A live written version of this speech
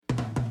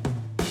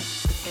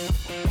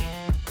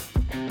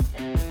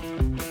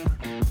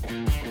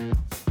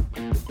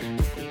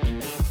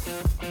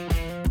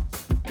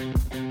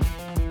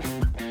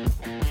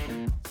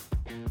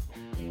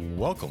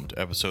Welcome to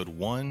episode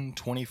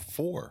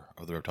 124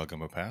 of the Reptile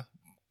Gumbo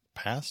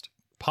Past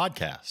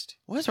podcast.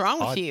 What's wrong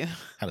with you?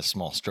 Had a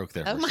small stroke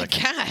there. Oh for a my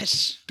second.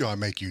 gosh. Do I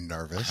make you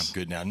nervous? I'm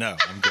good now. No,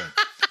 I'm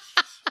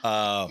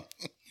good.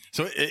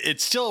 So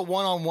it's still a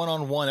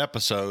one-on-one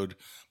episode,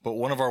 but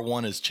one of our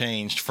one has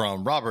changed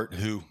from Robert,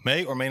 who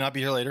may or may not be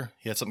here later.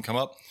 He had something come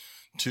up,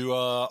 to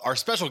our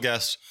special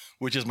guest,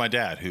 which is my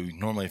dad, who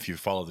normally, if you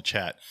follow the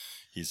chat,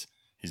 he's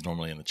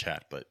normally in the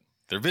chat, but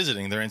they're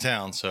visiting. They're in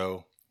town,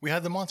 so we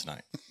had them on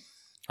tonight.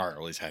 Or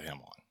at least had him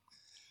on.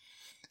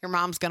 Your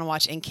mom's going to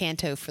watch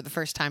Encanto for the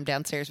first time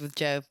downstairs with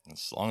Joe.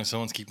 As long as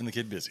someone's keeping the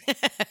kid busy.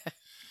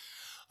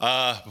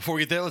 Before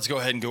we get there, let's go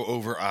ahead and go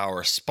over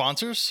our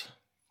sponsors.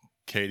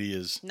 Katie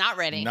is Not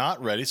ready.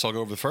 So I'll go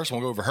over the first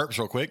one. We'll go over Herps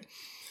real quick.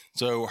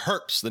 So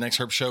Herps, the next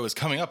Herps show is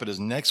coming up. It is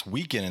next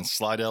weekend in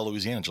Slidell,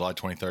 Louisiana, July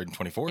 23rd and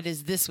 24th. It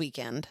is this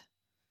weekend.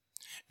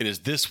 It is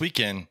this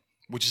weekend,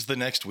 which is the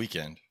next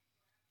weekend.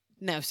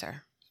 No,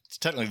 sir. It's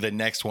technically the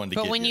next one to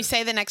get But when here. you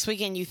say the next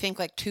weekend, you think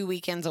like 2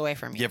 weekends away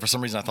from you. Yeah, for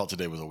some reason I thought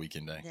today was a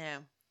weekend day. Yeah.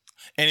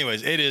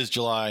 Anyways, it is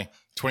July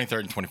 23rd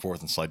and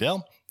 24th in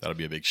Slidell. That'll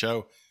be a big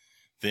show.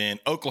 Then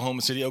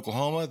Oklahoma City,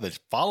 Oklahoma, the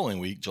following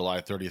week,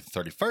 July 30th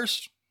and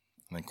 31st.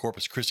 And then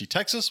Corpus Christi,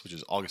 Texas, which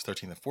is August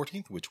 13th and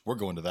 14th, which we're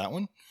going to that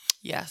one.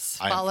 Yes.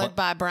 I am Followed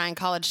by Bryan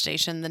College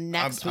Station the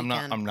next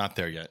weekend. I'm not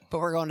there yet. But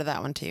we're going to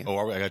that one too.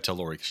 Oh, I got to tell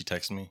Lori because she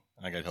texted me.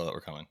 I got to tell her that we're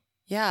coming.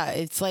 Yeah.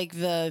 It's like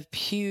the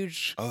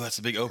huge Oh, that's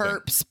a big open.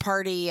 Herps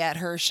party at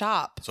her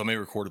shop. So I may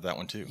record that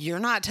one too. You're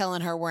not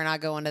telling her we're not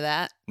going to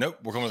that. Nope,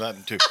 we're going to that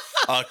one too.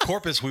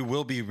 Corpus, we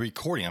will be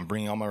recording. I'm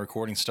bringing all my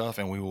recording stuff,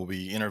 and we will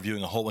be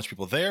interviewing a whole bunch of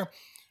people there.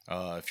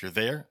 If you're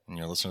there and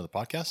you're listening to the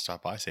podcast,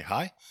 stop by, say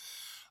hi.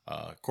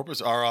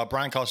 Corpus, our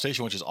Bryan College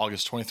Station, which is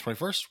August 20th,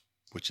 21st,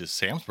 which is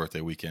Sam's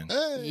birthday weekend.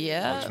 Hey,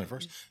 Yeah. August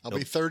 21st. I'll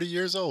be 30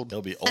 years old.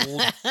 They'll be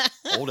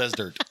old as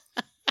dirt.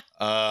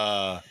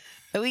 The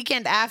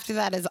weekend after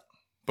that is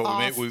But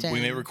Austin.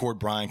 we may record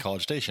Bryan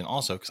College Station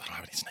also because I don't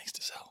have any snakes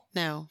to sell.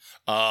 no.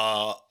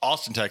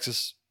 Austin,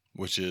 Texas,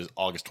 which is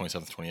August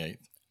 27th, 28th.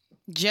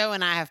 Joe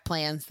and I have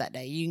plans that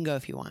day. You can go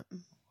if you want.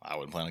 I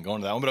wouldn't plan on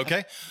going to that one, but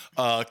okay.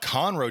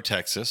 Conroe,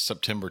 Texas,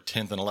 September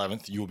 10th and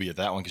 11th. You will be at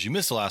that one because you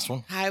missed the last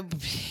one. I'm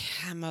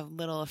a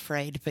little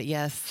afraid, but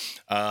yes.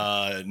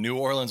 New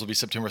Orleans will be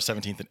September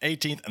 17th and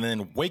 18th. And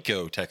then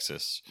Waco,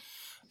 Texas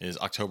is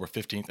October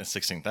 15th and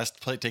 16th. That's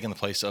taking the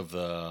place of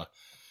the...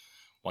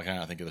 Why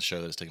can't I think of the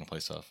show that it's taking the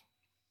place of?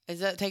 Is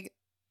that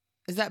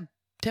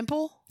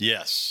Temple?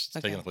 Yes, it's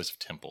Okay. taking the place of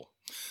Temple.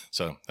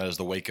 So that is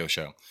the Waco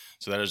show.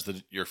 So that is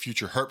your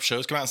future Herp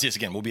shows. Come out and see us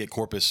again. We'll be at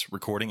Corpus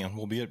recording, and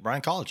we'll be at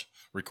Bryan College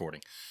recording.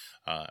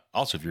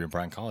 Also, if you're in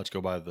Bryan College, go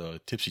by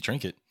the Tipsy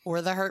Trinket.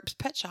 Or the Herps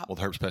Pet Shop? Well,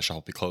 the Herp Pet Shop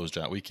will be closed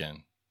that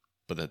weekend,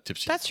 but the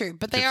Tipsy That's true,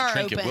 but they Tipsy are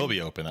Trinket open. will be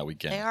open that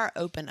weekend. They are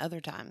open other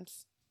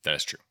times. That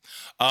is true.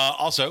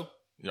 Also,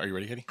 are you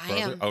ready, Katie? I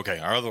am. Okay,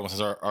 our other one,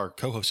 since our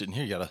co-host isn't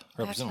here, you got to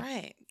represent That's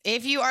him. right.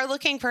 If you are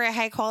looking for a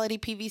high-quality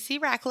PVC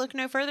rack, look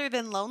no further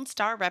than Lone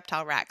Star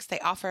Reptile Racks. They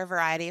offer a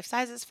variety of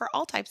sizes for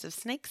all types of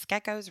snakes,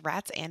 geckos,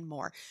 rats, and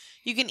more.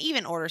 You can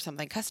even order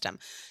something custom.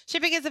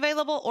 Shipping is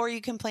available, or you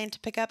can plan to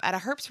pick up at a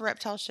Herps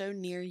Reptile show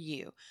near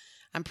you.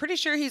 I'm pretty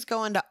sure he's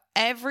going to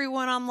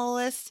everyone on the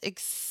list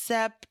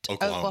except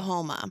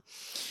Oklahoma.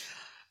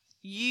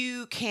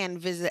 You can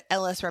visit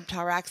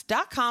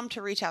lsreptileracks.com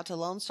to reach out to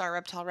Lone Star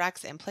Reptile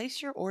Racks and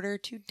place your order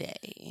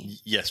today.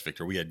 Yes,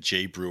 Victor. We had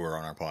Jay Brewer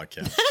on our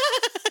podcast.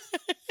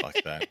 Fuck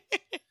that.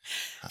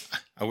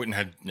 I wouldn't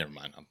have. Never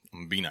mind. I'm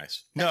gonna be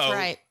nice. That's no,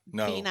 right.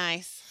 No. Be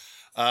nice.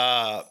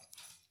 Yeah,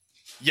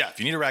 if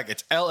you need a rack,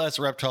 it's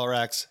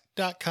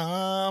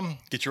lsreptileracks.com.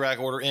 Get your rack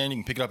order in. You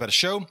can pick it up at a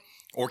show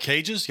or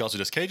cages. He also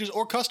does cages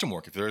or custom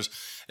work. If there's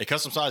a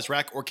custom sized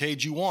rack or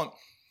cage you want,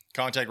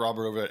 contact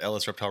Robert over at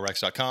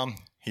lsreptileracks.com.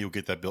 He will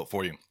get that built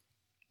for you.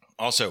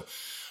 Also,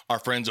 our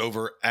friends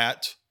over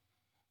at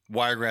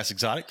Wiregrass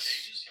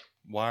Exotics.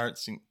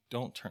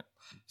 Don't turn.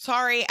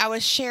 Sorry, I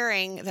was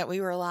sharing that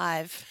we were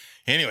live.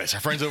 Anyways, our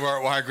friends over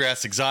at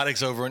Wiregrass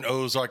Exotics over in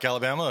Ozark,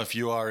 Alabama. If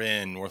you are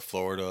in North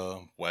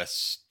Florida,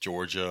 West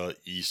Georgia,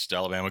 East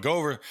Alabama, go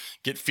over,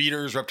 get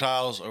feeders,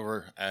 reptiles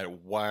over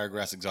at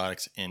Wiregrass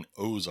Exotics in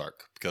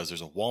Ozark because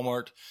there's a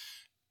Walmart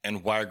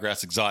and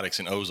Wiregrass Exotics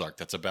in Ozark.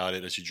 That's about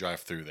it as you drive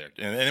through there.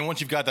 And then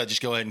once you've got that,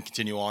 just go ahead and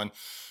continue on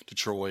to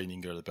Troy and you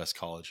can go to the best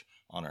college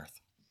on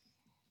earth.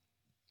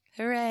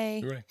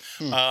 Hooray. Hooray.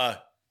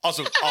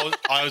 Also, I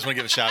always want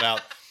to give a shout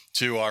out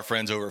to our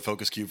friends over at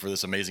Focus Cube for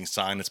this amazing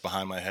sign that's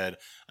behind my head.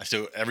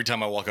 Every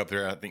time I walk up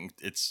here, I think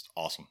it's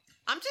awesome.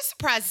 I'm just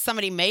surprised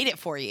somebody made it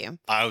for you.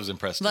 I was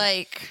impressed.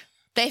 Like,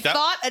 they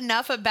thought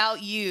enough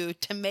about you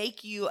to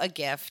make you a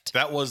gift.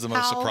 That was the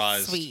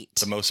most Sweet.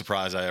 The most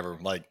surprise I ever,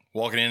 like,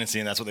 walking in and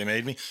seeing that's what they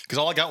made me. Because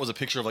all I got was a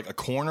picture of, like, a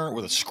corner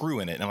with a screw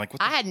in it. And I'm like, what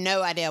the, I had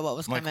no idea what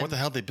was I'm coming. like, what the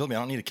hell did they build me? I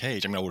don't need a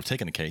cage. I mean, I would have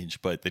taken a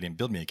cage, but they didn't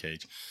build me a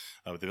cage.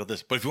 But they built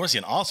this. But if you want to see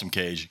an awesome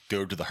cage,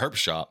 go to the Herp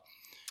Shop.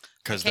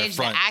 because Cage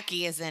the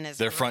Aki is in is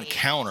their front great.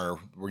 counter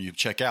where you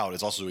check out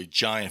is also a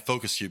giant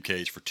focus cube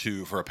cage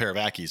for a pair of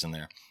Akis in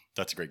there.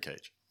 That's a great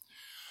cage.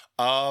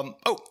 And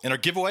our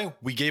giveaway,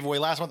 we gave away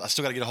last month. I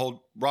still got to get a hold.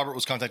 Robert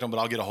was contacted on, but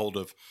I'll get a hold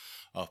of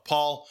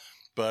Paul.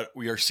 But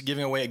we are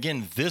giving away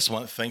again this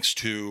month, thanks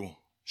to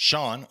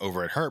Sean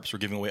over at Herps. We're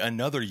giving away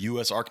another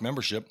US ARC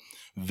membership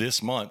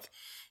this month.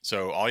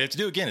 So all you have to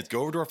do again is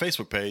go over to our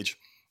Facebook page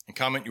and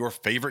comment your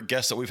favorite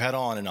guest that we've had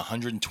on in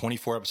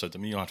 124 episodes. I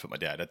mean, you don't have to put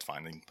my dad. That's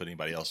fine. They can put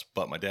anybody else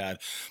but my dad.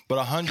 But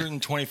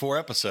 124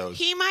 episodes.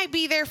 He might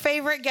be their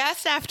favorite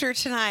guest after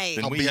tonight.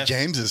 Then I'll be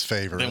James's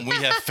favorite. Then we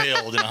have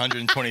failed in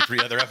 123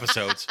 other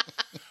episodes.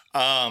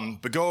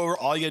 But go over.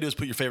 All you got to do is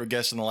put your favorite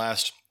guest in the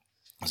last,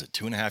 was it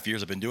 2.5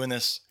 years I've been doing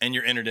this? And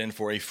you're entered in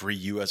for a free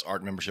US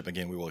ARC membership.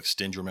 Again, we will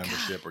extend your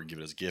membership or give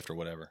it as a gift or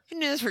whatever. Been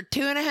doing this for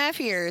 2.5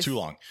 years. Too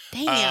long.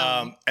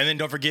 Damn. And then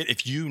don't forget,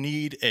 if you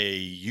need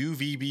a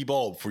UVB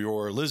bulb for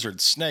your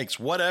lizards, snakes,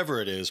 whatever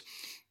it is,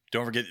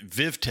 don't forget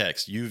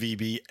Vivtex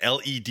UVB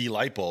LED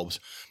light bulbs.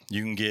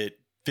 You can get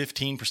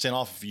 15%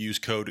 off if you use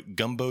code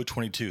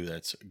GUMBO22.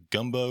 That's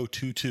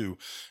GUMBO22. And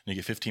you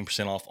get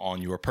 15% off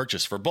on your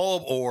purchase for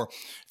bulb, or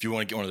if you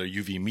want to get one of their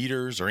UV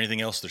meters or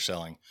anything else they're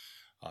selling.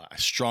 I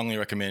strongly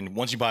recommend,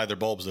 once you buy their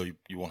bulbs, though,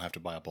 you won't have to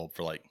buy a bulb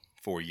for like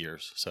 4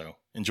 years. So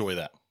enjoy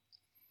that.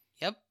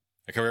 Yep.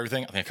 I covered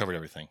everything? I think I covered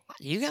everything.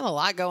 You got a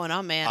lot going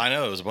on, man. I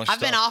know. It was a bunch of I've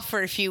stuff. been off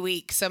for a few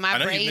weeks, so my I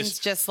know you brain's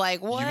missed- just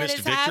like, what missed is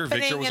Victor. happening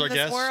Victor was in our this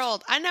guest.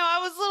 world? I know. I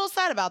was a little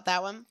sad about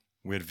that one.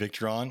 We had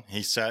Victor on.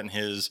 He sat in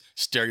his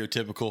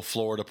stereotypical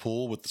Florida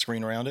pool with the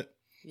screen around it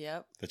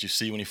Yep. that you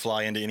see when you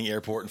fly into any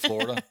airport in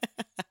Florida.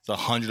 It's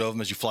 100 of them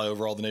as you fly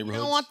over all the You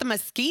neighborhoods. don't want the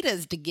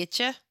mosquitoes to get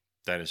you.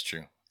 That is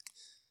true.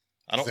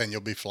 I don't. Then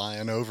you'll be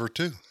flying over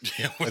too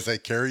Yeah, as they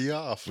carry you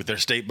off. with their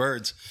state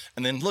birds.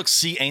 And then look,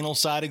 see, Anal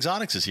Side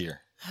Exotics is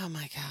here. Oh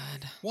my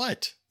God.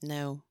 What?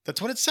 No.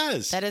 That's what it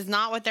says. That is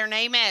not what their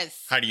name is.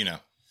 How do you know?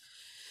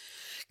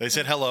 They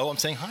said hello. I'm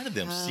saying hi to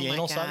them. Oh See my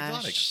Anal Side gosh.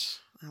 Exotics.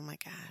 Oh my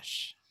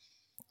gosh.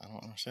 I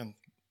don't understand.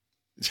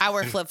 I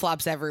wear flip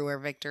flops everywhere,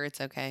 Victor.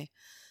 It's okay.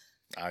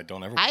 I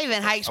don't ever. I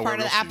even hiked I wear part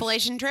of the real shoes.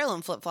 Appalachian Trail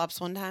in flip flops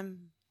one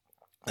time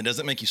It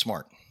doesn't make you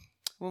smart.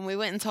 when we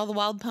went and saw the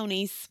wild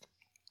ponies.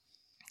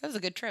 That was a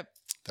good trip.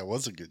 That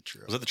was a good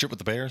trip. Was that the trip with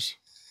the bears?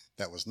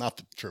 That was not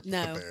the trip with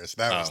No. the Bears.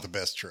 That was Oh. the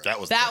best trip. That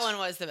was the That best. one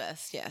was the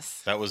best.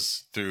 Yes. That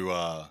was through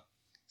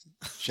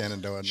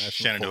Shenandoah National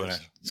Shenandoah Forest.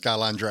 National-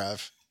 Skyline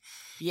Drive.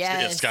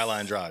 Yes.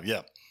 Skyline Drive.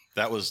 Yeah,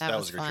 that was That a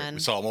was great trip. fun. We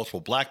saw multiple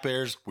black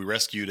bears. We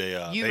rescued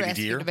a You baby rescued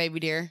deer. a baby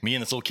deer. Me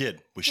and this little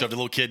kid. We shoved a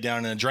little kid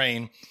down in a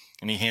drain,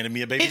 and he handed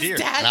me a baby His deer.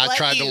 dad And I let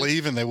tried to you-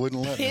 leave and they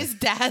wouldn't let me. His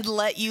dad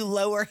let you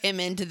lower him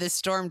into the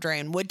storm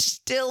drain, which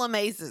still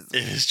amazes me.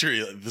 It is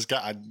true.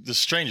 This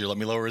stranger, let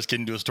me lower his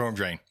kid into a storm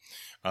drain.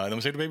 Then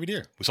we saved a baby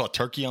deer. We saw a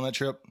turkey on that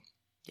trip.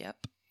 Yep.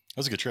 That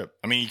was a good trip.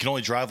 I mean, you can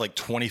only drive like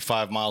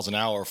 25 miles an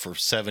hour for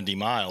 70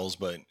 miles,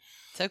 but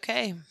It's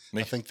okay.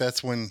 I think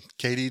that's when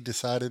Katie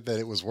decided that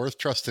it was worth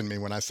trusting me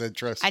when I said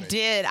trust I me.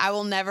 did. I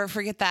will never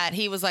forget that.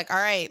 He was like, "All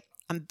right,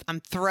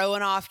 I'm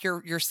throwing off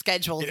your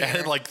schedule." it here."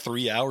 added like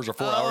 3 hours or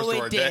 4 hours to it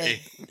our did.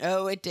 day.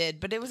 Oh, it did.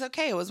 But it was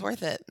okay. It was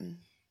worth it.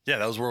 Yeah,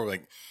 that was where we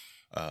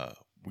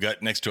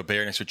got next to a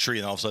bear, next to a tree,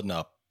 and all of a sudden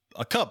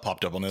a cub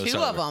popped up on the other Two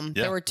side of them.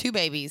 Yeah. There were two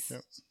babies.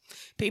 Yep.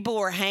 People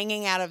were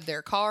hanging out of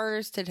their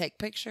cars to take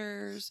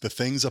pictures. The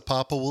things a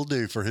papa will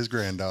do for his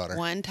granddaughter.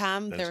 One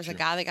time, That's there was a true.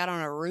 guy that got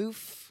on a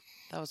roof.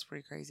 That was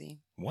pretty crazy.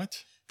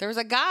 What? There was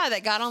a guy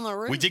that got on the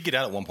roof. We did get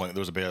out at one point.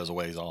 There was a bear that was a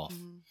ways off.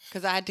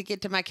 Because I had to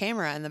get to my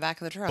camera in the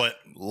back of the truck. But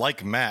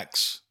like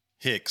Max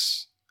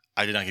Hicks,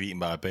 I did not get eaten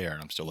by a bear,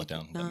 and I'm still let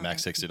down. No.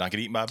 Max Hicks did not get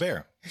eaten by a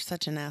bear. You're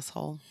such an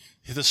asshole.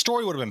 The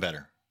story would have been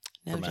better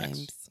No, for Max.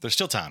 James. There's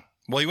still time.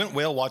 Well, he went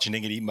whale watching,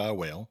 didn't get eaten by a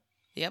whale.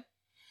 Yep.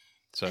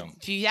 So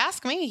If you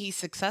ask me, he's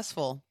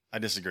successful. I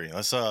disagree.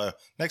 Let's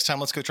next time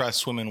let's go try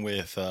swimming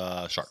with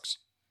sharks.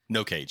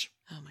 No cage.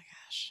 Oh my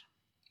gosh.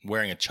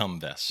 Wearing a chum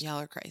vest. Y'all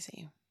are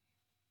crazy.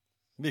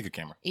 Be a good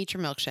camera. Eat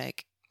your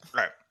milkshake.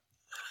 Right.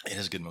 It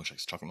is a good milkshake.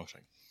 It's a chocolate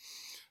milkshake.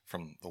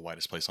 From the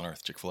whitest place on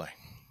earth, Chick-fil-A.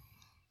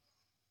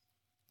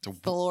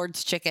 The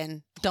Lord's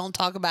chicken. Don't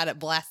talk about it.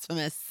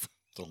 Blasphemous.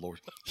 The Lord.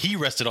 He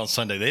rested on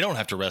Sunday. They don't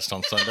have to rest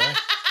on Sunday.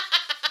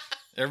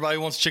 Everybody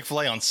wants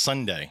Chick-fil-A on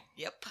Sunday.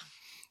 Yep.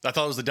 I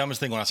thought it was the dumbest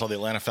thing when I saw the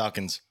Atlanta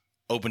Falcons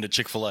open to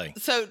Chick-fil-A.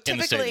 So In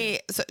the typically,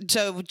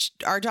 so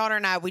our daughter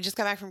and I, we just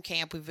got back from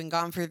camp.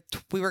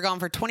 We were gone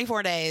for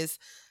 24 days.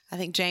 I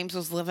think James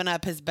was living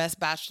up his best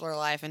bachelor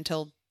life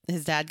until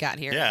his dad got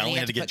here. Yeah, I and he only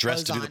had to get put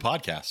dressed to do clothes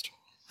the podcast.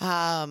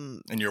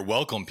 on. And you're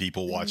welcome,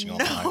 people watching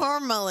online.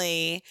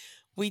 Normally,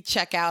 we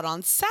check out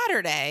on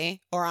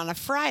Saturday or on a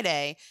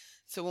Friday.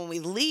 So when we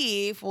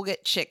leave, we'll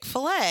get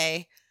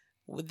Chick-fil-A.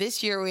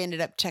 This year, we ended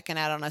up checking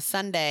out on a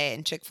Sunday,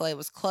 and Chick-fil-A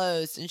was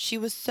closed. And she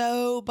was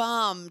so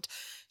bummed.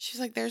 She's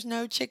like, "There's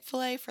no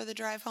Chick-fil-A for the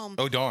drive home."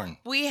 Oh, darn.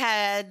 We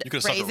had You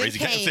could have stopped at Raising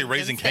Cane's. I'd say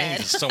Raising instead.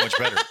 Cane's is so much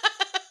better.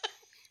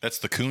 That's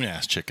the coon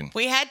ass chicken.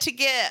 We had to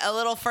get a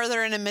little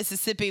further into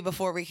Mississippi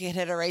before we could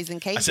hit a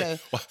Raisin Queso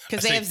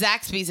because they have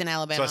Zaxby's in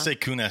Alabama. So I say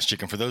coon ass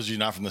chicken. For those of you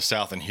not from the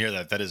South and hear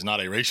that, that is not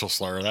a racial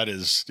slur. That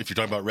is, if you're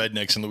talking about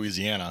rednecks in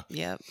Louisiana.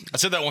 Yep. I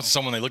said that once to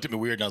someone. They looked at me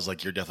weird, and I was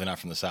like, "You're definitely not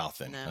from the South."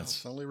 Then No.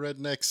 It's only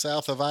rednecks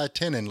south of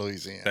I-10 in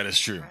Louisiana. that is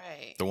true.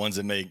 Right. The ones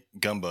that make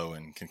gumbo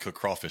and can cook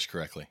crawfish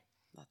correctly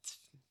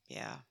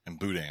Yeah. and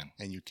boudin.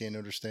 And you can't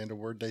understand a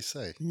word they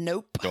say.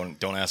 Nope.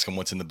 Don't ask them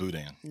what's in the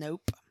boudin.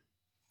 Nope.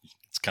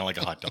 It's kind of like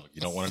a hot dog. You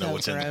don't want to know So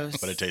what's in there, gross.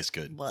 but it tastes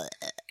good. What?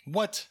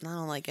 What? I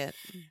don't like it.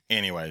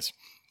 Anyways,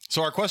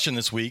 so our question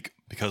this week,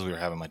 because we were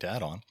having my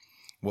dad on,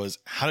 was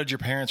how did your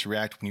parents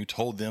react when you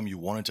told them you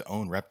wanted to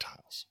own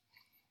reptiles?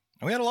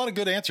 And we had a lot of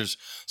good answers.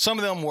 Some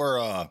of them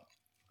were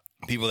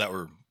people that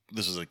were,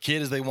 this was a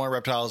kid as they wanted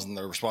reptiles and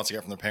the response they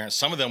got from their parents.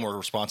 Some of them were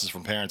responses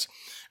from parents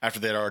after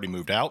they had already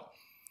moved out.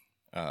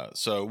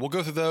 So we'll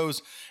go through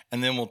those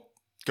and then we'll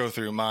go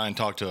through mine,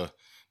 talk to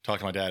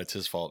my dad. It's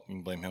his fault. You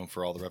can blame him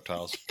for all the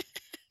reptiles.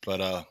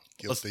 But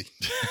Guilty.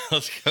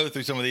 let's go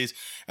through some of these,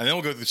 and then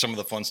we'll go through some of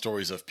the fun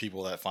stories of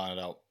people that find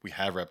out we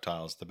have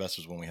reptiles. The best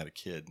was when we had a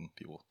kid, and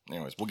people.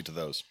 Anyways, we'll get to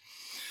those.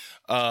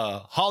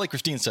 Holly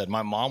Christine said,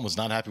 "My mom was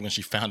not happy when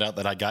she found out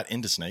that I got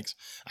into snakes.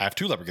 I have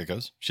 2 leopard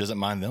geckos. She doesn't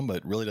mind them,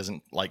 but really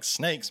doesn't like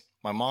snakes.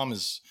 My mom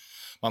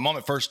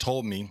at first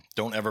told me,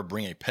 don't ever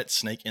bring a pet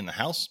snake in the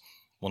house.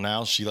 Well,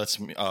 now she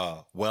lets me.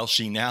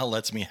 She now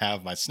lets me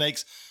have my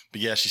snakes, but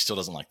yeah, she still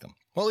doesn't like them.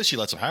 Well, at least she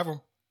lets them have them.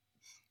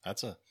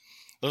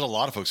 There's a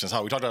lot of folks in this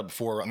hobby. We talked about it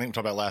before. I think we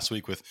talked about it last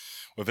week with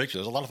Victor.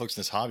 There's a lot of folks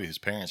in this hobby whose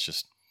parents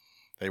just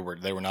they were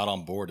not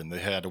on board, and they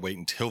had to wait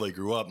until they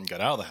grew up and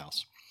got out of the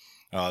house.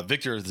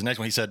 Victor, the next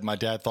one, he said, my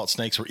dad thought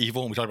snakes were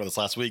evil. And we talked about this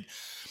last week.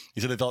 He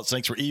said they thought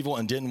snakes were evil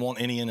and didn't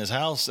want any in his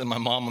house. And my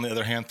mom, on the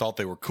other hand, thought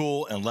they were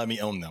cool and let me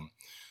own them.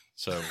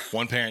 So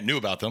one parent knew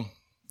about them,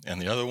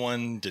 and the other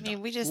one did not.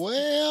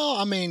 Well,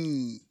 I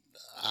mean,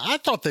 I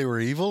thought they were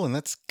evil, and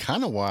that's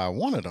kind of why I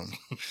wanted them.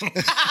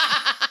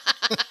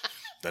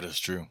 That is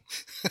true.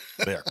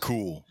 They are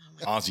cool.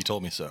 Ozzy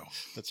told me so.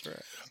 That's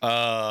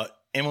right.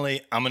 Emily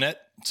Amonette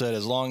said,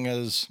 as long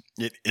as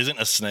it isn't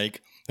a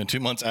snake, then 2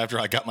 months after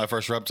I got my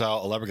first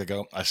reptile, a leopard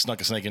gecko, I snuck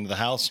a snake into the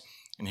house,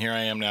 and here I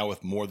am now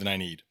with more than I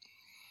need.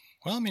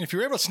 Well, I mean, if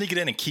you're able to sneak it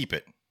in and keep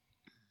it,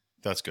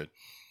 that's good.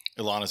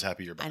 Ilana's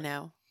happy you're back. I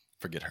know.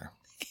 Forget her.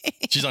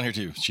 She's on here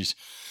too.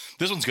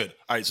 This one's good.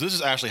 All right, so this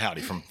is Ashley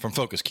Howdy from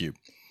Focus Cube.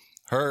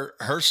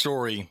 Her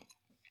story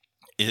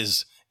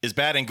is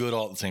bad and good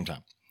all at the same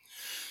time.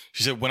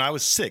 She said, when I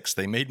was 6,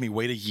 they made me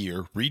wait a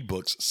year, read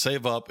books,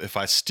 save up if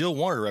I still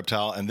wanted a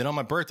reptile, and then on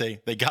my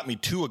birthday, they got me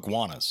 2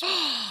 iguanas.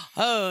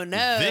 Oh, no.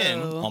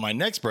 Then, on my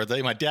next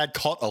birthday, my dad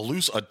caught a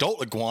loose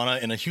adult iguana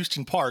in a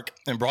Houston park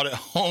and brought it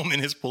home in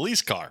his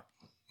police car.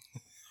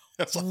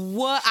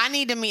 What? I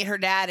need to meet her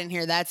dad and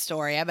hear that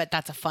story. I bet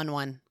that's a fun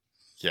one.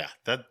 Yeah,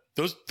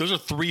 those are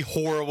 3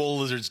 horrible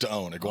lizards to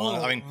own. Iguana.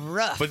 Oh, I mean,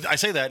 rough. But I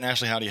say that, and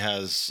Ashley Howdy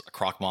has a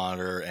croc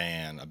monitor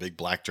and a big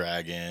black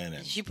dragon,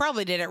 and She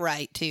probably did it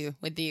right, too,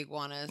 with the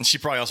iguanas. she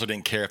probably also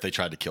didn't care if they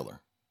tried to kill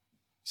her.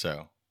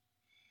 So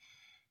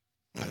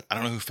I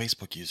don't know who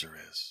Facebook user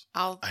is.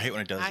 I hate when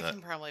it does that. I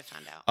can probably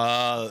find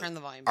out. Turn the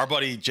volume Our down.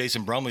 buddy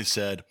Jason Brumley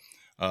said,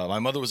 my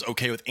mother was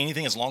okay with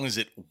anything as long as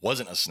it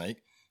wasn't a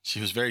snake. She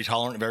was very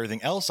tolerant of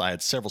everything else. I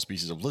had several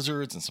species of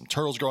lizards and some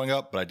turtles growing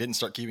up, but I didn't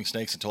start keeping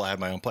snakes until I had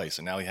my own place.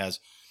 And now he has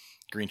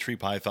green tree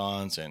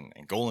pythons and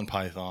golden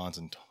pythons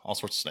and all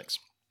sorts of snakes.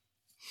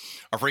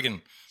 Our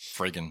friggin'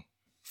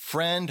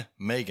 friend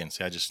Megan,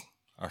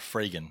 our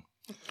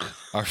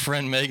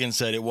friend Megan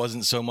said it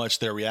wasn't so much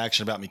their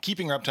reaction about me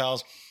keeping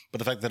reptiles, but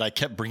the fact that I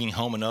kept bringing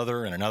home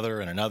another and another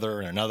and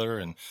another and another,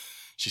 and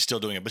she's still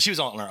doing it. But she was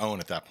on her own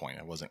at that point.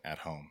 I wasn't at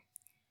home.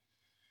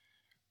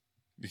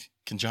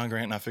 Can John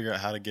Grant not figure out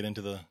how to get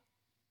into the...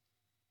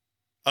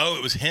 Oh,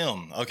 it was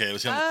him. Okay, it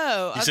was him.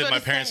 Oh, he said my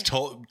parents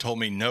told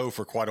me no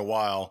for quite a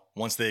while.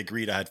 Once they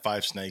agreed, I had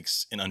 5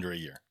 snakes in under a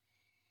year.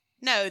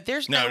 No,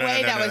 there's no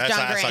way that was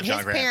John Grant.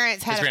 His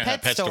parents had a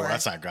pet store.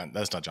 That's not Grant.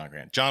 That's not John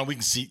Grant. John, we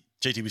can see...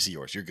 JT, we see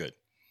yours. You're good.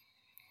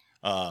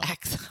 Allow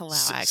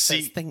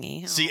access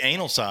thingy. See,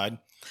 Anal Side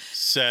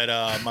said,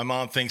 my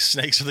mom thinks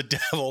snakes are the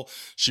devil.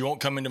 She won't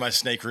come into my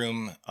snake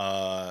room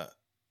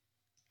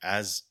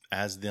as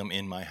them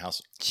in my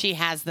house. She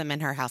has them in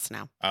her house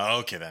now.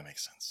 Okay, that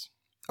makes sense.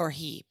 Or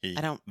he.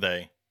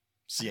 They.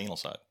 See Anal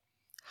Side.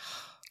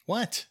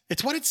 What?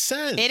 It's what it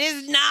says. It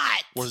is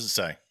not. What does it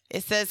say?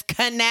 It says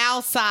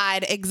Canal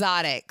Side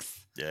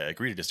Exotics. Yeah,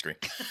 agree to disagree.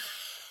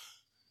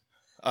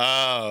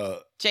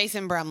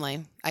 Jason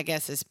Brumley. I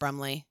guess it's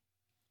Brumley.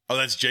 Oh,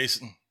 that's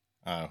Jason.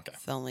 Oh, okay.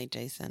 It's only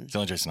Jason. It's the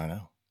only Jason I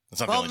know. That's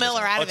not Well, the only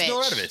Miller Jason I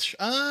know. Adovich. Oh, it's Miller Adovich.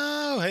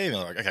 Oh, hey,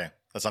 Miller. Okay.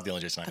 That's not the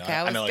only Jason I know. Okay,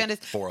 I know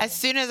like 4 of as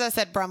soon as I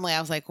said Brumley, I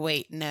was like,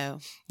 wait, no.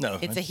 No.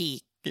 It's a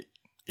he.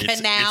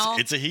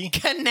 It's a he.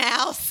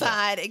 Canal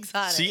Side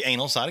Exotics. See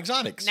Anal Side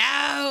Exotics.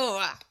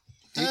 No.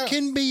 It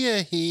can be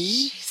a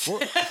he. It's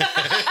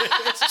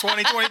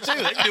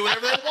 2022. They can do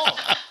whatever they want.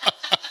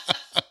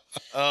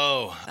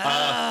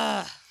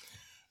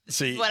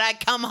 See, what I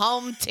come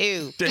home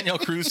to. Danielle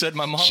Cruz said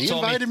my mom She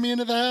told invited me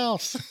into the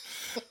house.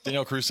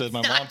 Danielle Cruz says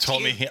my mom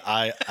told me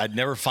I'd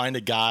never find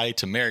a guy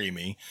to marry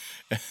me.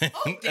 And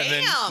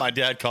then damn. my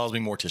dad calls me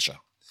Morticia.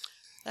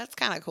 That's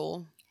kind of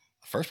cool.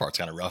 The first part's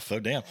kind of rough, though.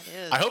 Damn.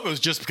 is. I hope it was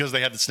just because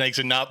they had the snakes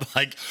and not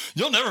like,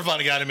 you'll never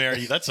find a guy to marry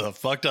you. That's a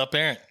fucked up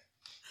parent.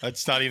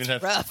 That's not even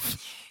that.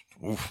 Rough.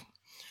 Oof.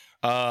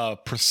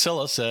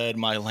 Priscilla said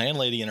my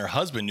landlady and her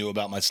husband knew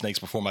about my snakes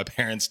before my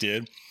parents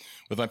did.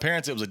 With my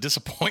parents, it was a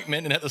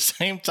disappointment, and at the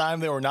same time,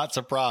 they were not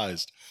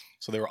surprised.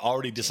 So they were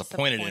already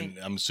disappointed in,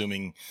 I'm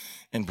assuming,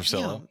 in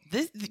Priscilla.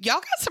 Y'all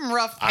got some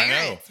rough I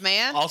parents, know.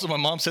 man. Also, my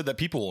mom said that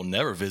people will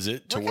never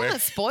visit We're kind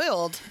of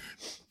spoiled.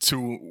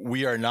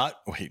 we are not.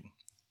 Wait.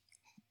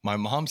 My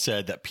mom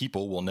said that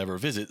people will never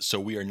visit, so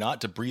we are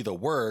not to breathe a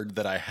word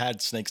that I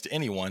had snakes to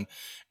anyone.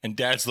 And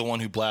Dad's the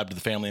one who blabbed to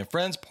the family and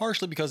friends,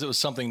 partially because it was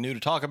something new to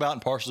talk about,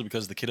 and partially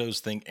because the kiddos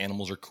think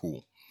animals are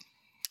cool.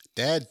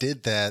 Dad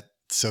did that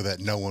so that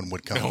no one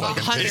would come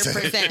fucking visit.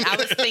 100%. I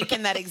was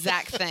thinking that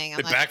exact thing. I'm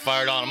It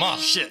backfired on him. Oh,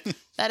 shit.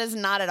 That is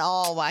not at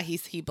all why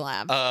he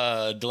blabbed.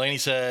 Delaney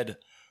said,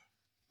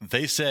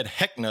 they said,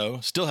 heck no,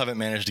 still haven't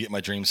managed to get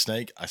my dream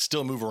snake. I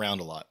still move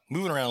around a lot.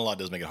 Moving around a lot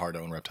does make it hard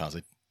to own reptiles.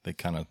 They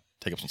kind of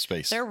take up some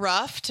space. They're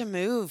rough to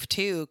move,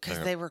 too, because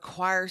they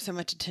require so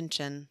much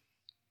attention.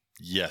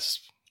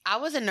 Yes. I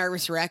was a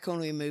nervous wreck when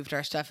we moved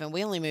our stuff, and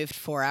we only moved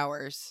 4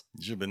 hours.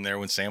 You should have been there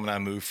when Sam and I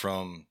moved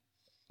from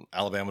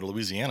Alabama to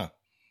Louisiana.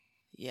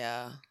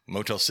 Yeah.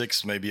 Motel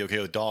 6 may be okay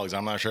with dogs.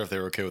 I'm not sure if they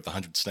were okay with the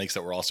 100 snakes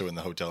that were also in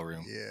the hotel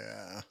room.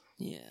 Yeah.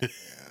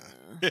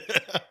 Yeah.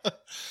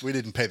 We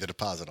didn't pay the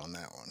deposit on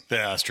that one.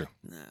 Yeah, that's true.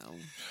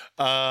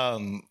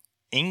 No.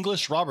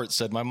 English Robert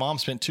said, my mom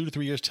spent 2 to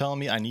 3 years telling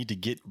me I need to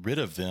get rid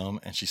of them,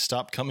 and she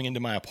stopped coming into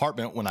my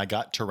apartment when I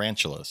got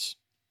tarantulas.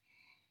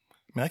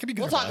 I mean, that could be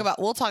good.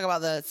 We'll talk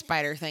about the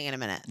spider thing in a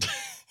minute.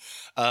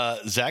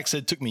 Zach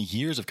said, took me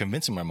years of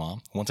convincing my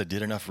mom. Once I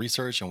did enough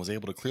research and was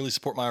able to clearly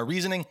support my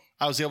reasoning,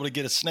 I was able to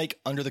get a snake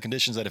under the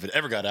conditions that if it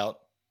ever got out,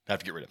 I'd have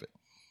to get rid of it.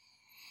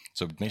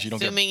 So make sure you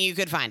don't Assuming you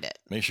could find it.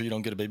 Make sure you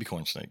don't get a baby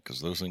corn snake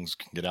because those things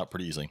can get out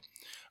pretty easily.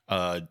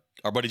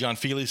 Our buddy John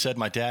Feely said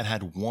my dad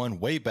had one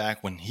way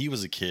back when he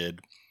was a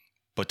kid,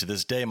 but to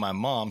this day, my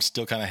mom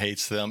still kind of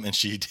hates them and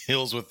she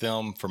deals with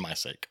them for my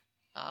sake.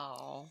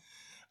 Oh.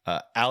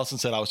 Allison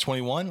said I was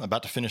 21,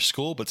 about to finish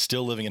school, but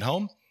still living at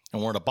home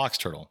and wanted a box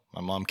turtle.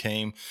 My mom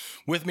came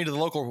with me to the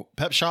local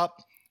pet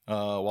shop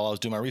while I was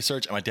doing my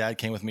research, and my dad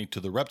came with me to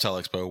the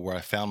Reptile Expo where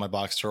I found my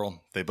box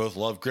turtle. They both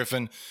love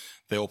Griffin.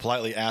 They will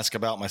politely ask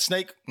about my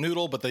snake,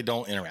 Noodle, but they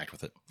don't interact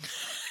with it.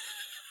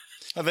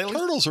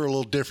 Turtles are a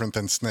little different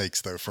than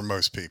snakes, though, for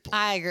most people.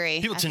 I agree.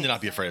 People tend to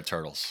not be afraid of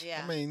turtles.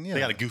 Yeah. I mean, They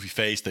got a goofy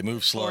face. They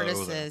move slow.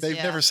 Tortoises, they've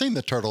yeah. never seen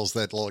the turtles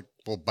that will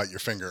bite your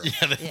finger.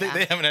 Yeah,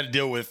 they haven't had to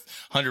deal with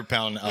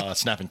 100-pound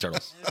snapping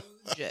turtles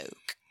No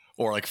joke.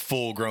 or like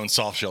full-grown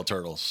soft-shell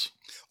turtles.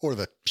 Or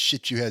the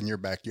shit you had in your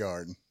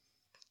backyard.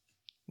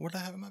 What did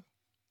I have in my...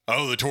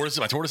 Oh, the tortoises.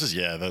 My tortoises?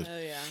 Yeah. Those. Oh,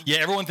 yeah. Yeah,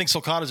 everyone thinks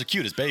sulcatas are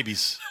cute as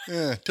babies.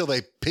 Yeah, till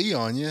they pee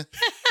on you.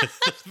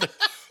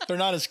 They're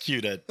not as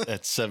cute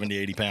at 70,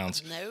 80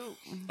 pounds. No.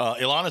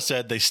 Ilana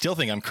said they still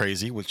think I'm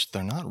crazy, which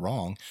they're not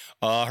wrong.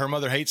 Her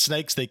mother hates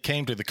snakes. They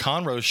came to the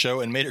Conrose show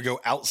and made her go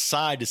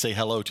outside to say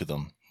hello to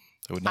them.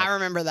 They would not, I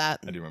remember that.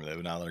 I do remember that. They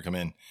would not let her come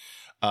in.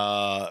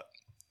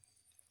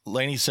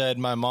 Lainey said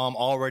my mom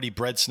already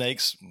bred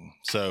snakes,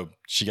 so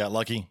she got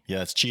lucky.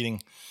 Yeah, it's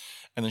cheating.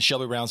 And then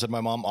Shelby Brown said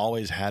my mom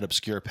always had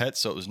obscure pets,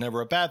 so it was never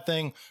a bad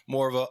thing.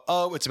 More of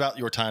a, it's about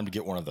your time to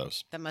get one of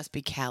those. That must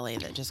be Callie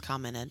that just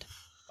commented.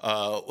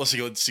 Let's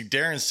see.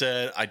 Darren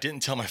said, I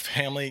didn't tell my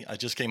family. I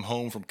just came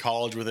home from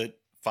college with it,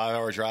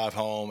 5-hour drive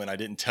home, and I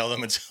didn't tell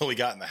them until we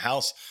got in the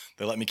house.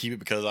 They let me keep it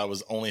because I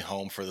was only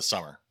home for the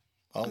summer.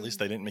 Well, at least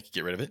they didn't make you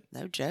get rid of it.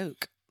 No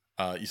joke.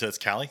 You said it's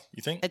Callie,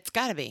 you think? It's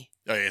got to be.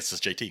 Oh, yeah, it's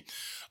just JT.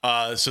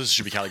 So this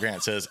should be Callie Grant.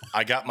 It says,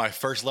 I got my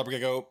first leopard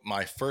gecko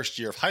my first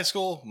year of high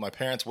school. My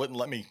parents wouldn't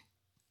let me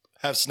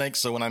have snakes,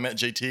 so when I met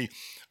JT,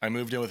 I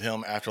moved in with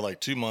him after like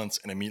 2 months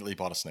and immediately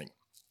bought a snake.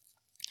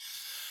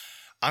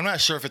 I'm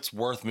not sure if it's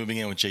worth moving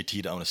in with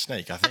JT to own a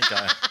snake. I think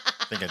I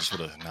just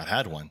would have not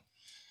had one.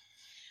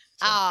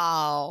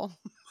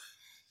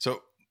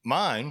 So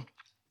mine.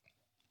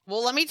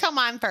 Well, let me tell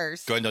mine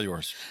first. Go ahead and tell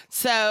yours.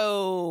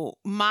 So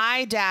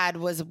my dad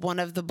was one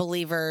of the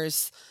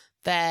believers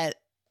that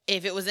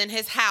if it was in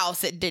his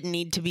house, it didn't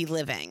need to be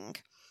living.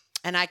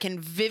 And I can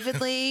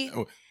vividly,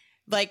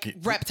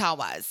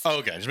 reptile-wise. Oh,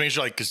 okay. Just making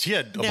sure, because he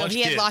had a bunch of kids.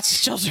 He had lots of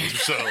children.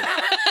 So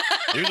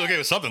he was okay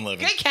with something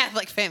living. Good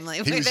Catholic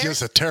family. He was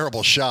just a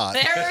terrible shot.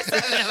 There were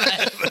 7 of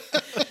us.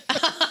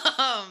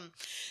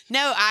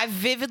 No, I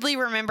vividly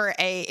remember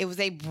it was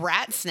a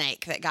rat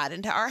snake that got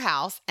into our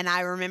house. And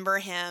I remember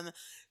him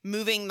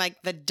moving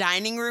like the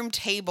dining room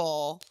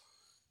table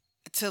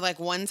to like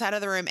one side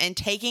of the room and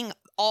taking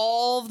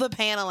all the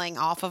paneling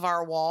off of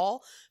our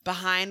wall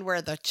behind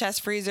where the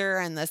chest freezer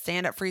and the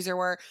stand-up freezer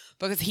were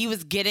because he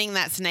was getting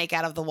that snake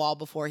out of the wall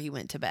before he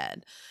went to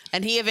bed.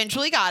 And he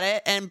eventually got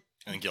it and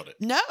killed it.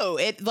 No,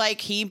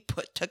 he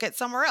took it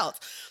somewhere else.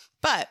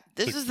 But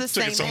this is the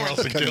Took it same somewhere man.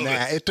 else and killed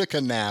it. It took a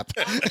nap.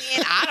 I mean,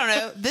 I don't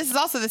know. This is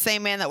also the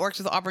same man that worked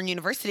with Auburn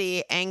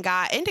University and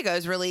got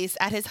indigos released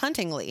at his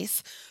hunting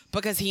lease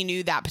because he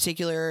knew that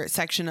particular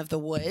section of the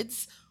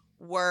woods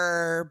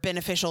were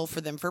beneficial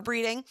for them for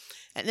breeding.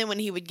 And then when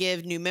he would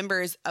give new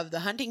members of the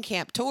hunting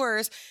camp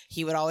tours,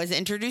 he would always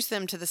introduce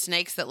them to the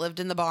snakes that lived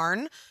in the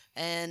barn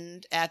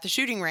and at the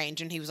shooting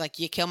range. And he was like,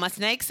 you kill my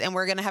snakes and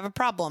we're going to have a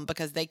problem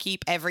because they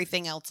keep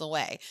everything else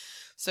away.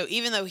 So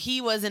even though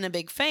he wasn't a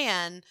big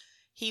fan,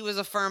 he was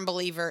a firm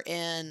believer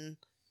in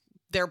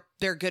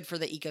they're good for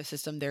the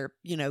ecosystem. They're,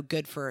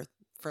 good for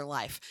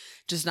life,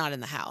 just not in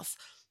the house.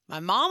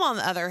 My mom, on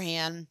the other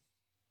hand,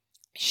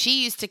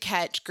 she used to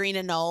catch green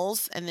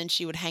anoles and then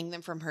she would hang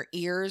them from her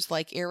ears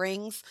like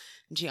earrings.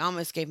 And she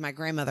almost gave my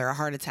grandmother a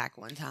heart attack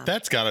one time.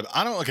 That's gotta.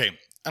 I don't know if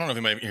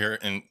anybody here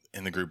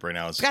in the group right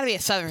now is It's got to be a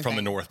southern from thing.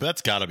 the north, but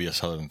that's gotta be a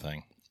southern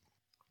thing.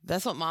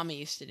 That's what Mama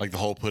used to do. Like the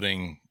whole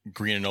putting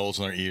green anoles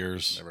in their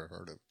ears. Never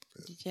heard of it.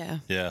 Yeah.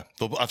 Yeah,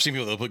 I've seen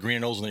people that'll put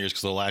green anoles in their ears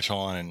because they'll latch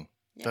on, and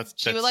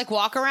She would like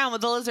walk around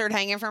with the lizard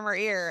hanging from her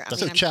ear.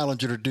 So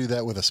challenge her to do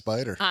that with a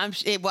spider. I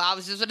was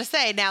just going to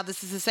say, now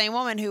this is the same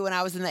woman who, when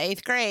I was in the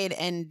 8th grade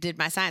and did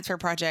my science fair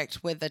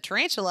project with the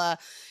tarantula,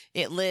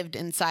 it lived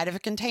inside of a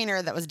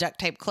container that was duct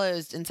tape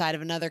closed inside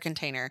of another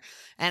container.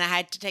 And I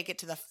had to take it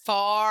to the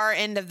far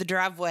end of the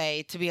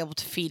driveway to be able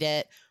to feed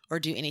it or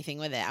do anything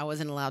with it. I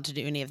wasn't allowed to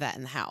do any of that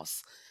in the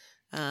house.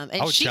 And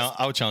I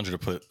would challenge her to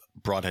put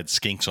broadhead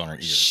skinks on her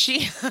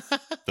ears.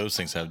 Those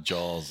things have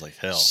jaws like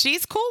hell.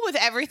 She's cool with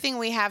everything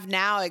we have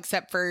now,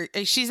 except for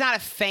she's not a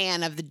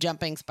fan of the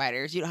jumping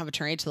spiders. You don't have a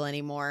tarantula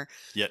anymore.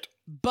 Yet.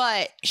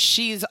 But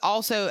she's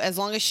also, as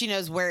long as she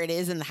knows where it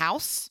is in the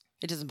house,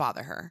 it doesn't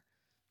bother her.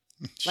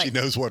 She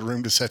knows what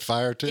room to set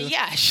fire to?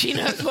 Yeah, she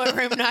knows what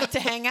room not to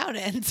hang out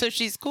in, so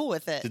she's cool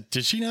with it.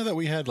 Did she know that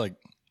we had like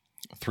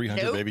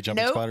 300 baby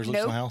jumping spiders in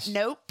the house?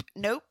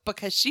 Nope,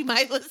 because she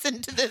might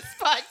listen to this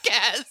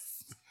podcast.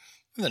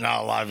 They're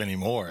not alive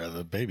anymore.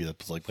 The baby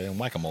that's like playing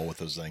whack-a-mole with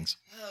those things.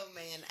 Oh,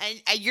 man.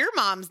 And your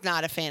mom's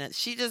not a fan of,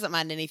 she doesn't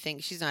mind anything.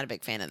 She's not a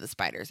big fan of the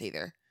spiders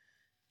either.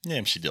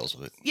 Yeah, she deals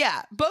with it.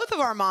 Yeah, both of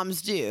our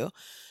moms do.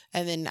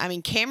 And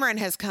then, Cameron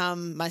has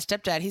come, my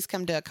stepdad, he's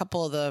come to a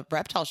couple of the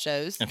reptile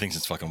shows. And thinks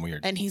it's fucking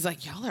weird. And he's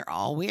like, y'all are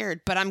all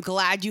weird. But I'm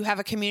glad you have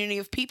a community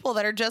of people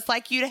that are just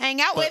like you to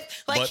hang out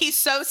with. Like, he's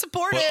so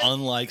supportive. But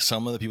unlike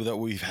some of the people that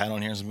we've had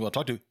on here and some people I've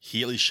talked to,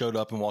 he at least showed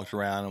up and walked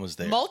around and was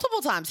there. Multiple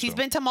times. He's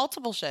been to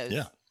multiple shows.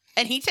 Yeah.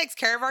 And he takes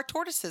care of our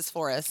tortoises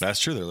for us. That's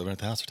true. They're living at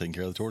the house. They're taking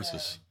care of the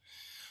tortoises.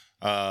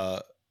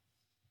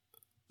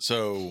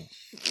 So,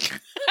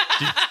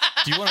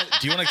 do you want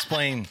to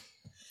explain?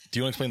 Do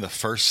you want to explain the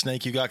first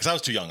snake you got? Because I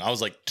was too young. I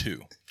was like 2.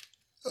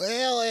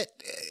 Well,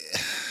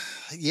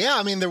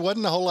 yeah. There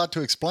wasn't a whole lot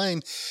to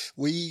explain.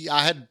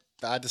 I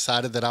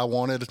decided that I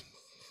wanted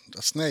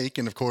a snake,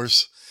 and of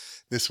course,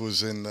 this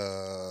was in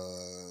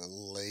the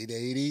late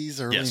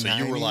 '80s, early 90s. Yeah,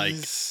 so you were like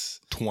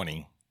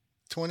 20.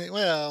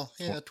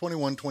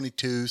 21,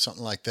 22,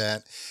 something like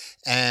that.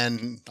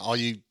 And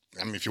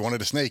if you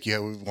wanted a snake,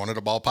 you wanted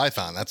a ball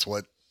python. That's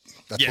what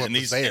and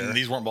was there. And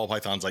these weren't ball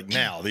pythons like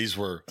now. These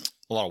were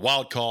a lot of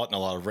wild caught and a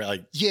lot of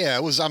Yeah,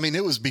 it was.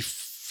 It was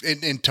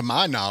and to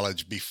my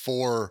knowledge,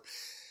 before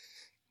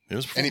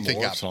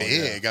anything got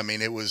big. Yeah.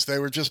 They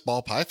were just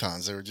ball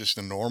pythons. They were just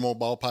a normal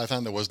ball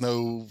python. There was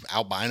no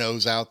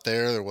albinos out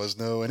there. There was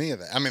no any of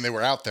that. They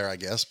were out there, I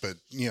guess, but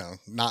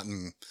not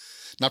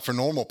for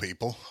normal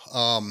people.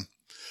 That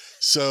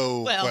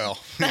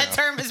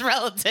term is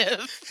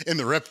relative. In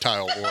the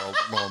reptile world,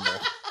 normal.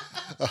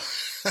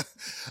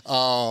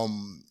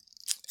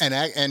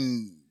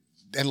 And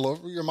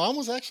your mom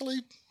was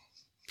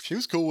she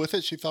was cool with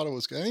it. She thought it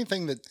was good.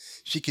 Anything that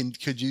she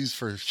could use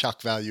for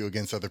shock value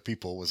against other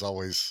people was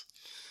always,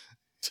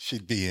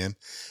 she'd be in.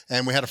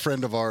 And we had a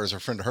friend of hers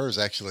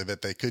actually,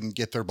 that they couldn't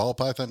get their ball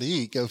python to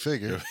eat. Go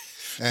figure.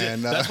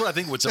 And that's what I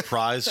think would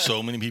surprise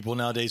so many people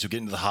nowadays who get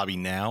into the hobby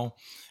now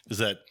is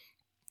that,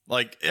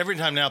 like, every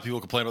time now people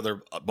complain about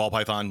their ball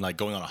python like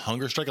going on a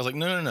hunger strike. I was like,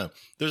 no.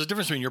 There's a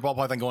difference between your ball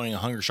python going on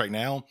a hunger strike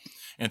now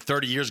and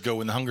 30 years ago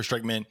when the hunger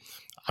strike meant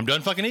I'm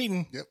done fucking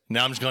eating. Yep.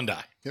 Now I'm just going to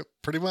die. Yep,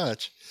 pretty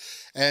much.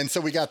 And so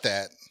we got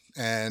that.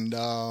 And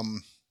I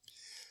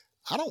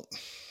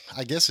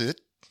guess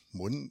it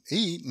wouldn't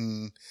eat,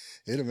 and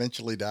it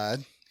eventually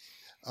died.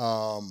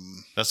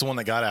 That's the one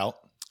that got out.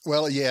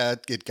 Well, yeah,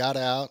 it got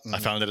out. I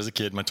found it as a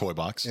kid in my toy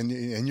box.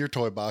 In your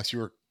toy box, you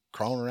were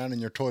crawling around in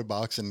your toy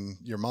box, and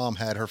your mom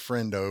had her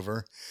friend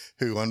over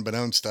who,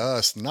 unbeknownst to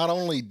us, not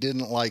only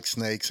didn't like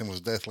snakes and was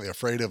deathly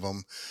afraid of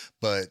them,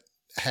 but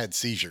had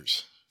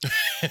seizures.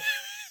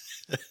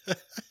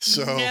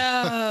 So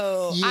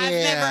no, yeah, I've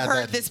never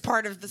heard this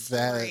part of the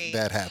story.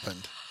 That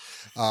happened.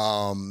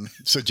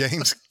 So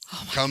James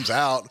comes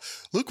out,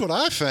 look what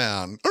I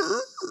found.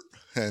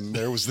 And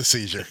there was the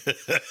seizure.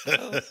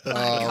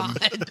 Oh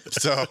my God.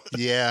 So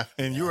yeah.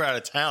 And you were out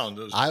of town.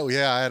 I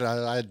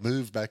had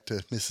moved back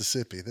to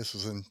Mississippi. This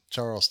was in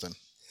Charleston.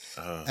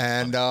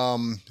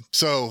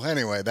 So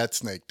anyway, that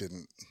snake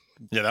didn't.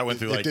 Yeah, that went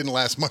through. It didn't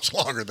last much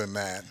longer than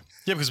that.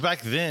 Yeah, because back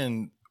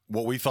then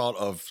what we thought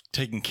of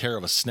taking care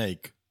of a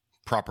snake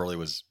properly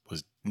was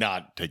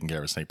not taking care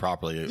of a snake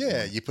properly.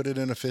 Yeah, you put it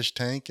in a fish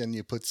tank and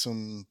you put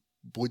some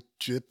wood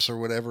chips or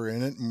whatever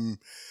in it, and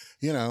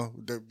you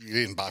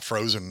didn't buy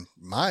frozen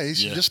mice.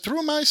 You just threw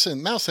a mouse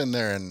in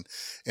there, and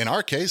in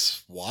our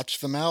case, watch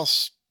the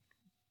mouse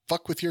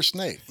fuck with your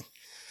snake.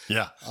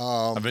 Yeah.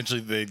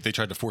 Eventually, they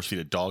tried to force feed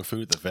it dog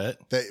food at the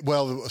vet.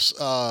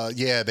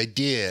 They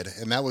did,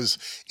 and that was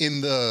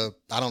in the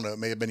I don't know. It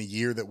may have been a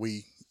year that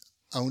we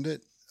owned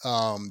it.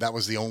 That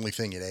was the only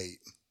thing it ate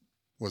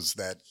was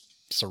that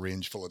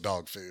syringe full of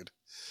dog food.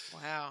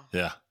 Wow.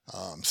 Yeah.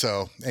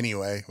 So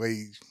anyway,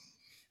 we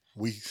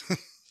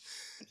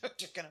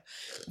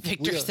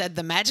Victor said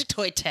the magic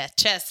toy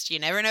chest. You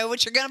never know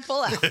what you're gonna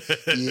pull out.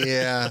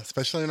 Yeah,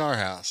 especially in our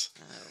house.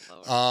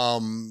 Oh,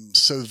 Lord.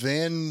 So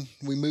then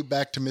we moved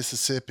back to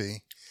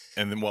Mississippi,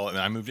 and then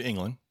I moved to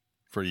England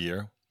for a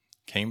year,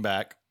 came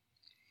back,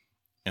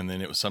 and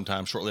then it was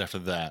sometime shortly after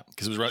that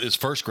because it was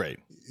first grade.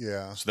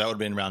 Yeah. So that would have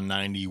been around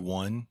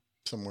 91,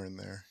 somewhere in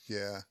there.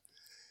 Yeah.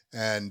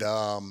 And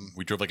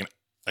we drove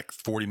like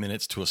 40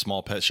 minutes to a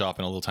small pet shop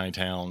in a little tiny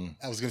town.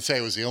 I was going to say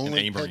it was the only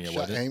Amory, pet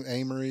shop,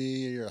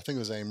 Amory, or I think it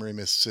was Amory,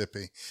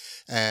 Mississippi,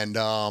 and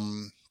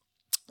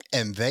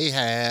they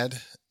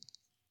had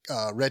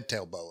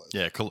red-tailed boas.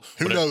 Yeah,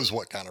 who knows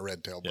what kind of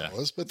red-tailed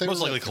boas, but they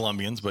most likely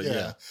Colombians, but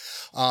yeah.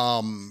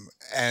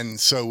 And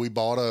so we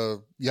bought I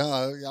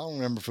don't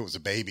remember if it was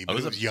a baby, but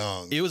it was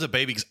young. It was a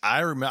baby because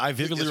I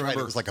vividly remember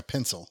it was like a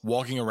pencil.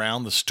 Walking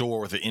around the store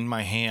with it in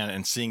my hand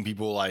and seeing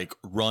people like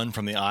run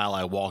from the aisle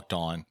I walked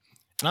on.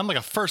 And I'm like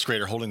a first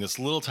grader holding this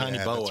little tiny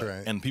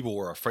boa, and people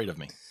were afraid of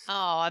me.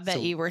 Oh, I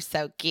bet you were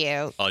so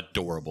cute.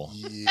 Adorable.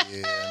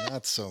 Yeah,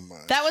 not so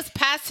much. That was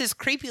past his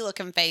creepy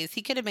looking phase.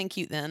 He could have been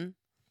cute then.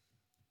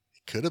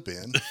 He could have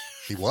been.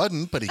 He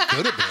wasn't, but he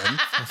could have been.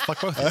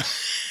 Fuck both of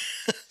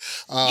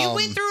you. You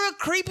went through a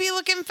creepy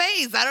looking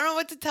phase. I don't know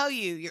what to tell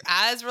you. Your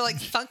eyes were like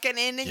sunken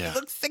in and you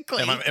look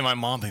sickly. And my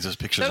mom thinks those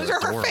pictures are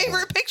adorable. her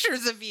favorite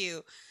pictures of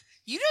you.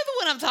 You know the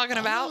one I'm talking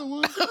about.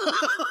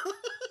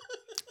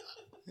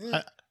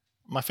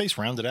 My face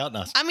rounded out.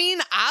 I mean,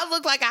 I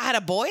look like I had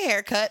a boy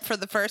haircut for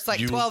the first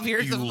 12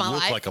 years of my life. You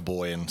look like a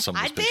boy in some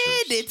of those pictures.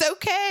 I did. It's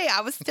okay.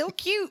 I was still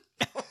cute.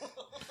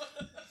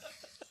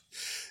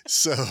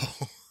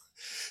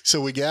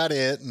 So we got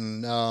it,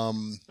 and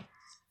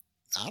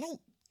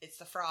It's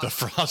the frog. The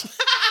frog.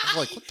 I'm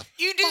like, what the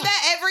You do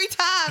that every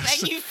time,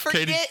 and you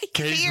forget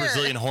Katie's here.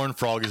 Brazilian horn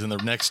frog is in the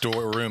next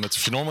door room.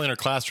 It's normally in her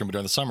classroom, but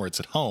during the summer, it's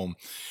at home.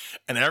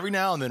 And every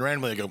now and then,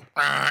 randomly, they go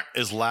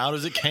as loud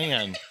as it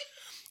can.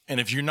 And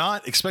if you're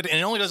not expecting,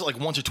 and it only does it like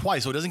once or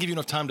twice, so it doesn't give you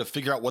enough time to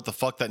figure out what the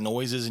fuck that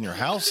noise is in your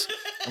house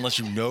unless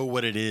you know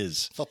what it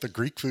is. I thought the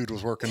Greek food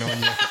was working on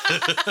you.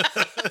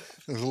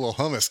 There's a little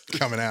hummus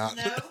coming out.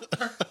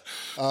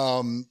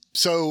 No.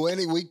 So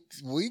anyway,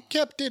 we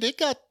kept it. It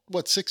got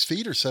 6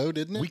 feet or so,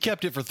 didn't it? We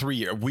kept it for 3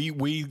 years.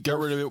 We got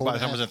rid of it by the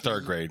time I was in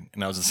third grade,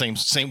 and I was the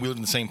same. We lived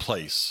in the same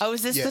place. Oh,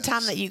 is this the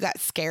time that you got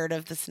scared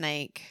of the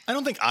snake? I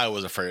don't think I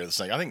was afraid of the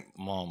snake. I think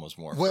Mom was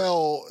more afraid.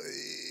 Well,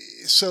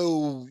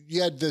 so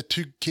you had the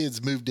 2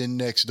 kids moved in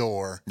next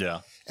door.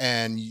 Yeah.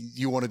 And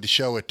you wanted to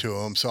show it to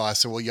them. So I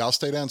said, well, y'all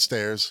stay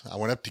downstairs. I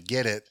went up to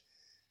get it,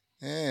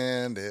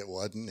 and it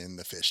wasn't in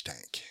the fish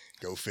tank.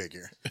 Go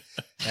figure.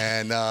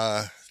 And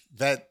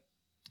that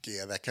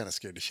kind of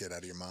scared the shit out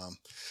of your mom.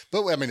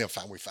 But I mean, I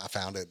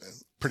found it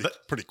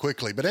pretty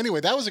quickly. But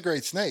anyway, that was a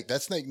great snake.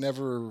 That snake that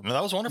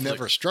was wonderful.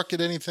 Never struck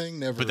at anything.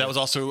 Never. But that was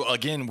also,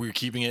 again, we were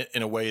keeping it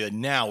in a way that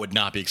now would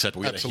not be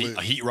acceptable. We had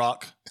a heat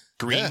rock.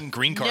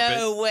 Green carpet.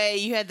 No way!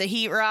 You had the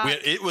heat rock.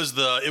 It was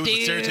the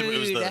stereotypical. It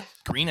was the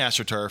green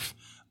AstroTurf,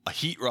 a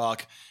heat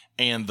rock,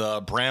 and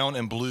the brown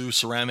and blue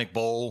ceramic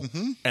bowl,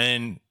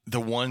 and the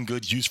one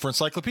good use for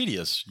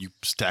encyclopedias. You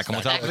stack them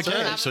on top of the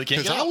cage, so you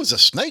can't. Because I was a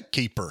snake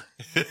keeper.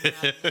 Oh,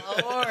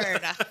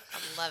 Lord, I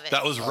love it.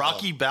 That was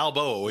Rocky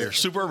Balboa. We were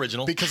super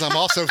original. Because I'm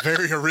also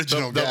very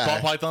original guy. The ball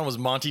python was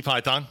Monty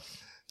Python.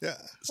 Yeah.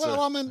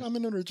 Well, I'm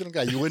an original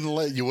guy. You wouldn't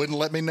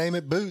let me name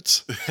it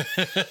Boots.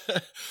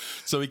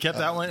 So we kept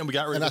that one and we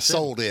got rid of it. And I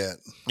sold it.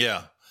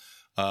 Yeah.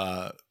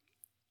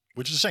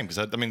 Which is a shame because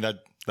that'd have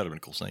been a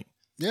cool snake.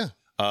 Yeah.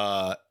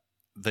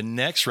 The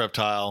next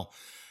reptile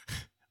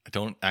I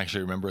don't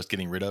actually remember us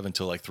getting rid of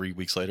until like 3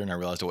 weeks later, and I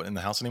realized it wasn't in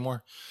the house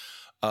anymore.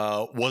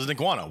 Was an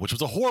iguana, which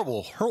was a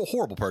horrible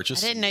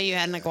purchase. I didn't know you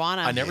had an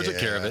iguana. I never took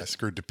care of it. I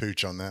screwed the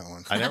pooch on that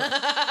one.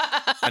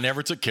 I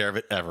never took care of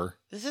it ever.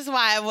 This is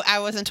why I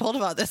wasn't told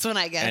about this one,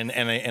 I guess.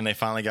 And they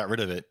finally got rid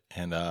of it,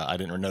 and I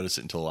didn't notice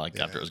it until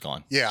after it was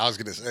gone. Yeah, I was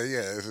gonna say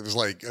it was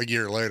like a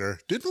year later.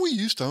 Didn't we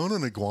used to own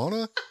an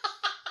iguana?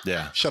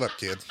 Yeah. Shut up,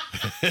 kid.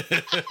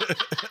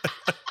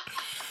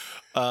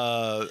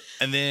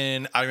 And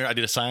then I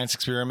did a science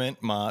fair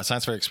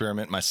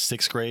experiment, my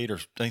sixth grade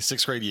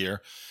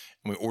year.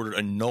 And we ordered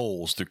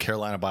anoles through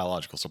Carolina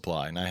Biological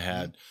Supply. And I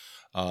had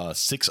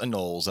 6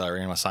 anoles that I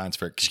ran in my science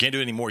fair. Because you can't do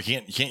it anymore. You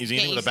can't use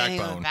anything with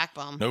a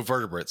backbone. No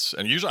vertebrates.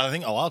 And usually I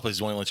think a lot of places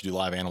don't even let you do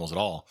live animals at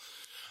all.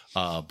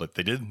 But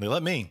they did. They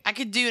let me. I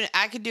could do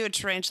a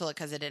tarantula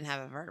because it didn't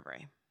have a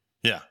vertebrae.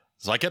 Yeah.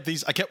 So I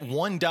kept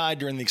one died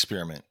during the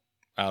experiment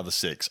out of the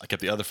 6. I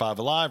kept the other 5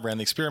 alive, ran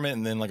the experiment,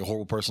 and then like a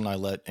horrible person, I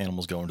let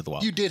animals go into the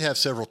wild. You did have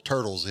several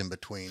turtles in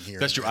between here.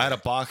 That's true. I had a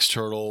box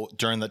turtle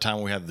during that time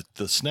when we had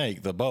the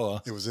snake, the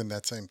boa. It was in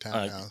that same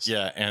townhouse.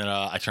 Yeah, and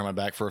I turned my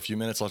back for a few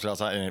minutes, left it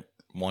outside, and it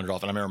wandered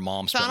off. And I remember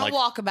Mom spent on a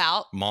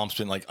walkabout. Mom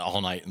spent like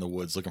all night in the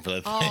woods looking for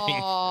that thing.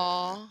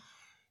 Aww.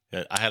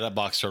 Yeah, I had that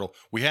box turtle.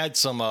 We had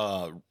some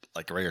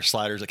like regular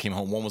sliders that came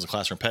home. One was a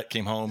classroom pet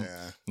came home.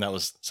 Yeah. And that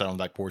was sat on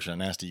the back porch in a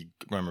nasty,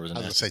 remember, it was a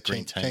nasty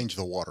green tank. Change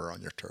the water on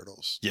your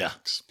turtles. Yeah.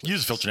 Thanks,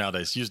 use a filter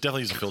nowadays.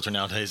 Definitely use a filter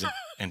nowadays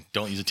and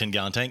don't use a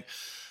 10-gallon tank.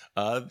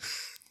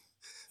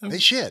 They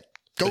shit.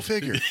 Go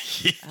figure.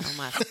 Yeah. Oh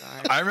my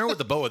God. I remember with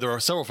the boa, there were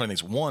several funny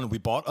things. One, we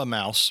bought a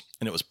mouse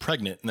and it was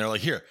pregnant and they're like,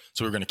 here.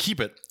 So we were going to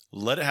keep it,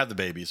 let it have the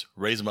babies,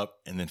 raise them up,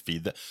 and then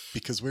feed them.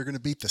 Because we're going to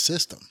beat the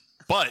system.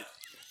 But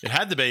it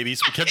had the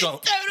babies. We kept it on.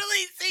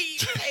 Totally see you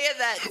saying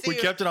that too. We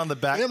kept it on the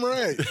back. Damn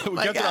right. We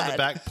kept it on the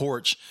back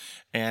porch.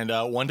 And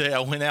one day I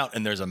went out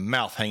and there's a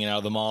mouth hanging out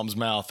of the mom's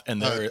mouth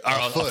and a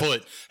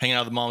foot hanging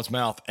out of the mom's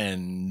mouth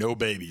and no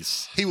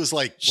babies. He was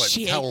like, what?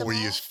 How old were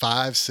you?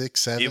 5, 6,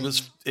 7? It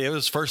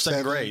was first,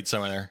 second grade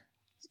somewhere there.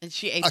 And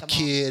she ate a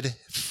kid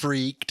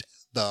freaked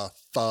the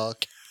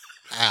fuck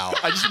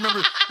out. I just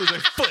remember there's a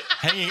foot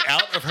hanging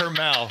out of her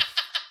mouth.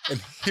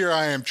 And here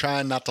I am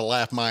trying not to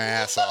laugh my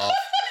ass off.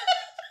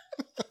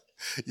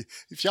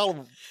 If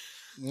y'all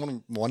want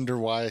to wonder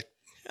why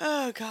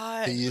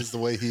he is the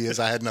way he is,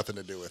 I had nothing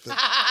to do with it.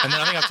 And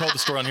then I think I've told the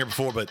story on here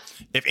before, but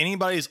if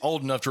anybody's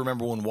old enough to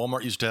remember when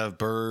Walmart used to have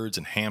birds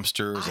and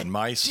hamsters and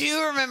mice. Do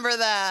you remember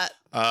that?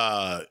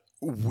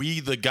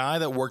 The guy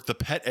that worked the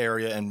pet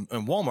area in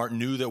Walmart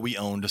knew that we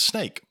owned a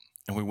snake.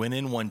 And we went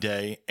in one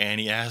day and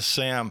he asked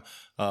Sam,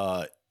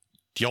 do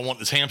y'all want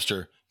this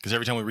hamster? Because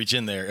every time we reach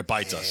in there, it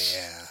bites us.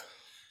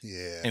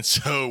 Yeah. And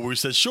so we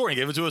said, sure. And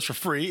he gave it to us for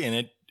free. And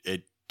it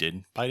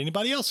didn't bite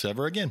anybody else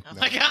ever again. Oh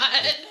my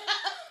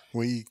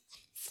God.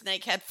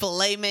 Snake had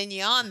filet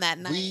mignon that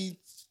night. We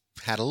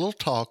had a little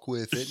talk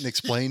with it and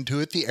explained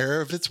to it the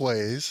error of its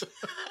ways.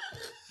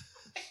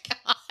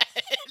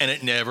 And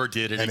it never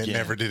did it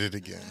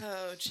again.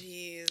 Oh,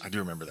 jeez. I do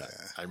remember that.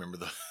 Yeah. I remember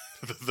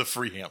the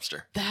free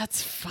hamster.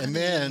 That's funny. And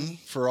then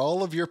for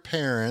all of your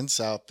parents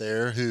out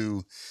there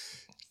who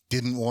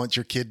didn't want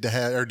your kid to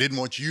have, or didn't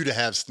want you to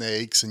have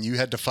snakes and you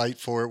had to fight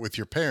for it with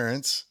your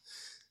parents,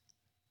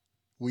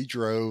 we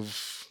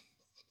drove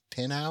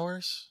 10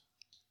 hours.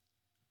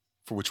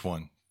 For which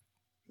one?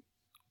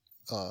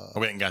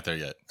 We haven't got there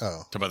yet.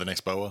 Oh. Talk about the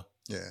next boa?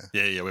 Yeah.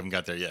 Yeah, we haven't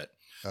got there yet.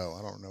 Oh,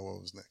 I don't know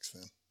what was next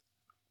then.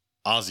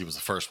 Ozzy was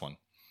the first one.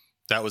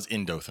 That was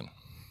in Dothan.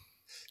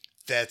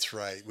 That's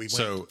right. We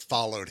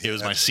followed him. It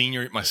was my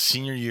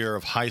senior year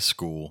of high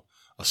school.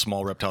 A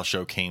small reptile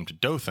show came to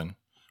Dothan,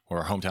 or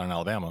our hometown in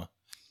Alabama.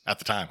 At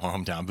the time, our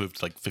hometown, moved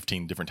to like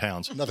 15 different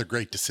towns. Another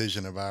great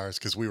decision of ours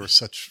because we were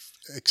such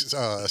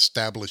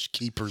established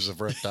keepers of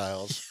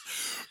reptiles.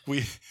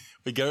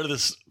 We go to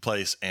this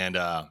place, and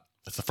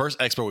it's the first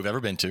expo we've ever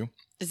been to.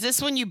 Is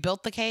this when you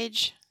built the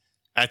cage?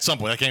 At some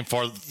point, that came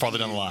farther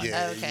down the line.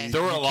 Yeah, okay.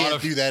 There were a lot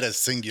of do that as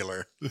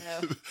singular.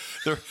 No.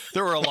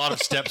 there were a lot of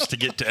steps to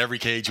get to every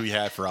cage we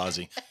had for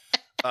Ozzy.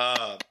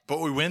 But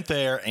we went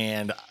there,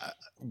 and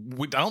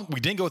we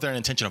didn't go with there in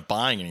intention of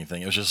buying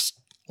anything. It was just.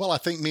 Well, I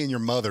think me and your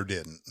mother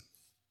didn't.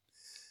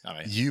 I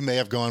mean, you may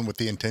have gone with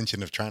the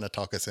intention of trying to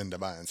talk us into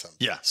buying something.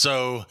 Yeah.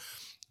 So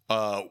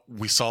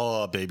we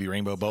saw a baby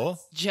rainbow boa.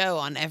 Joe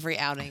on every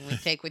outing we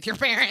take with your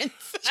parents.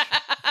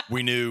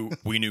 We knew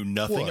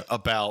nothing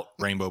about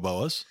rainbow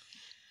boas.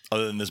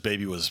 Other than this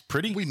baby was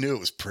pretty. We knew it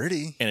was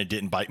pretty. And it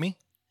didn't bite me.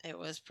 It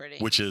was pretty.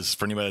 Which is,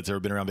 for anybody that's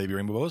ever been around baby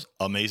rainbow boas,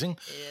 amazing.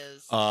 It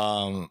is.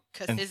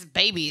 Because his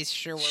babies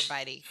sure were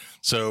bitey.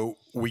 So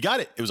we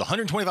got it. It was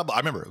 $125. I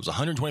remember it was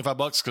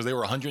 $125 because they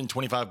were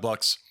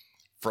 $125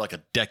 for like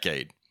a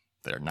decade.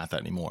 They're not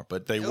that anymore,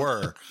 but they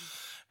were.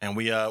 And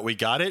we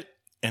got it,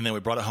 and then we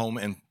brought it home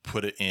and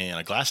put it in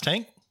a glass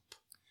tank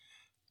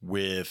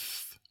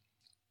with...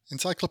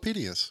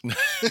 encyclopedias.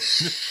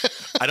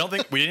 I don't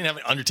think we didn't have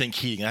an undertank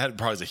heating. I had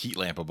probably a heat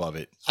lamp above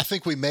it. I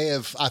think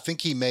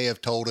he may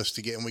have told us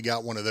to get, and we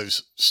got one of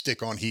those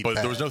stick-on heat pads.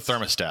 There was no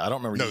thermostat. I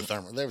don't remember.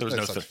 There was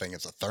no such thing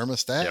as a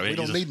thermostat. Yeah, we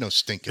don't need no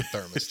stinking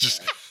thermostat.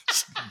 Just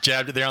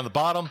jabbed it there on the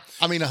bottom.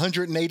 I mean,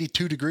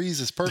 182 degrees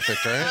is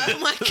perfect, right? Oh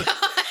my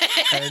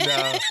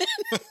God.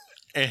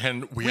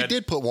 And we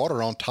did put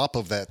water on top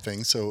of that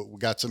thing, so we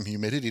got some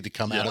humidity to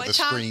come out of the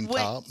screen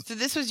top. So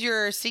this was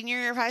your senior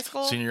year of high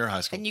school? Senior year of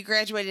high school. And you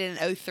graduated in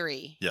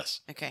 2003?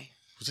 Yes. Okay.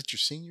 Was it your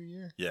senior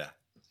year? Yeah.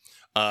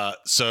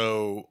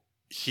 So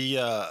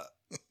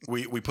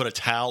we put a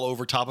towel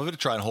over top of it to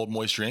try and hold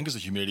moisture in because the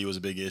humidity was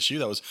a big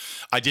issue.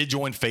 I did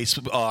join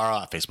Facebook,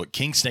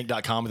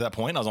 kingsnake.com at that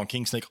point. I was on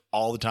Kingsnake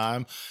all the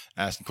time,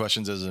 asking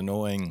questions as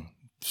annoying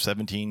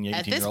 17, 18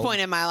 At this point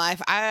in my life,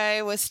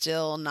 I was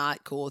still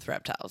not cool with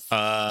reptiles.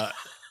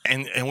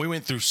 And we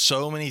went through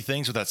so many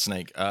things with that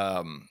snake.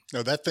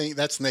 No,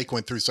 that snake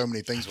went through so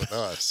many things with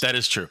us. That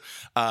is true.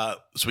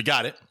 So we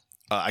got it.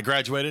 I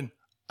graduated.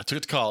 I took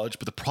it to college,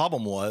 but the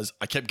problem was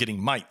I kept getting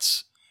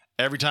mites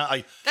Every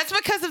time That's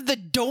because of the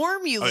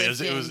dorm you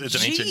lived in. It's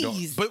an ancient dorm.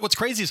 But what's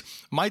crazy is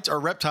mites are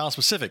reptile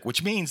specific,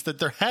 which means that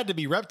there had to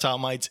be reptile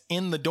mites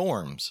in the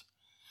dorms.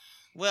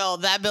 Well,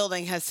 that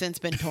building has since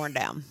been torn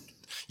down.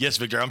 Yes,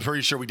 Victor. I'm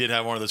pretty sure we did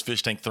have one of those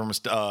fish tank thermometers.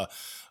 The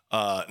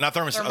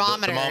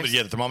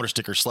thermometer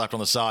sticker slapped on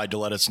the side to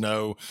let us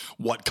know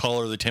what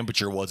color the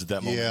temperature was at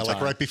that moment. Yeah,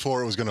 like right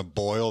before it was going to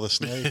boil the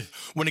snake.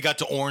 When it got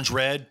to orange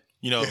red.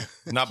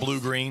 Not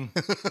blue-green.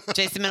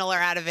 Jason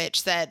Miloradovich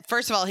said,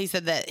 first of all, he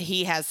said that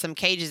he has some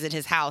cages at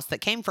his house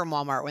that came from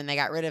Walmart when they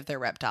got rid of their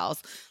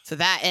reptiles. So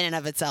that in and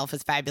of itself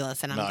is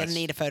fabulous, and I'm going to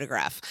need a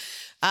photograph.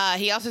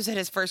 He also said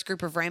his first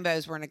group of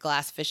rainbows were in a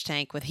glass fish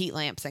tank with heat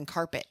lamps and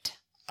carpet.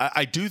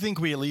 I do think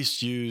we at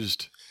least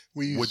used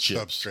wood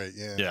substrate,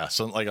 yeah. Yeah,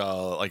 so like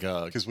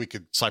a because we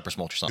could cypress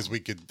mulch or something.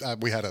 Because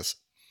we had a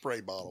spray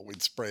bottle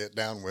we'd spray it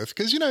down with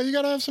because you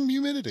got to have some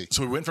humidity.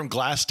 So we went from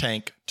glass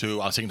tank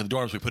to I was taking to the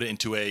dorms. We put it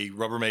into a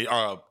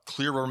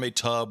clear Rubbermaid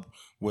tub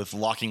with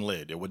locking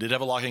lid. It did have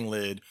a locking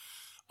lid.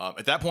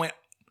 At that point,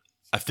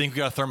 I think we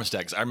got a thermostat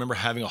because I remember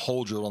having a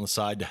hole drilled on the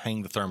side to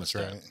hang the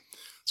thermostat. Right.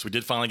 So we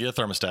did finally get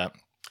a thermostat.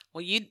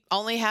 Well, you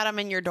only had them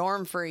in your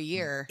dorm for a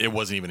year. It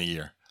wasn't even a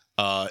year.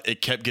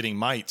 It kept getting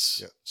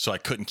mites, so I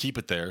couldn't keep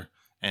it there.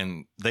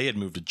 And they had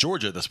moved to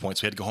Georgia at this point,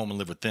 so we had to go home and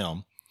live with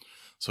them.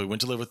 So we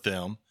went to live with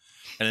them.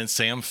 And then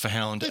Sam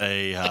found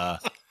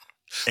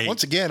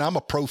once again, I'm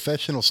a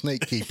professional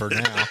snake keeper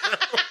now.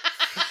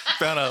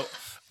 Found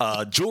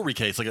a jewelry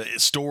case, like a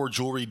store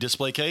jewelry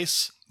display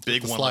case.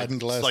 Big one, sliding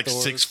glass like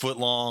doors. 6 foot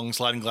long,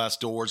 sliding glass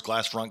doors,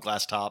 glass front,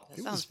 glass top.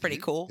 That sounds pretty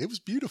cool. It was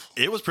beautiful.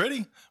 It was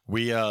pretty.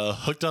 We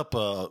hooked up,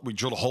 we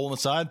drilled a hole in the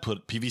side,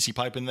 put PVC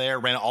pipe in there,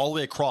 ran it all the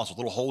way across with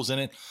little holes in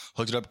it,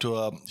 hooked it up to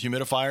a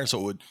humidifier so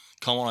it would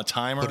come on a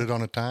timer. Put it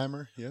on a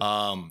timer.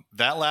 Yeah.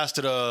 That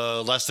lasted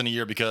less than a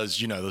year because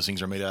those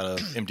things are made out of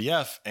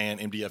MDF,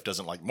 and MDF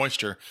doesn't like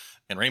moisture,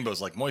 and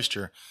rainbows like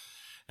moisture,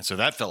 and so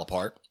that fell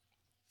apart.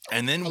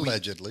 And then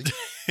allegedly,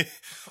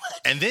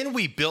 and then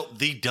we built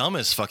the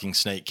dumbest fucking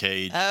snake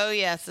cage. Oh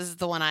yes, this is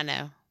the one I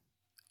know.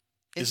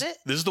 Is it?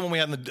 This is the one we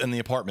had in the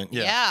apartment.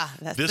 Yeah. Yeah,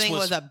 that thing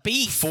was a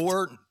beast.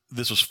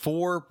 This was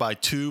 4 by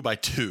 2 by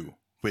 2,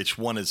 which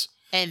one is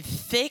and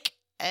thick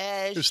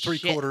as it was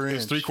 3/4 inch.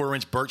 It was 3/4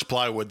 inch birch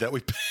plywood that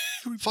we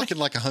fucking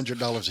like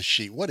 $100 a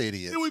sheet. What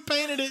idiot? We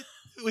painted it.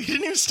 We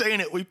didn't even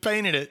stain it. We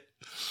painted it.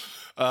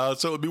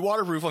 So it would be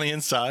waterproof on the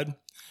inside.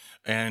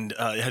 And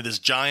it had this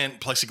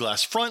giant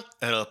plexiglass front,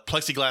 had a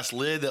plexiglass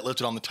lid that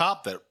lifted on the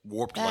top that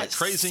warped like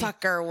crazy. That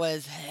sucker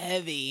was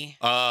heavy.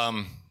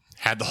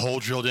 Had the hole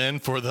drilled in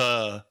for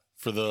the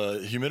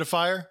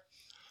humidifier.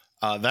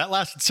 That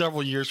lasted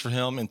several years for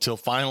him until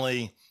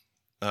finally,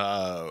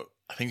 I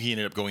think he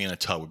ended up going in a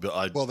tub.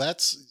 Well,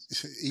 that's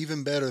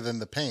even better than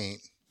the paint.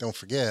 Don't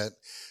forget,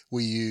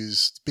 we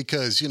used,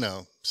 because,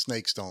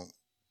 snakes don't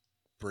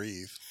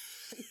breathe.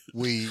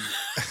 We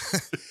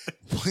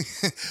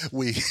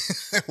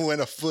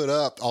went a foot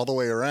up all the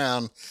way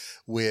around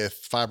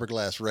with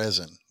fiberglass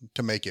resin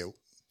to make it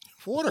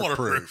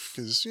waterproof.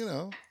 Because,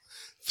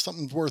 if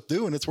something's worth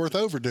doing, it's worth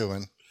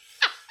overdoing.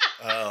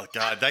 Oh,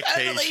 God, that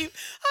cage. I'm totally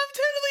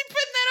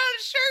putting that on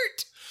a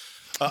shirt.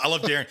 I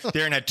love Darren.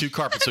 Darren had 2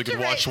 carpets so he could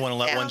wash one and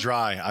let one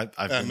dry.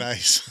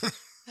 Nice.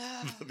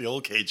 The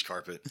old cage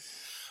carpet.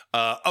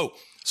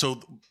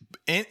 So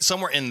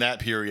somewhere in that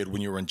period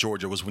when you were in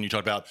Georgia was when you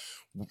talked about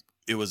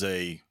it was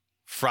a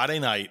Friday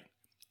night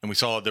and we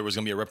saw there was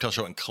going to be a reptile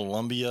show in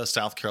Columbia,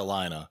 South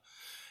Carolina.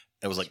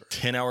 It was like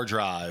 10-hour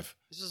drive.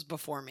 This was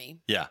before me.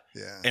 Yeah.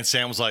 And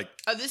Sam was like,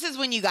 oh, this is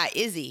when you got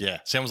Izzy. Yeah.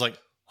 Sam was like,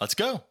 let's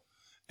go.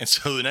 And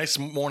so the next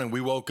morning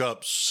we woke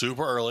up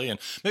super early and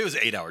maybe it was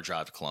an 8-hour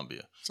drive to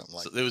Columbia. Something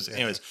like that. It was,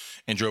 anyways,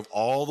 and drove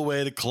all the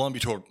way to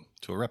Columbia to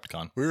a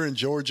Repticon. We were in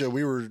Georgia.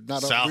 We were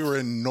we were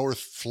in North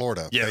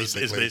Florida. Yeah, it's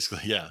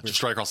basically,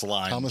 just right across the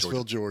line.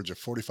 Thomasville, Georgia,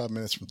 45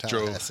 minutes from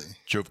Tallahassee.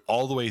 Drove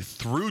all the way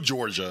through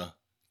Georgia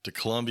to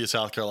Columbia,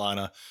 South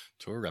Carolina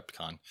to a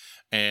Repticon.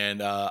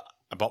 And I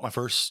bought my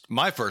first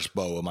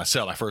boa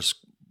myself. My first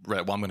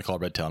I'm going to call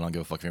it red tail. I don't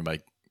give a fuck if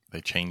anybody,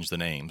 they changed the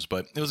names,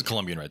 but it was a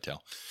Colombian red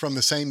tail. From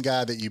the same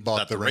guy that you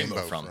bought the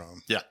rainbow from.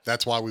 Yeah.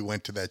 That's why we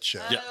went to that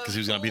show. Yeah, because he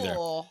was going to be there.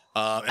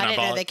 I didn't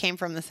know they came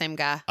from the same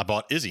guy. I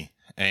bought Izzy.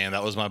 And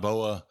that was my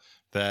boa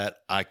that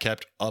I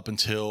kept up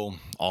until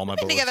all my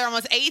boas. We've been together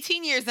almost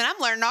 18 years, and I'm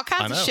learning all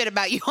kinds of shit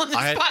about you on this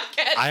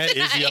podcast. I had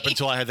Izzy up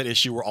until I had that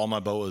issue where all my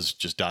boas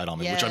just died on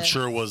me, which I'm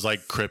sure was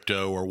like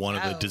crypto or one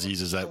of the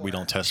diseases that we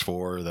don't test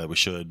for or that we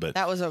should. But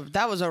that was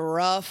a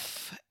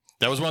rough.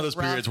 That was one of those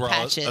periods where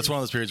that's one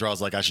of those periods where I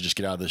was like, I should just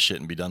get out of this shit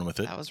and be done with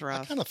it. That was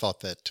rough. I kind of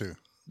thought that too.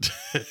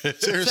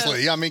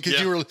 Seriously, I mean,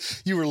 because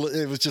you were,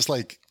 it was just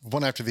like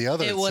one after the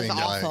other. It was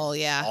awful, like.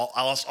 Yeah.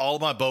 I lost all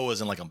of my boas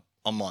in like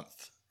a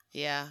month.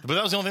 Yeah. But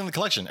that was the only thing in the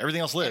collection.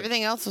 Everything else lived.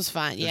 Everything else was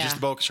fine. Yeah. Just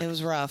the boa constrictor. It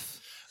was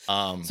rough.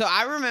 So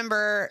I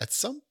remember at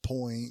some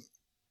point.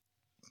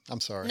 I'm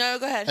sorry. No,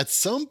 go ahead. At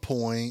some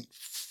point,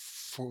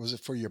 was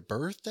it for your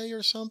birthday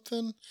or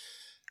something?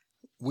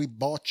 we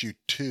bought you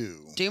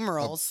 2 Doom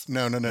rolls.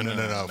 No. Fuck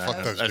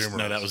those doom rolls.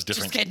 No, that was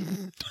different. Just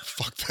kidding.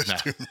 Fuck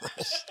those doom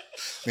rolls.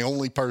 The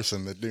only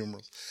person that doom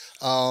rolls.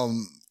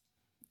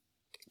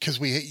 Because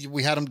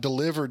we had them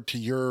delivered to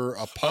your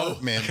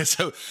apartment.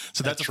 Oh,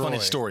 so that's a funny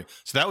story.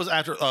 So that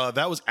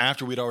was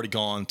after we'd already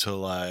gone to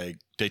like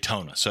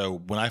Daytona. So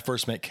when I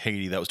first met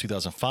Katie, that was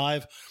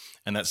 2005,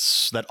 and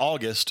that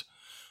August.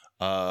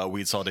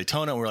 We saw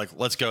Daytona and we were like,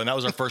 let's go. And that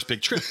was our first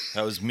big trip.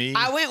 That was me.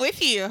 I went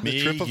with you. The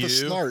trip of the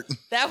snort.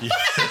 That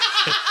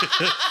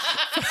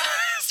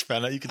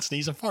Found out you could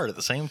sneeze and fart at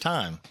the same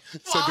time.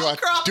 So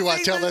do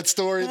I tell that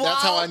story?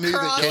 That's how I knew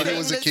that Katie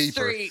was a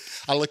keeper. Street.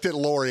 I looked at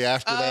Lori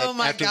after that. Oh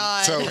my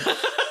God.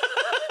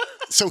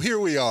 So here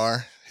we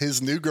are,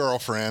 his new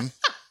girlfriend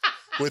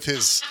with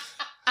his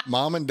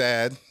mom and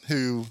dad,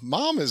 who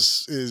mom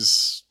is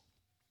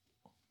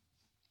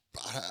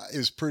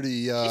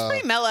pretty she's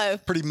pretty mellow.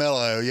 Pretty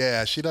mellow,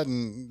 yeah. She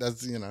doesn't.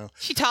 That's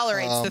She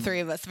tolerates the 3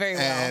 of us very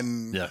well.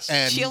 And yes,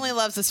 and she only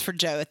loves us for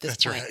Joe at this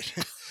point. That's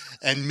right.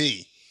 And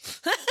me.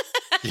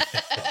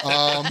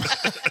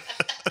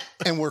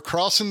 And we're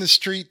crossing the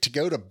street to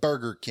go to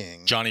Burger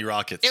King. Johnny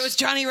Rockets. It was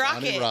Johnny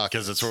Rocket.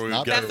 Because that's where we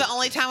would go. That's the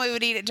only time we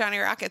would eat at Johnny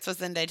Rockets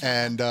was in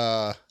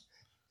Daytona.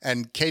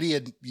 And Katie,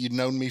 you'd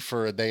known me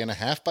for a day and a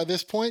half by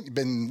this point. You'd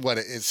been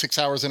 6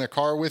 hours in a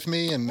car with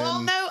me, and well,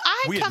 then no,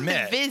 I had come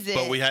to visit,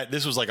 but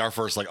this was like our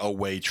first like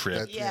away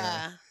trip.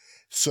 Yeah.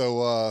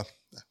 So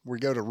we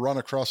go to run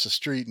across the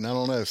street, and I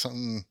don't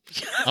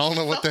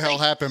know what the hell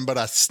happened, but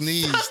I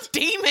sneezed. Some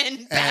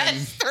demon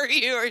passed through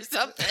you or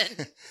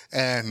something,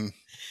 and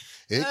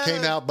it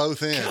came out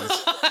both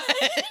ends. God.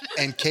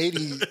 And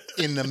Katie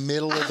in the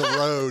middle of the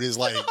road is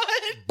like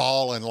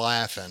bawling,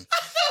 laughing.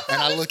 And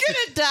I was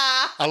gonna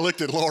die. I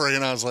looked at Lori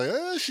and I was like,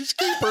 she's a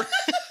keeper.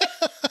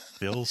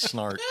 The old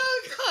snart.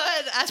 Oh,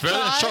 God. It's better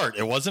than a shart.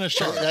 It wasn't a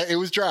shart. It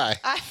was dry.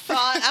 I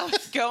thought I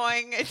was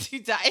going to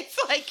die. It's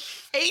like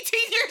 18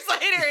 years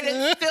later and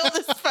it's still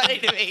this funny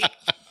to me.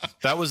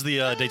 That was the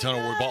Daytona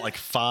where we bought like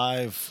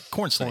 5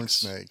 corn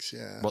snakes. Corn snakes,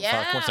 yeah. Bought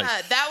 5 corn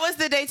snakes. That was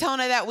the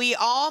Daytona that we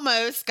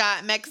almost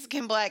got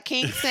Mexican Black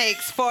King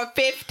snakes for $50 a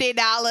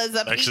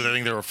piece. Actually, I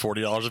think they were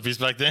 $40 a piece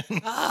back then.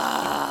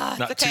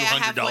 Not okay, $200 I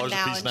have one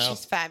now, a piece and now.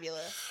 She's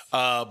fabulous.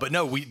 But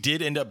no, we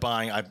did end up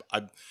buying. I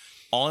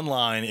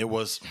online. It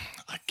was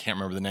I can't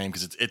remember the name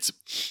because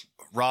it's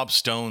Rob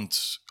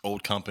Stone's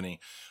old company.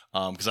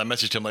 Because I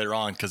messaged him later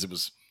on because it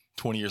was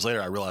 20 years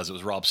later. I realized it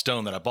was Rob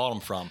Stone that I bought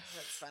them from.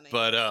 That's funny.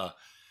 But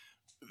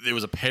there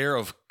was a pair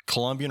of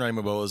Colombian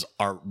rainbow boas,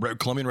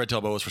 Colombian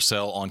red-tailed boas for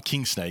sale on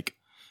King Snake.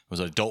 It was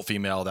an adult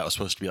female that was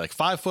supposed to be like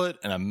 5 foot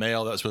and a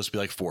male that was supposed to be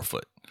like 4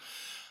 foot.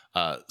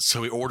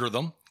 So we order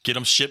them, get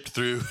them shipped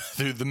through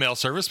the mail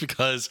service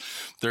because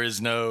there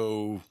is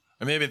no.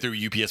 It may have been through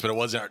UPS, but it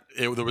wasn't.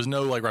 There was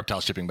no like reptile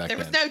shipping back then.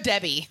 There was no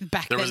Debbie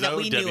back then. There was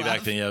no Debbie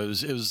back then. Yeah, it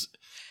was.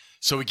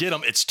 So we get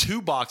them. It's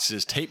 2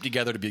 boxes taped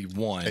together to be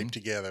one. Taped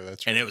together.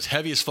 That's right. And it was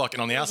heavy as fuck.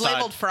 And on the outside,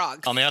 labeled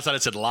frogs. On the outside,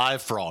 it said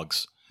live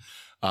frogs.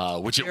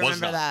 Which it was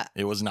not. That.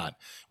 It was not.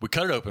 We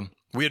cut it open.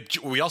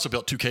 We also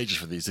built 2 cages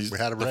for these. We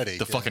had them ready.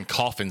 The fucking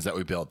coffins that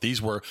we built. These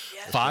were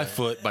 5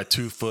 foot by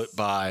 2 foot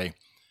by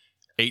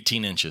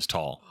 18 inches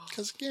tall.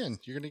 Because again,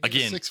 you're going to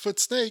get a 6 foot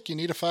snake. You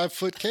need a 5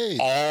 foot cage.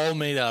 All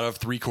made out of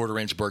 3/4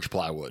 inch birch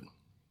plywood,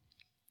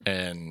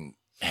 and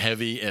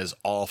heavy as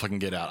all fucking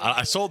get out.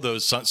 I sold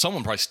those.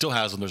 Someone probably still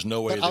has them. There's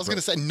no way. But I was going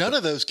to say none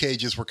of those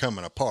cages were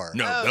coming apart.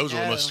 No, those were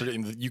almost.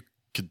 You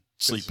could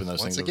sleep in those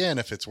once things. Once again,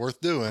 if it's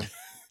worth doing.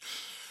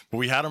 But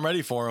we had them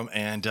ready for him,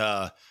 and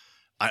I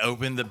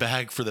opened the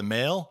bag for the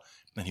male,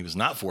 and he was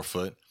not 4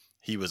 foot.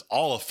 He was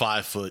all of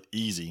 5 foot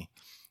easy.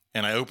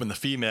 And I opened the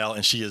female,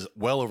 and she is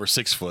well over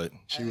 6 foot.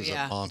 She was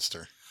a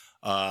monster.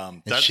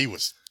 And she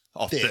was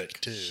all thick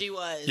too. She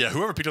was. Yeah,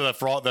 whoever picked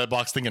up that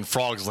box thinking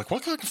frogs was like,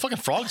 what fucking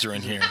frogs are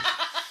in here?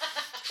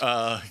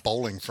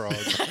 Bowling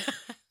frogs.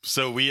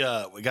 So we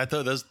got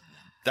those.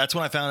 That's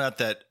when I found out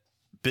that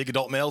big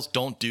adult males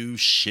don't do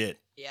shit.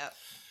 Yep.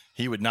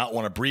 He would not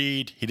want to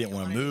breed. He didn't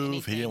want to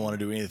move. He didn't want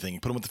to do anything. You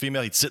put him with the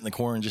female, he'd sit in the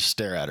corner and just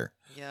stare at her.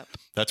 Yep.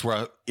 That's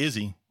where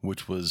Izzy,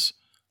 which was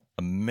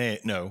a male.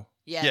 No.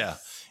 Yes. Yeah.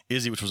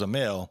 Izzy, which was a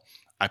male,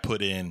 I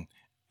put in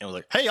and was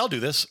like, hey, I'll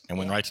do this, and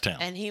went right to town.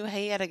 And he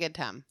had a good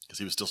time. Because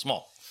he was still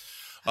small.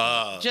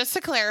 Just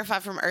to clarify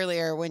from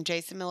earlier, when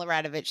Jason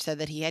Miloradovich said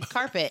that he had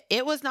carpet,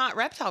 it was not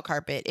reptile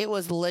carpet. It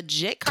was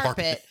legit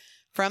carpet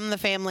from the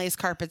family's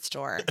carpet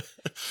store.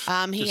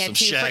 He had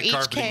 2 for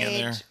each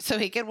cage so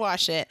he could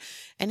wash it.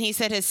 And he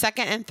said his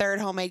second and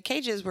third homemade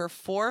cages were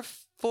 4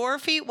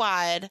 feet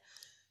wide,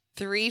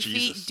 3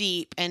 feet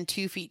deep, and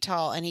 2 feet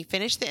tall. And he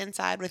finished the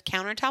inside with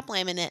countertop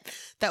laminate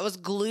that was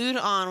glued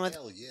on with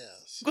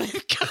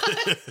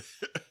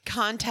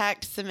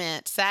contact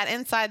cement. Sat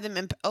inside them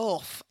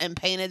and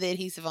painted the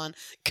adhesive on.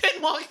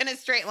 Couldn't walk in a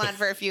straight line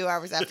for a few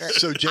hours after.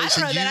 So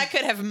Jason, I don't know that I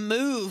could have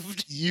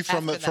moved. You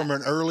from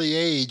an early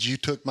age, you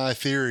took my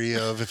theory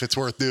of if it's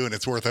worth doing,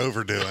 it's worth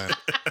overdoing.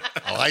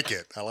 I like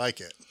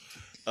it.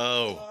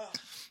 Oh,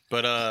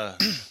 but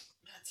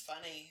that's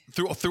funny.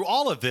 Through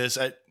all of this,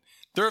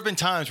 There have been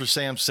times where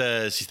Sam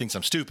says he thinks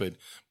I'm stupid,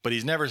 but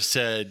he's never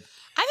said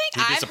I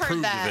think he I've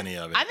heard that. of any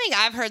of it. I think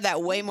I've heard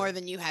that way more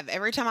than you have.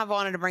 Every time I've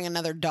wanted to bring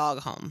another dog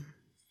home.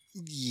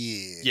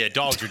 Yeah. Yeah,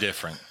 dogs are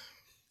different.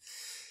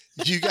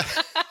 You got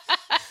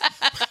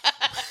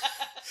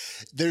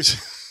there's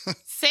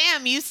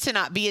Sam used to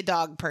not be a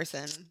dog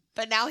person,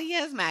 but now he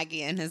has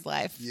Maggie in his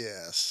life.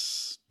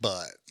 Yes,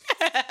 but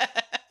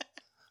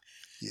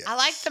yes. I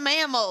like the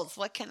mammals.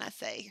 What can I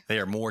say? They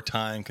are more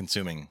time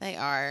consuming. They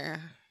are.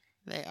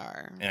 They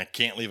are. And I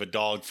can't leave a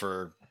dog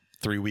for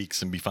 3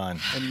 weeks and be fine.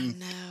 And,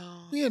 No.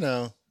 you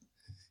know,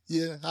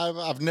 yeah,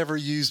 I've never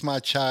used my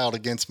child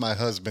against my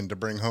husband to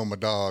bring home a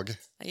dog.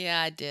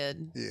 Yeah, I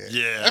did.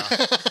 Yeah.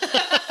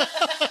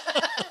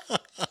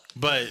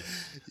 But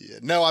yeah.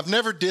 No, I've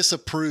never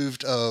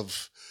disapproved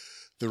of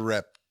the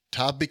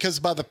reptile because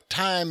by the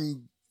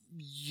time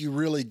you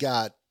really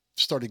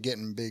started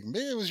getting big,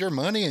 it was your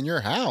money and your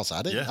house.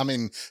 I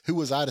mean, who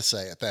was I to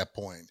say at that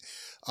point?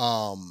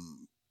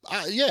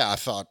 I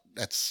thought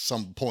at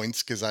some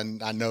points, because I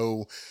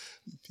know,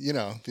 you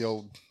know, the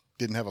old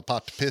didn't have a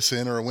pot to piss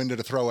in or a window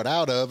to throw it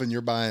out of, and you're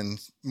buying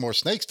more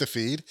snakes to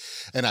feed.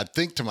 And I'd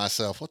think to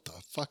myself, what the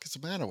fuck is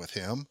the matter with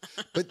him?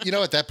 But, you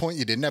know, at that point,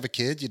 you didn't have a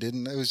kid.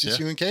 It was just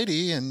you and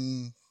Katie,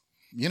 and,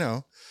 you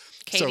know.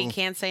 Katie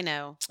can't say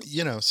no.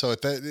 You know, so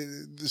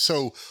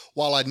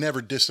while I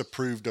never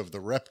disapproved of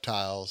the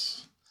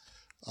reptiles,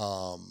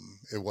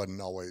 it wasn't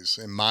always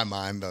in my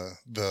mind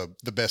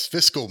the best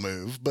fiscal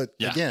move. But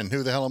again,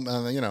 who the hell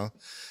you know,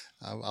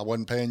 I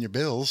wasn't paying your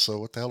bills, so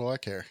what the hell do I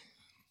care?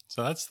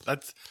 So that's.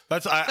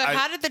 So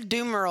how did the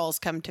Doomerals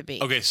come to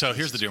be? Okay, so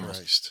here's the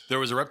Doomerals. There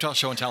was a reptile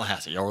show in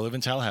Tallahassee. Y'all live in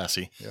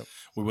Tallahassee. Yep.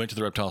 We went to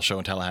the reptile show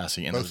in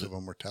Tallahassee, and both of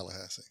them were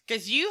Tallahassee.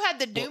 Because you had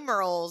the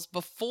Doomerals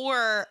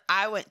before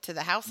I went to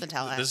the house in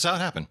Tallahassee. This is how it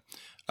happened.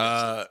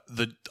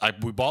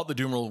 We bought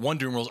the one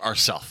Doomerals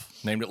ourselves,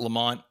 named it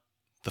Lamont.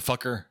 The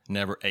fucker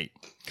never ate.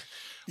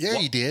 Yeah,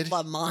 he did.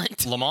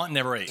 Lamont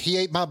never ate. He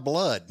ate my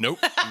blood. Nope.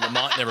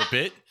 Lamont never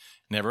bit,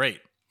 never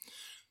ate.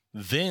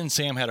 Then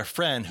Sam had a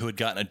friend who had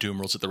gotten a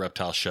Doomerals at the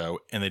reptile show,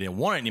 and they didn't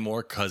want it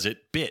anymore because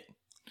it bit.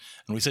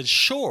 And we said,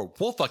 sure,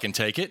 we'll fucking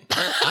take it.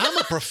 I'm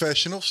a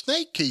professional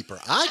snake keeper.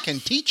 I can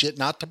teach it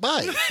not to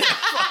bite.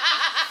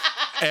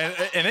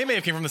 and they may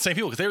have came from the same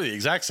people because they were the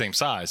exact same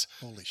size.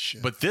 Holy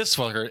shit. But this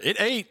fucker, it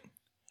ate,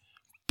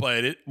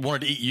 but it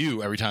wanted to eat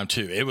you every time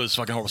too. It was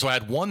fucking horrible. So I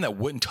had one that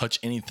wouldn't touch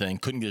anything,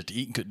 couldn't get it to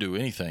eat, and couldn't do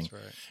anything.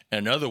 That's right.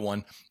 And another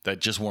one that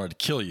just wanted to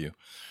kill you.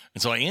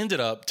 And so I ended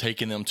up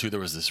taking them to, there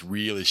was this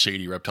really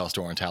shady reptile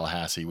store in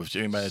Tallahassee, which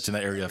anybody that's in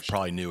that area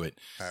probably knew it.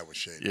 That was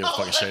shady. It was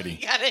fucking shady.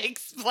 You gotta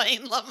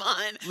explain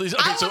Lamont. Okay,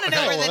 I want to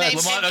know where the name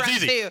Lamont, that's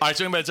easy. too. All right,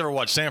 so anybody that's ever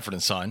watched Sanford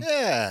and Son.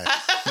 Yeah.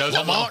 Knows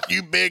Lamont,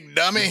 you big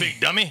dummy. You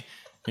big dummy.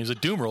 He was a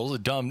Doomeral, a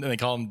dumb, and they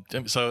call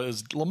him, so it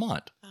was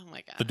Lamont. Oh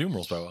my God. The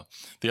Doomerals, by the way.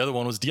 The other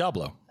one was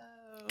Diablo,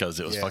 because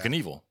it was fucking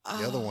evil.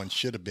 The other one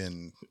should have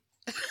been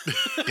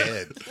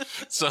dead.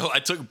 So I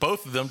took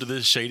both of them to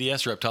this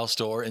shady-ass reptile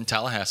store in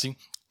Tallahassee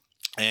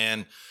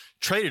and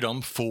traded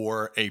them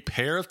for a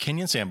pair of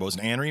Kenyan Sambos,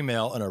 an Anery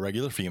male and a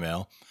regular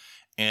female,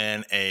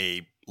 and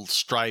a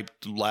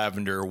striped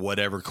lavender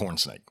whatever corn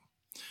snake,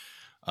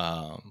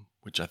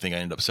 which I think I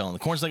ended up selling the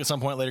corn snake at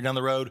some point later down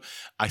the road.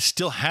 I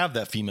still have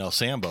that female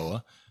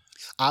Samboa.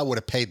 I would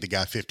have paid the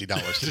guy $50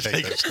 to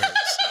take those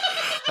snakes.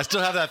 I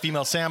still have that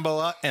female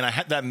Samboa, and I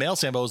had that male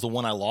Samboa was the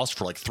one I lost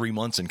for like 3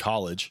 months in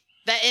college.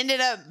 That ended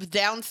up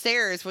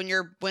downstairs when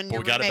your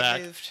roommate got it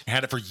back. moved.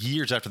 Had it for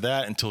years after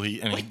that until he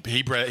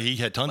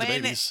had tons of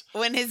babies.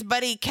 When his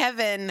buddy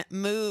Kevin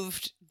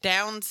moved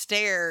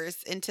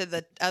downstairs into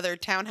the other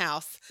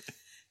townhouse,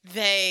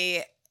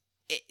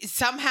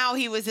 somehow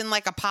he was in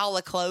like a pile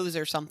of clothes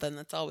or something.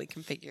 That's all we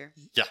can figure.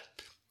 Yeah.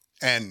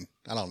 And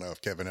I don't know if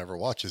Kevin ever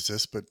watches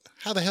this, but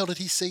how the hell did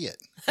he see it?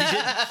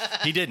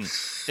 He didn't.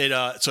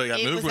 So he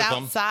got moved with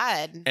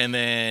outside. him. And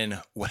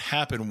then what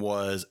happened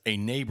was a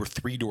neighbor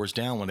 3 doors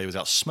down when they was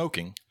out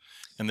smoking,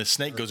 and the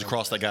snake goes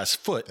across that guy's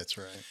foot. That's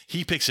right.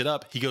 He picks it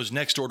up. He goes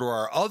next door to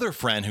our other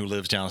friend who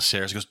lives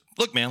downstairs. He goes,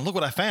 look, man, look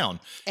what I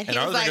found. And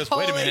our other guy goes,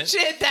 wait a minute.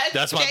 Shit,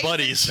 that's my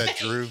buddy's. That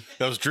Drew.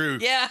 That was Drew.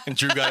 Yeah. And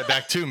Drew got it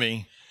back to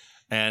me.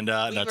 And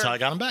that's how I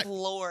got him back.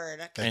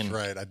 Lord. That's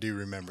right. I do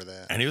remember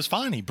that. And he was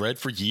fine. He bred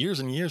for years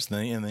and years.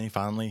 And then he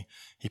finally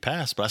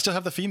passed. But I still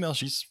have the female.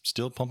 She's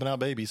still pumping out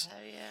babies.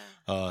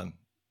 Oh, yeah.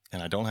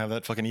 And I don't have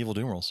that fucking evil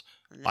Doomerals.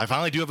 I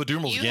finally do have a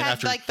Doomerals again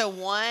after like the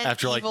one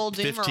after like evil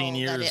 15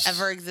 years that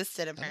ever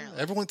existed. Apparently,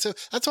 everyone said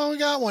that's why we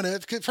got one.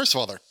 First of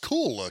all, they're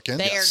cool looking.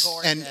 They are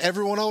gorgeous, and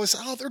everyone always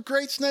said, "Oh, they're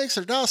great snakes.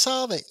 They're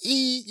docile. They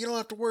eat. You don't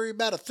have to worry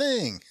about a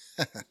thing."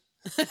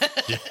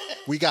 Yeah.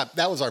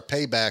 That was our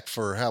payback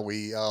for how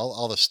we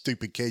all the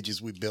stupid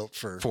cages we built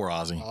for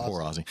Ozzy.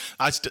 Poor Ozzy.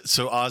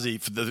 So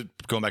Ozzy,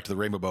 going back to the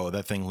rainbow boa,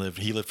 that thing lived.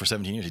 He lived for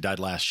 17 years. He died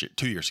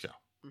 2 years ago.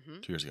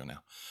 2 years ago now.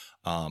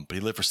 But he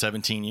lived for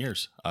 17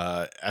 years.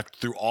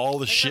 Through all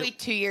the shit. It'll be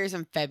 2 years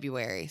in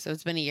February, so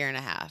it's been a year and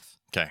a half.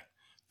 Okay.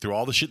 Through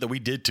all the shit that we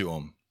did to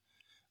him,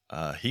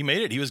 he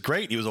made it. He was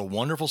great. He was a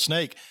wonderful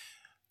snake.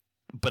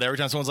 But every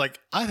time someone's like,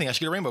 I think I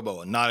should get a rainbow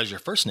boa. Not as your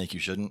first snake, you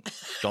shouldn't.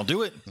 Don't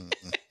do it.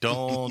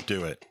 Don't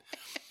do it.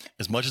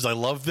 As much as I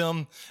love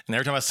them, and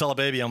every time I sell a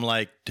baby, I'm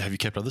like, have you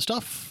kept other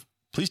stuff?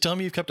 Please tell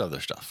me you've kept other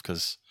stuff,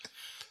 because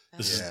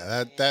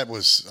that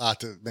was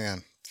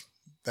man.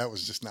 That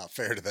was just not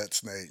fair to that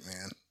snake,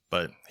 man.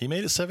 But he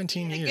made it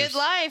 17 years. Good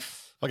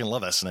life. Fucking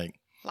love that snake.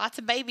 Lots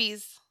of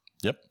babies.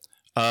 Yep.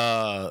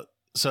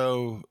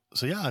 So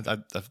yeah, I've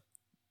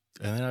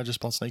and then I just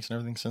bought snakes and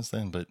everything since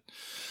then. But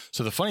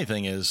so the funny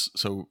thing is,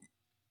 so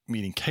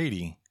meeting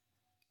Katie,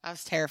 I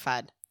was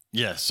terrified.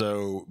 Yeah.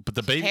 So, but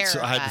the baby,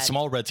 so I had the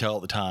small red tail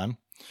at the time.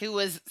 Who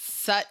was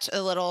such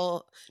a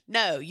little.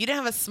 No, you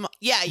didn't have a small.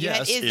 Yeah, you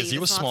had Izzy. Izzy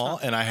was small,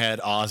 and I had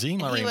Ozzy,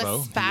 my rainbow.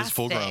 He was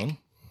full grown.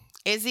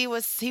 Izzy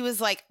was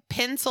like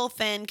pencil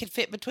thin, could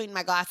fit between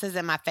my glasses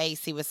and my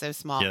face. He was so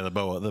small. Yeah, the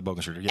boa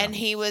constrictor. Yeah. And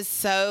he was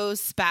so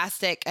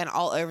spastic and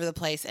all over the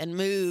place and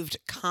moved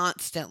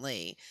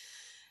constantly.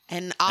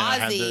 And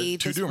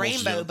Ozzy, this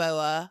rainbow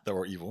boa. That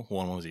were evil.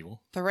 One was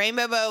evil. The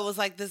rainbow boa was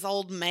like this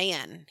old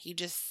man. He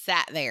just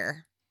sat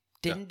there.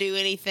 Didn't do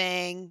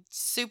anything.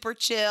 Super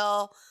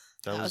chill.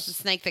 That was the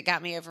snake that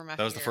got me over my fear.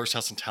 That was the first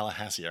house in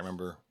Tallahassee. I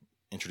remember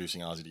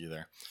introducing Ozzy to you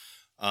there.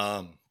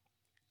 And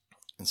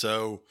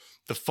so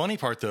the funny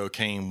part, though,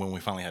 came when we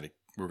finally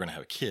we were going to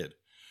have a kid.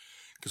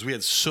 Because we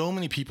had so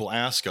many people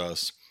ask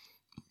us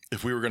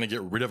if we were going to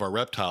get rid of our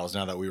reptiles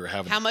now that we were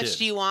having a kid. How much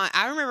do you want?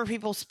 I remember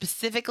people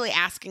specifically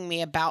asking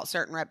me about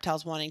certain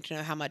reptiles, wanting to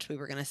know how much we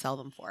were going to sell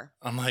them for.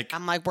 I'm like,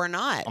 we're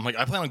not. I'm like,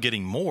 I plan on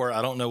getting more.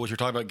 I don't know what you're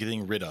talking about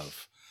getting rid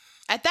of.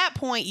 At that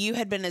point, you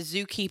had been a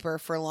zookeeper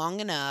for long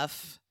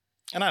enough.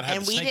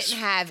 And we didn't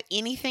have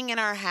anything in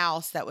our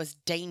house that was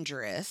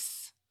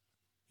dangerous.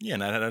 Yeah,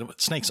 and I had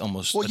snakes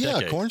almost a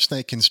decade. A corn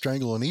snake can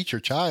strangle and eat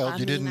your child.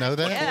 You didn't know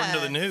that? According to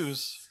the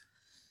news.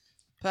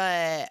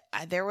 But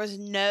there was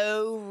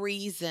no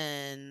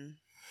reason.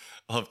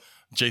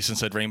 Jason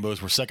said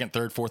rainbows were second,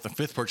 third, fourth, and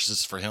fifth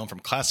purchases for him from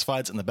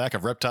classifieds in the back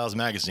of Reptiles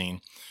magazine.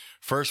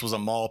 First was a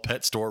mall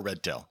pet store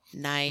red tail.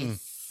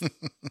 Nice.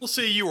 Well,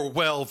 see, you were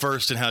well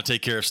versed in how to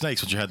take care of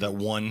snakes when you had that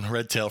one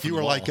red tail from You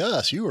were like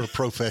us. You were a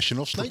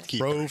professional snake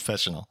keeper.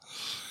 Professional.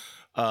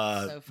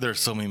 There's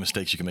so many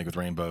mistakes you can make with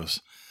rainbows.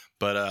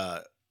 But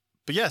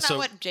yeah. Isn't that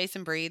what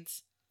Jason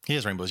breeds? He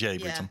has rainbows. Yeah, he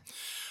breeds them.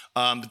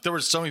 But there were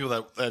so many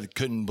people that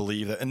couldn't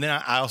believe that. And then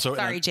I also...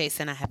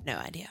 Jason, I have no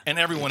idea. And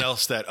everyone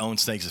else that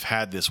owns snakes have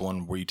had this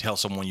one where you tell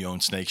someone you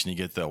own snakes and you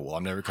get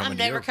I'm never coming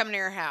to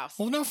your house.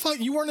 Well, no, fuck,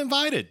 you weren't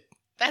invited.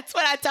 That's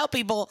what I tell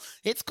people.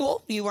 It's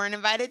cool. You weren't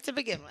invited to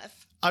begin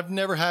with. I've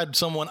never had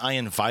someone I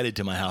invited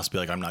to my house be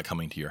like, I'm not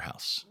coming to your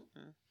house.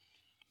 Mm-hmm.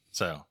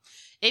 So...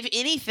 If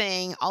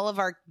anything, all of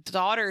our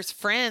daughter's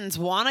friends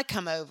want to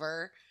come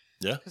over.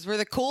 Yeah. Because we're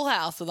the cool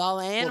house with all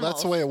the animals. Well,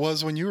 that's the way it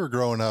was when you were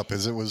growing up,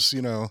 is it was,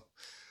 I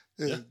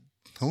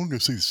want to go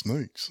see the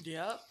snakes.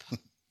 Yep.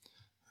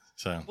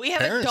 So we have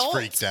parents adults.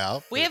 Freaked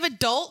out. We have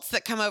adults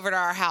that come over to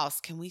our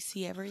house. Can we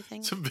see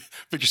everything? So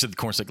Victor said the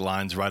corn snake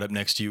line's right up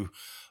next to you,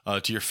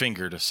 to your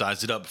finger to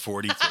size it up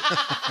before it eats it.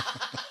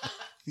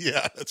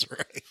 Yeah, that's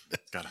right.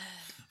 Gotta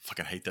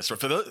fucking hate that story.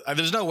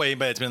 There's no way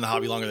anybody that's been in the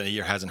hobby longer than a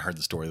year hasn't heard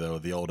the story, though.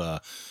 The old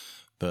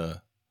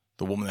the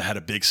woman that had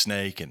a big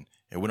snake and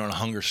it went on a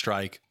hunger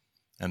strike.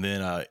 And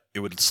then it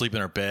would sleep in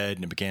her bed,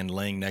 and it began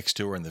laying next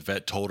to her. And the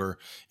vet told her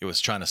it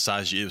was trying to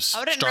size you.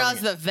 I didn't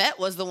realize the vet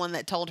was the one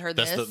that told her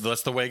this.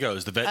 That's the way it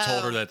goes. The vet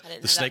told her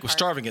that the snake was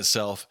starving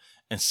itself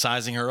and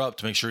sizing her up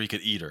to make sure he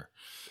could eat her.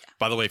 Yeah.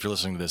 By the way, if you're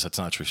listening to this, that's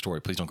not a true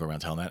story. Please don't go around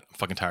telling that. I'm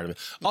fucking tired of it.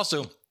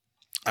 Also,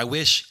 I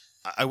wish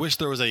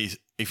there was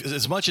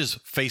as much as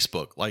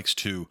Facebook likes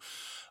to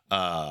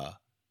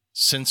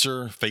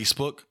censor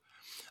Facebook,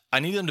 I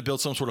need them to build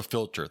some sort of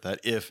filter that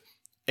if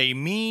a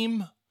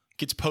meme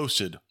gets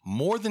posted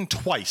more than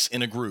twice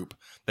in a group,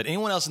 that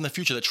anyone else in the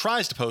future that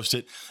tries to post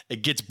it,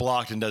 it gets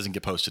blocked and doesn't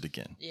get posted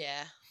again.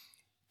 Yeah.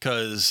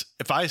 Because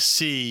if I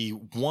see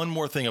one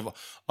more thing of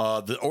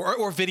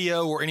or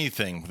video or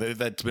anything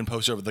that's been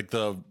posted over, like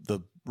the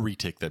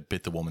retic that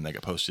bit the woman that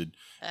got posted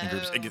in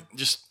groups,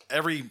 just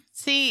every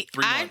 3 months.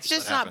 I'm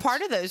just not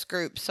part of those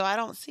groups, so I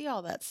don't see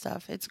all that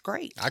stuff. It's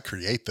great. I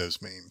create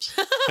those memes.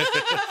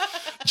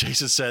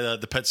 Jason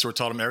said the pet store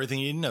taught him everything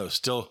you need to know.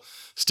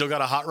 Still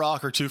got a hot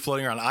rock or two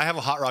floating around. I have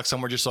a hot rock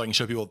somewhere just so I can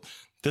show people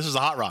this is a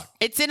hot rock.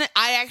 It's in.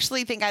 I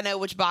actually think I know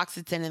which box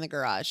it's in the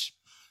garage.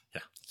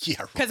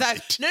 Yeah, because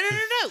right. No.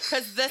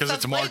 Because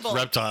it's marked labeled.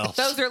 Reptiles.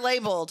 Those are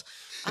labeled.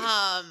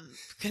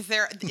 Because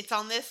it's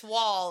on this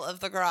wall of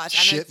the garage.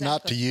 Shit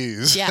not to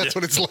use. Yeah. That's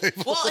what it's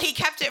labeled. Well, he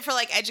kept it for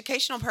like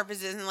educational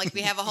purposes, and like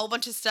we have a whole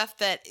bunch of stuff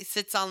that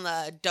sits on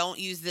the don't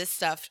use this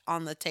stuff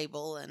on the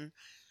table, and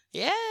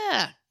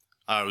yeah.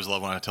 I always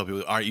love when I tell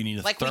people, all right, you need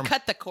a we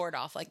cut the cord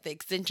off, like the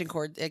extension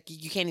cord. Like,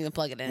 you can't even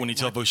plug it in. When you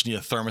tell folks you need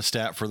a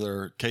thermostat for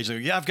their cage, they go,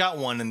 yeah, I've got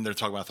one, and they're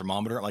talking about a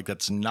thermometer. Like,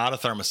 that's not a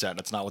thermostat.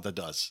 That's not what that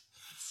does.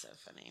 It's so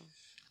funny.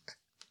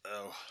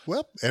 Oh.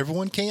 Well,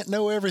 everyone can't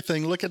know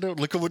everything. Look at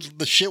what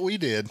the shit we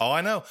did. Oh, I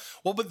know.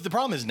 Well, but the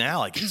problem is now,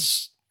 like,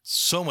 it's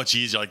so much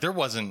easier. Like, there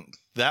wasn't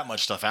that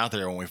much stuff out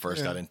there when we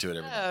first got into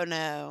it. Oh,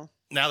 no.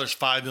 now there's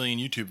 5 million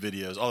YouTube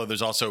videos. Although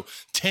there's also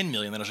 10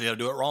 million that show you how to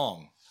do it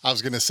wrong. I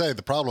was going to say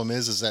the problem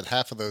is that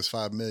half of those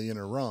 5 million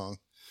are wrong.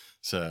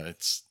 So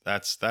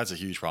that's a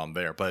huge problem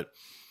there. But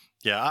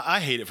yeah, I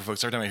hate it for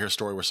folks. Every time I hear a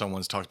story where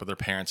someone's talked about their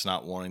parents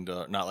not letting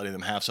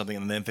them have something,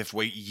 and then they have to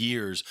wait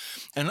years.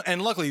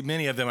 And luckily,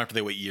 many of them, after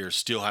they wait years,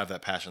 still have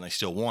that passion. They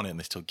still want it and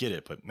they still get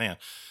it. But man,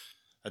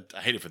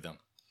 I hate it for them.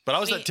 But I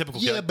was that typical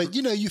guy. Yeah, but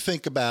you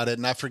think about it,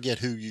 and I forget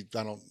who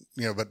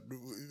but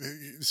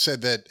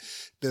said that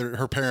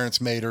her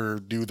parents made her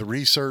do the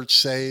research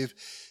save.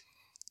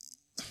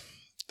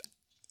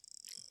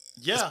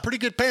 Yeah. That's pretty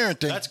good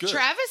parenting. That's good.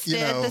 Travis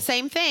did the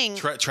same thing.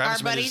 Travis Our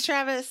buddy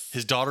Travis.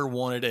 His daughter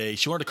wanted a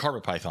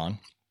carpet python,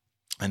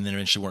 and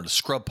then she wanted a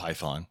scrub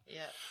python.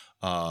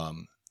 Yeah.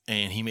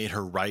 And he made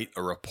her write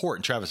a report.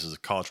 And Travis is a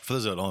college, for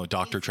those that don't know,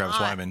 Dr. Travis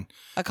Wyman.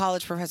 A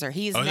college professor.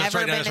 He's never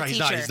been a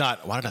teacher. He's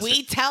not. Why did I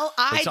say?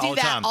 I do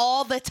that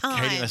all the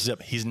time. Katie messes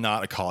up. He's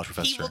not a college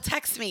professor. He will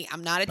text me.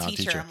 I'm not a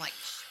teacher. I'm like,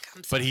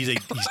 I'm sorry. But he's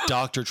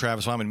Dr.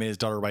 Travis Wyman made his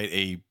daughter write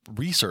a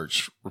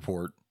research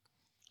report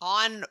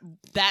on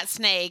that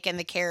snake and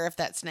the care of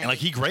that snake. And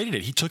he graded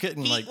it. He took it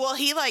and he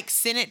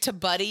sent it to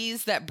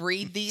buddies that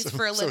breed these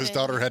for a living. So his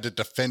daughter had to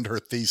defend her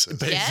thesis.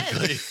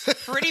 Basically.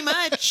 Yes, pretty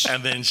much.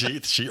 And then she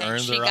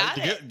earned the right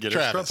to get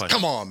Travis, her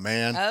come on,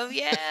 man. Oh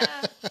yeah.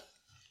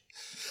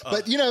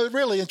 But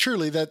really and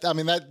truly,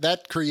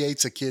 that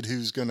creates a kid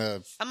who's gonna.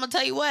 I'm gonna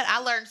tell you what. I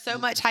learned so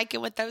much hiking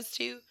with those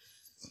two.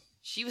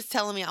 She was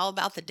telling me all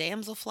about the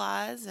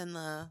damselflies and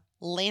the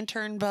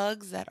lantern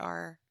bugs that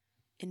are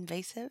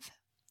invasive.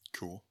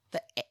 Cool.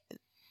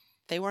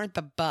 They weren't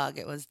the bug;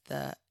 it was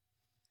the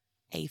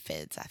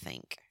aphids, I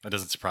think. That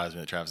doesn't surprise me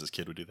that Travis's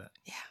kid would do that.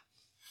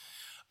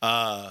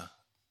 Yeah.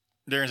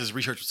 Darren says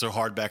research was so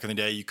hard back in the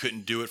day you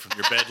couldn't do it from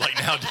your bed like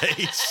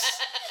nowadays.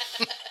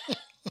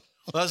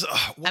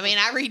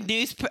 I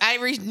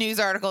read news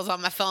articles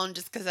on my phone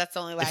just because that's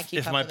the only way I keep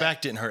up. If my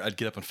back didn't hurt, I'd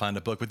get up and find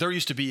a book. But there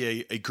used to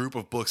be a group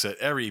of books that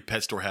every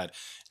pet store had.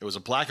 It was a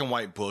black and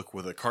white book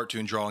with a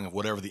cartoon drawing of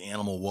whatever the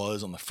animal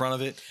was on the front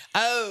of it.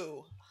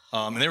 Oh.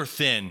 And they were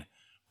thin,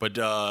 but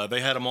they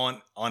had them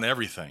on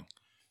everything.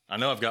 I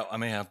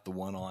may have the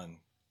one on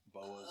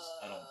boas.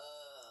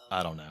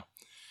 I don't know.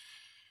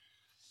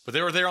 But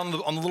they were there on the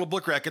little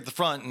book rack at the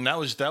front, and that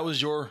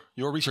was your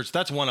research.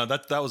 That's one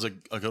that was a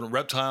good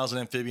Reptiles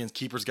and Amphibians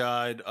Keeper's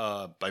Guide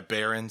by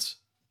Barron's.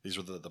 These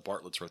were the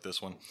Bartlett's wrote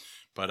this one,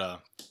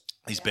 but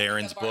these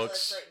Barron's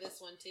books. Wrote this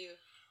one too.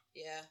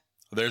 Yeah.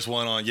 There's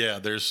one on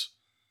there's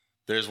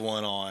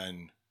one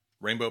on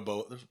rainbow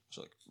boa. There's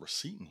like a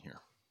receipt in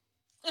here.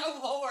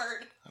 Oh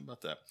Lord! How about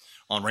that?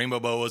 On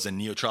rainbow boas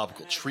and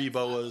neotropical tree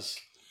boas,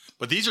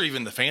 but these are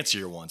even the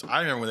fancier ones.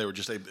 I remember when they were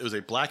it was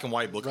a black and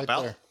white book right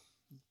about. There.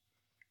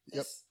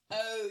 Yep.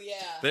 Oh yeah.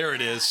 There it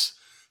is.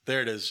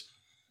 There it is.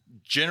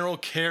 General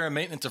Care and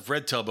Maintenance of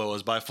Red-tailed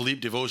Boas by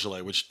Philippe de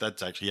Vaugelet, which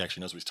he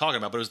actually knows what he's talking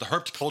about. But it was the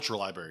Herpetocultural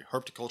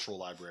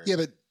Library. Yeah,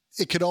 but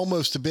it could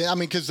almost have been.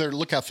 Because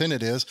look how thin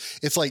it is.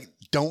 It's like,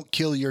 don't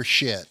kill your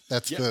shit.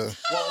 That's the.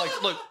 Well,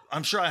 look,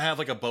 I'm sure I have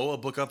a boa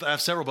book up. I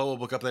have several boa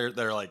book up there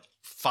that are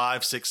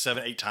 5, 6,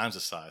 7, 8 times the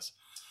size.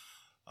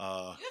 You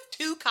have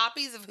 2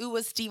 copies of Who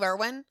Was Steve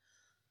Irwin?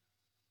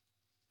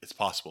 It's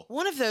possible.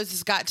 One of those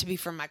has got to be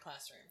from my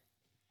classroom.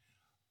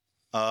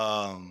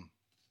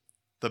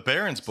 The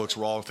Barron's books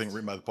were all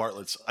written by the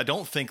Bartletts. I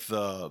don't think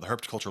the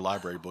Herpetocultural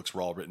Library books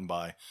were all written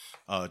by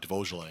de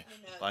Vaugelet.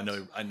 I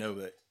know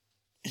that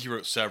he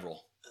wrote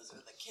several. Those are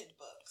the kid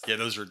books. Yeah,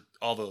 those are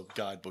all the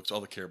guide books,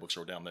 all the care books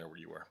are down there where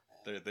you were.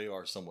 They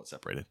are somewhat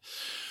separated.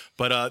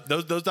 But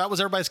those that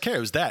was everybody's care.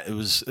 It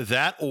was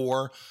that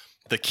or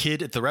the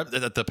kid at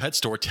the pet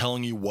store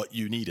telling you what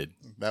you needed.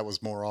 That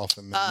was more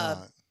often than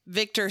not.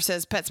 Victor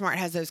says PetSmart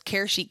has those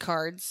care sheet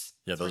cards.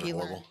 Yeah, those are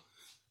horrible.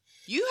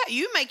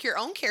 You make your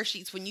own care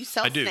sheets when you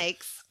sell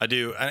snakes. I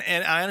do.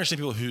 And I understand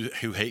people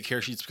who hate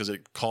care sheets because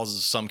it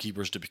causes some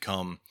keepers to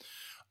become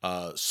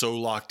so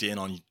locked in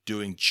on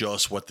doing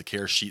just what the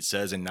care sheet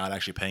says and not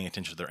actually paying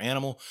attention to their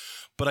animal.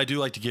 But I do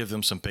like to give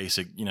them some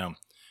basic,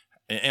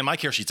 and my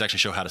care sheets actually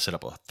show how to set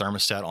up a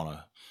thermostat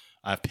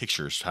I have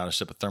pictures how to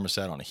set up a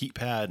thermostat on a heat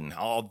pad and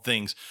all the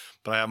things.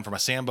 But I have them for my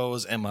sand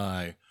boas and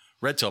my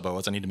red-tailed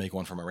boas. I need to make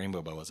one for my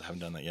rainbow boas. I haven't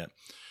done that yet.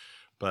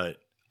 But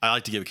I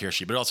like to give a care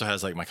sheet, but it also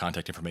has my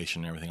contact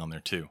information and everything on there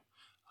too.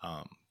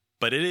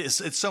 But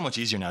it's so much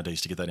easier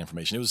nowadays to get that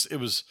information. It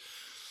was.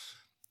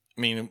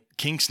 I mean,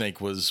 king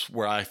snake was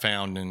where I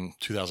found in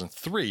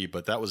 2003,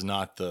 but that was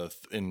not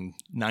in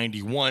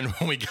 91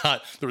 when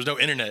there was no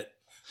internet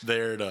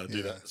there to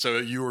do that. So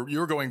you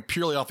were going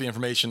purely off the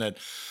information that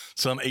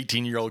some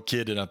 18-year-old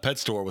kid in a pet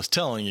store was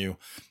telling you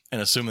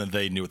and assuming that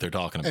they knew what they're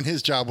talking about. And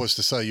his job was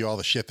to sell you all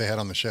the shit they had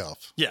on the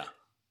shelf. Yeah.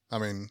 I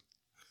mean,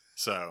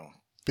 so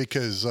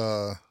because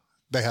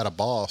they had a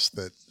boss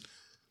that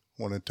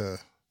wanted to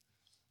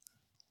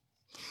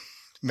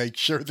make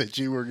sure that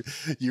you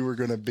were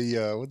going to be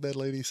what'd that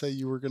lady say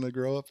you were going to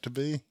grow up to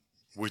be?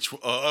 Which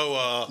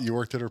you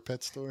worked at her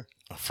pet store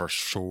for a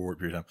short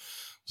period of time.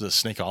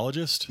 Was it a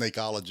snakeologist?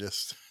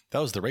 Snakeologist. That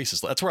was the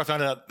racist. That's where I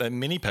found out that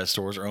many pet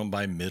stores are owned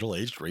by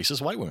middle-aged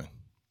racist white women.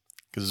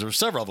 because there were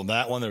several of them.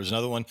 That one, there was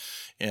another one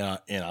in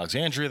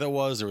Alexandria. There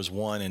was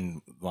one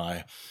in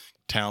my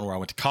town where I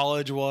went to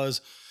college. It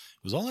was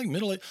all like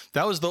middle age.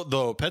 That was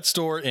the pet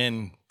store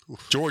in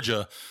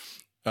Georgia.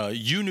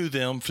 You knew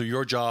them through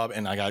your job,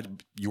 and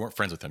you weren't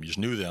friends with them. You just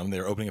knew them. They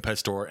were opening a pet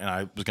store, and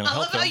I was going to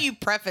help them. I love how you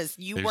preface.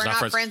 You were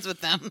not friends with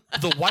them.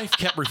 The wife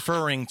kept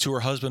referring to her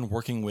husband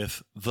working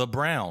with the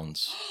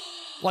Browns.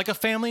 Like a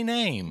family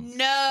name.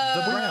 No.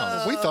 The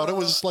Browns. We thought it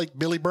was like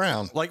Billy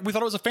Brown. Like we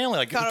thought it was a family.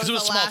 Like because it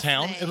was a small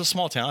town. Name. It was a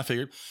small town. I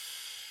figured.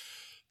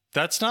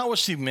 That's not what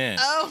she meant.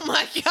 Oh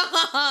my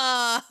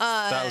God.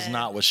 That was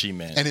not what she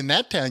meant. And in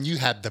that town, you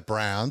had the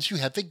Browns, you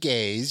had the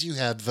gays, you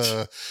had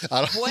the.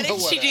 What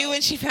did she do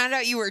when she found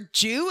out you were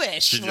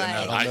Jewish?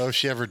 I don't know if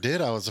she ever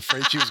did. I was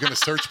afraid she was going to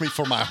search me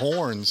for my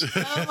horns.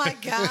 Oh my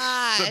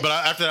God. But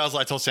after that,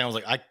 I told Sam, I was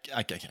like,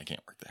 I can't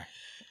work there.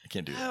 I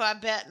can't do that. Oh, I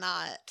bet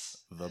not.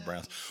 The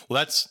Browns. Well,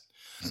 that's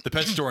the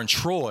pet store in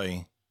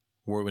Troy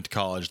where we went to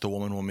college. The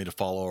woman wanted me to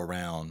follow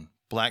around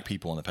black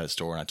people in the pet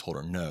store, and I told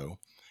her no.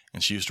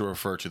 And she used to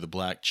refer to the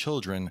black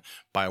children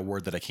by a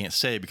word that I can't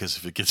say because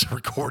if it gets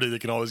recorded, it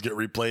can always get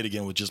replayed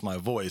again with just my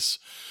voice.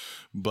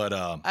 But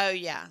oh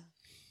yeah,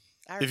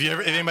 if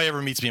anybody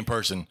ever meets me in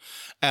person,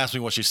 ask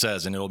me what she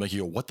says, and it'll make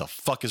you go, "What the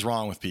fuck is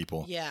wrong with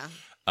people?" Yeah.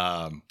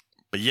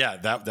 But yeah,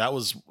 that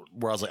was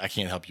where I was like, I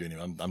can't help you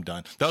anymore. I'm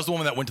done. That was the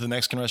woman that went to the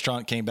Mexican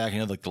restaurant, came back, and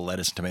had like the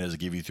lettuce and tomatoes they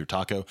give you through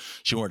taco.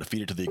 She wanted to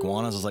feed it to the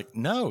iguanas. I was like,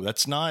 no,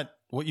 that's not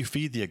what you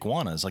feed the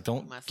iguanas. Like,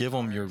 don't give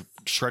them your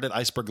shredded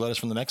iceberg lettuce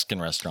from the Mexican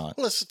restaurant.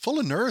 Well, it's full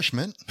of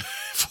nourishment.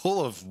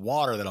 Full of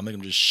water that'll make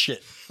them just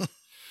shit.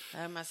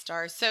 Oh, my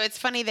stars. So it's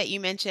funny that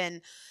you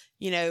mentioned,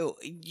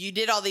 you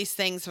did all these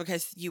things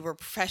because you were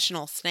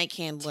professional snake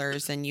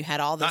handlers and you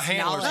had all this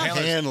knowledge.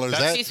 Handlers.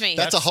 Excuse me.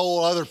 That's a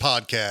whole other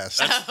podcast.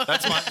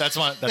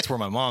 That's where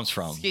my mom's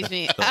from. Excuse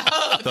me.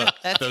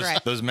 That's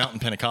right. Those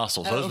mountain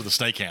Pentecostals. Those were the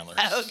snake handlers.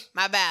 Oh,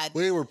 my bad.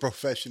 We were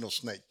professional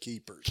snake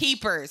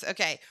keepers.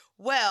 Okay.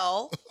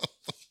 Well,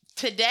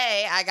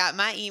 today I got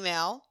my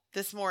email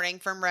this morning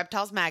from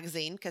Reptiles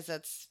Magazine because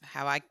that's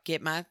how I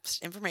get my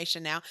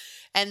information now.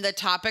 And the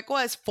topic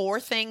was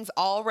 4 things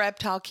all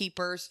reptile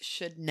keepers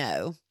should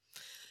know.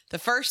 The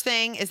first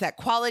thing is that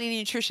quality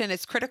nutrition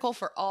is critical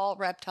for all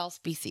reptile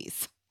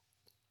species.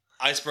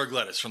 Iceberg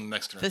lettuce from the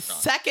Mexican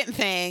restaurant. The second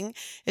thing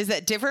is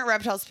that different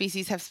reptile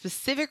species have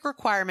specific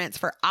requirements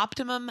for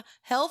optimum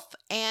health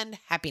and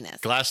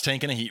happiness. Glass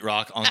tank and a heat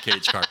rock on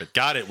cage carpet.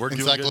 Got it. We're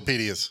doing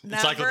encyclopedias.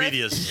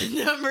 Encyclopedias.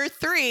 Number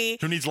 3.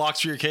 Who needs locks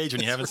for your cage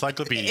when you have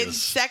encyclopedias?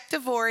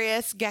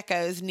 Insectivorous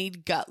geckos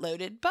need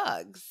gut-loaded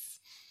bugs.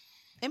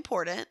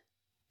 Important.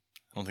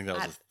 I don't think that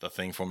was the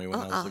thing for me when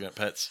I was looking at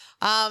pets.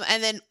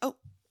 And then, oh,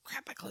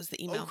 crap, I closed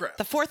the email. Oh, crap.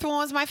 The fourth one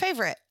was my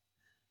favorite.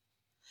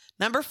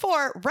 Number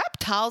 4,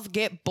 reptiles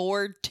get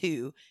bored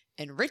too.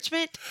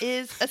 Enrichment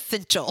is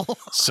essential.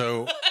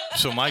 So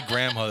my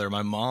grandmother,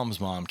 my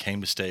mom's mom,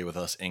 came to stay with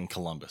us in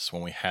Columbus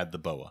when we had the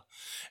boa,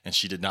 and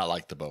she did not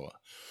like the boa.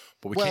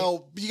 But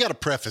you got to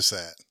preface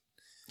that.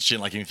 She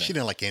didn't like anything. She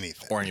didn't like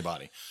anything or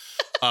anybody.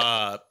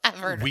 I've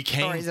heard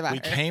stories about her.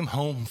 We came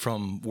home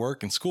from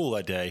work and school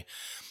that day,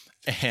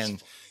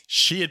 and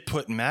she had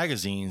put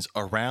magazines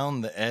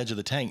around the edge of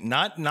the tank,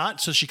 not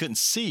so she couldn't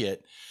see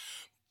it.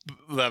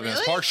 That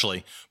was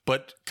partially,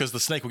 but because the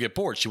snake would get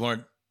bored, she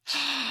wanted to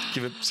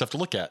give it stuff to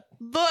look at.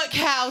 Look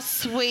how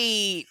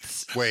sweet.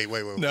 Wait.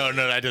 No,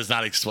 that does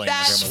not explain.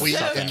 That's Sweet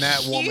so and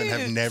that cute. woman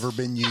have never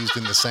been used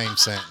in the same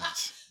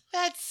sentence.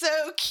 That's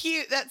so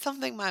cute. That's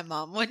something my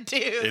mom would do.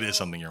 It is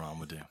something your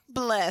mom would do.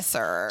 Bless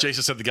her.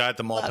 Jason said the guy at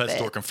the mall pet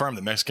store confirmed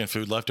that Mexican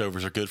food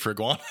leftovers are good for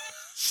iguana.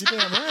 She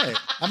damn right.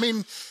 I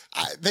mean,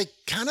 they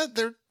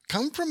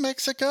come from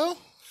Mexico.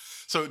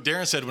 So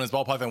Darren said when his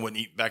ball python wouldn't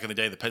eat back in the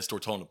day, the pet store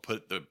told him to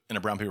put it in a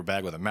brown paper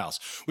bag with a mouse,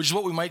 which is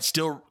what we might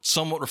still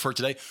somewhat refer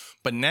today.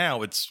 But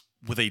now it's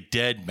with a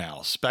dead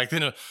mouse. Back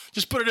then,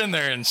 just put it in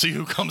there and see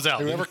who comes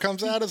out. Whoever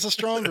comes out is a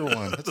stronger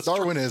one. That's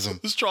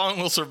Darwinism. The strong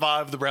will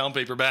survive the brown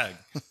paper bag.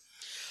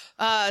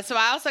 So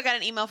I also got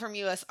an email from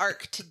US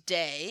Ark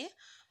today.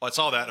 I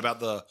saw that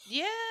about the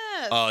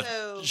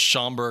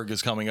Schaumburg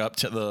is coming up.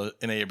 The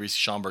NAABC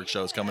Schaumburg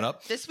show is coming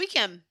up this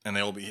weekend, and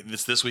they will be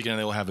this weekend.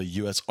 They will have a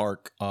US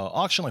Ark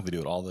auction like they do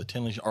at all the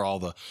Tinley or all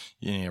the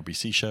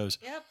NAABC shows.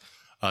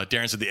 Yep.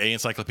 Darren said the A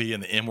encyclopedia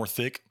and the M were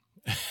thick,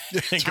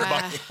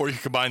 or you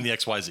combine the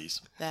XYZs.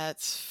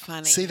 That's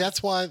funny. See,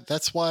 that's why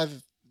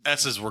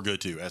S's were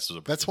good too.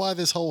 That's why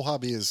this whole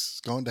hobby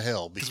is going to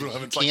hell because you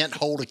can't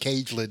hold a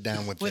cage lid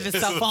down with a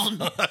cell phone.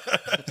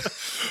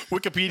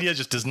 Wikipedia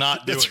just does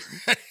not do it.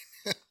 Right.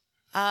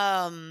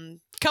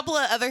 Couple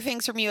of other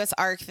things from US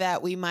Ark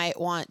that we might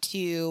want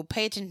to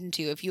pay attention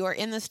to. If you are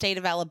in the state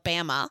of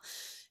Alabama,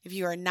 if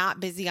you are not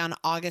busy on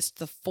August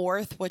the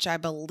 4th, which I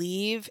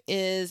believe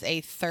is a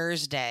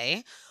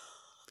Thursday,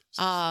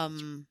 I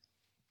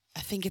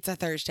think it's a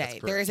Thursday.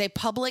 There is a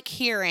public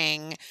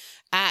hearing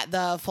at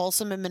the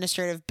Folsom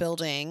Administrative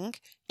Building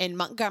in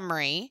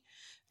Montgomery.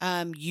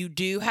 You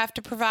do have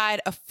to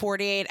provide a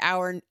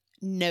 48-hour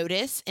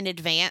notice in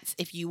advance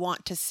if you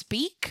want to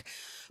speak.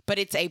 but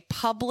it's a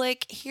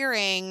public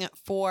hearing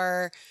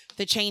for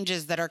the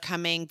changes that are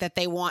coming that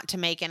they want to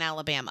make in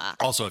Alabama.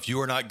 Also, if you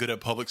are not good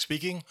at public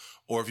speaking,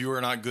 or if you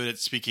are not good at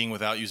speaking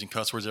without using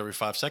cuss words every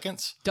 5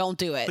 seconds, don't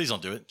do it. Please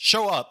don't do it.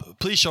 Show up.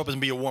 Please show up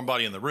and be a warm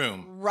body in the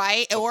room.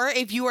 Right. Or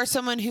if you are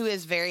someone who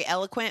is very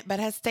eloquent but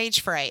has stage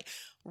fright,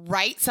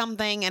 write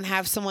something and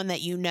have someone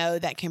that you know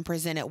that can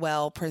present it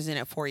well, present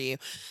it for you.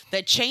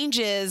 The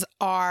changes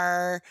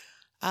are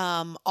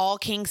all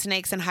king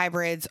snakes and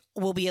hybrids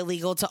will be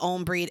illegal to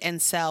own, breed, and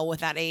sell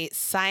without a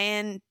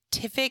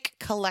scientific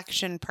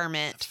collection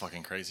permit. That's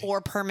fucking crazy.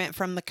 Or permit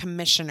from the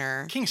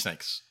commissioner. King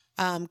snakes.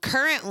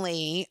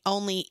 Currently,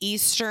 only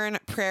eastern,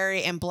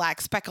 prairie, and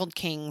black speckled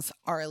kings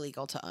are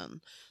illegal to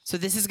own. So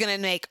this is going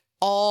to make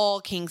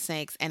all king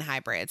snakes and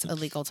hybrids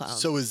illegal to own.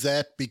 So is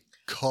that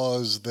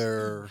because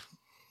they're...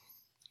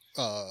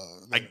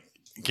 I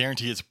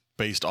guarantee it's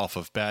based off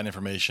of bad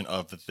information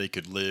of that they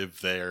could live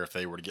there if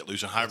they were to get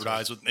loose and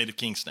hybridize with native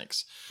king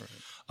snakes. Right.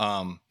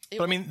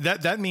 But I mean,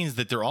 that means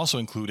that they're also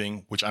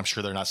including, which I'm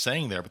sure they're not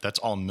saying there, but that's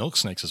all milk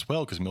snakes as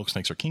well, because milk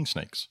snakes are king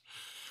snakes.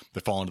 They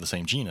fall into the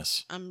same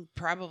genus.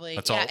 Probably.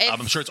 That's all.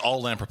 I'm sure it's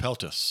all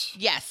Lamprepeltis.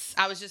 Yes,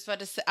 I was just about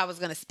to say. I was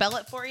going to spell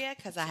it for you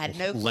because I had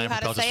no clue how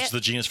to say it. Lamprepeltis is the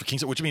genus for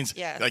kings, which means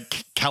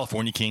like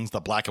California kings,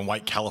 the black and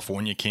white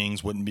California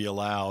kings wouldn't be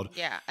allowed.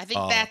 Yeah, I think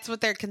that's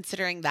what they're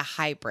considering the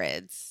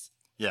hybrids.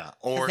 Yeah,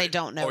 or they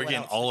don't know. Or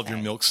again, all of your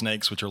milk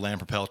snakes, which are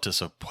Lamprepeltis,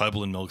 so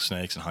Puebloan milk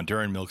snakes and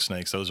Honduran milk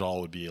snakes, those all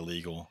would be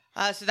illegal.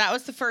 So that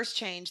was the first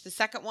change. The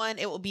second one,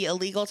 it will be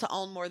illegal to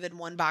own more than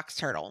one box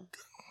turtle,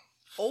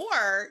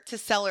 or to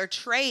sell or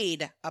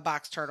trade a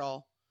box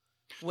turtle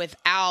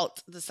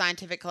without the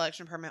scientific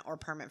collection permit or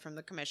permit from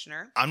the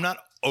commissioner. I'm not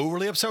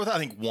overly upset with that. I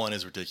think 1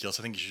 is ridiculous.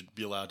 I think you should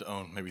be allowed to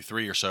own maybe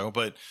 3 or so,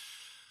 but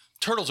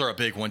turtles are a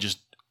big one just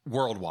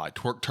worldwide.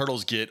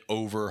 Turtles get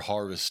over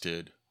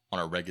harvested on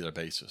a regular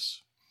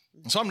basis.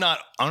 So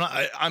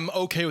I'm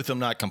okay with them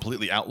not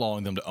completely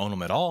outlawing them to own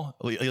them at all.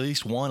 At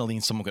least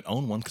someone can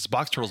own one, because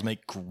box turtles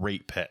make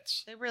great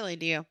pets. They really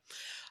do.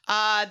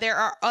 There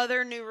are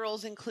other new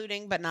rules,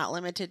 including but not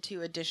limited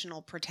to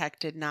additional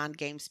protected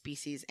non-game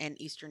species and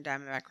eastern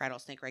diamondback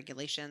rattlesnake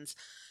regulations.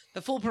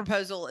 The full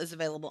proposal is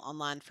available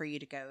online for you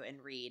to go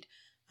and read.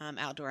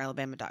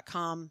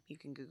 OutdoorAlabama.com. You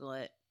can Google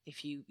it.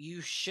 If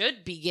you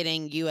should be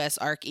getting US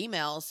ARC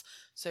emails,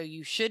 so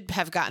you should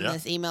have gotten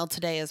this email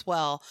today as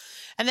well.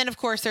 And then, of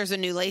course, there's a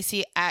new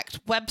Lacey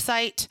Act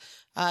website,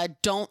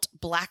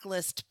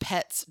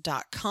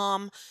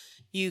 don'tblacklistpets.com.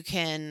 You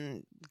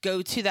can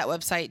go to that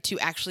website to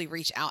actually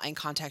reach out and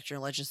contact your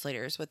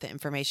legislators with the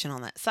information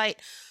on that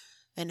site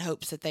in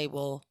hopes that they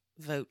will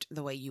vote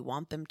the way you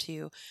want them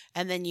to.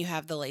 And then you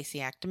have the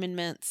Lacey Act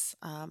amendments,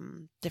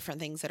 different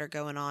things that are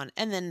going on.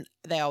 And then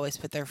they always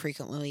put their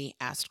frequently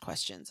asked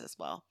questions as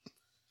well.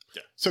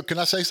 Yeah. So can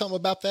I say something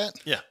about that?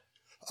 Yeah.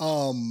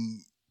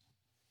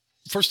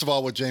 First of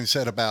all, what James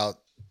said about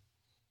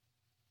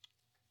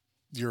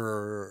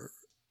your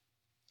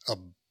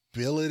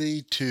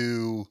ability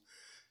to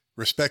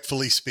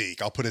respectfully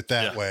speak, I'll put it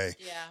that way,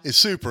 is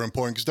super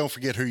important, because don't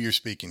forget who you're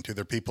speaking to.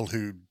 They're people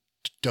who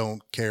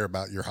don't care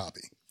about your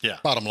hobby. Yeah.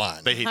 Bottom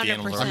line. They hate 100%. The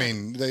animal. I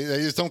mean, they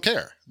just don't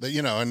care.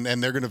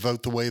 And they're going to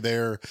vote the way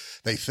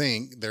they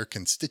think their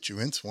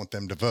constituents want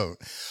them to vote.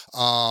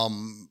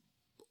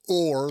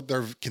 Or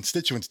their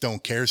constituents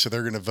don't care, so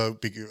they're going to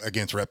vote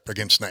against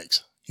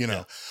snakes.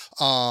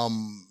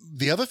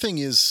 The other thing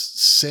is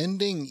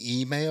sending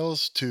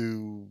emails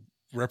to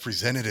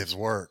representatives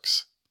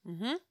works.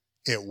 Mm-hmm.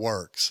 It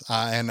works.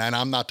 And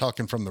I'm not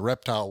talking from the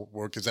reptile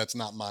world, because that's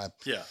not my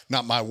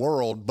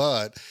world,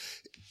 but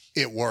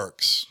it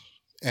works.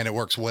 And it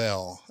works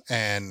well,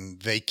 and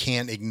they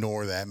can't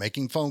ignore that.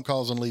 Making phone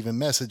calls and leaving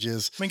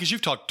messages. I mean, because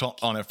you've talked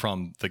on it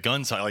from the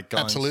gun side, like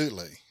guns.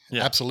 Absolutely.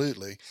 Yeah.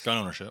 Absolutely. Gun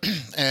ownership.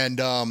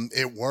 And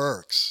it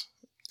works.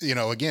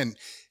 Again,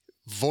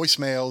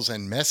 voicemails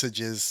and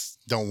messages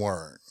don't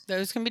work.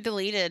 Those can be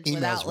deleted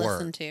without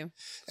listening to.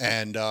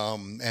 And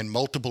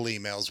multiple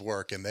emails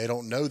work, and they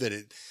don't know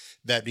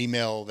that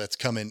email that's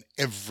coming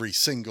every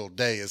single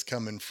day is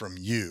coming from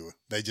you.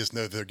 They just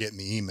know they're getting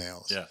the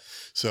emails. Yeah.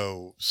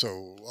 So,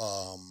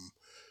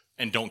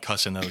 and don't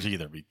cuss in those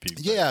either. Be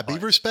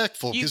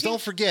respectful, because don't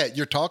forget,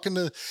 you're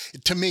talking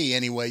to me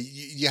anyway.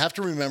 You have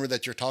to remember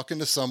that you're talking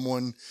to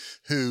someone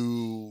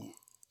who,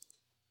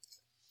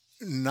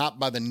 not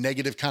by the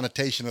negative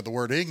connotation of the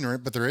word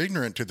ignorant, but they're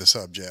ignorant to the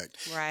subject.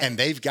 Right. And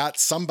they've got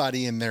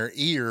somebody in their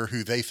ear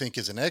who they think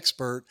is an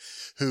expert,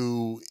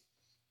 who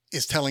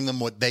is telling them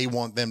what they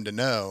want them to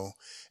know.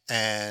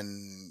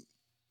 And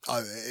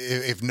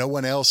if no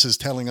one else is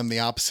telling them the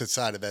opposite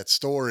side of that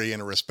story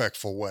in a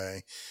respectful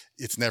way,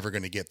 it's never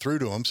going to get through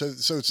to them.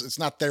 So it's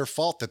not their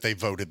fault that they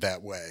voted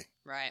that way.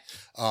 Right.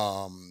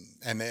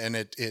 And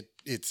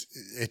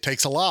it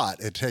takes a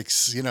lot. It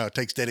takes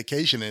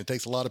dedication, and it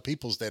takes a lot of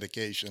people's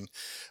dedication,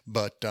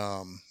 but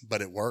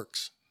it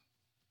works.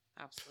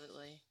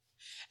 Absolutely.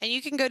 And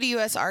you can go to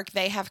USARK.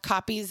 They have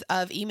copies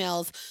of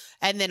emails.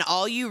 And then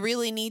all you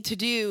really need to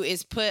do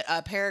is put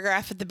a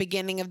paragraph at the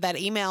beginning of that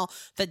email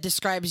that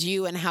describes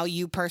you and how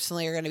you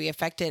personally are going to be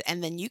affected.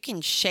 And then you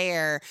can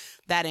share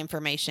that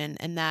information.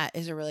 And that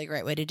is a really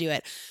great way to do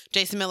it.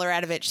 Jason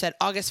Miller-Adovich said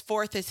August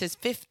 4th is his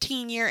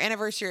 15-year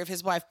anniversary of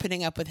his wife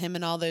putting up with him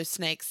and all those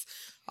snakes.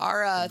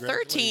 Our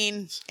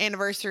 13th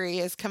anniversary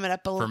is coming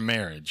up. For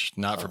marriage,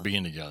 not for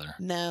being together.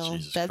 No,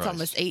 Jesus that's Christ.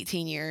 almost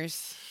 18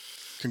 years.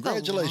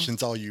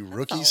 Congratulations, all you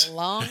rookies. That's a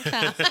long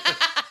time.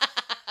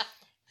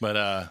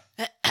 But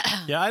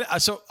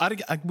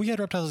we had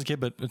reptiles as a kid,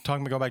 but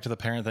go back to the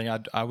parent thing,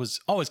 I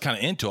was always kind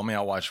of into them. I mean,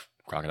 I watched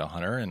Crocodile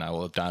Hunter and I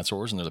love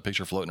dinosaurs, and there's a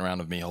picture floating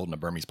around of me holding a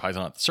Burmese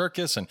python at the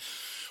circus. And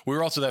we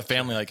were also that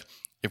family, like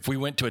if we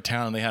went to a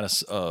town and they had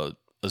a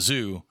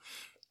zoo.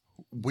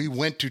 We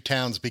went to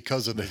towns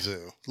because of the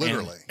zoo,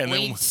 literally. And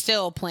we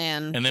still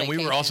plan. And then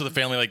we were also the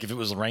family, like if it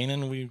was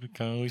raining, we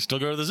still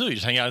go to the zoo. You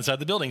just hang out inside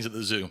the buildings at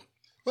the zoo.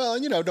 Well,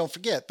 don't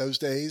forget those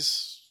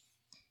days.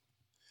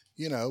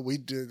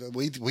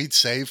 We'd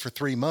save for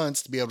 3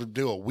 months to be able to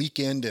do a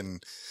weekend in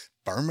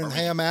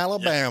Birmingham,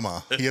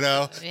 Alabama.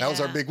 Yeah. That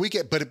was our big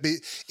weekend. But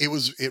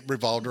it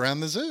revolved around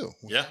the zoo.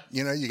 Yeah.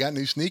 You got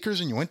new sneakers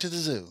and you went to the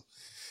zoo.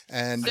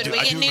 And so did we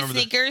get new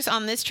sneakers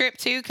on this trip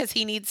too? Because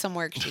he needs some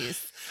work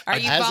shoes. Are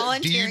you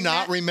volunteering? Do you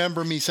not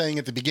remember me saying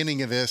at the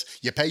beginning of this,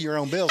 you pay your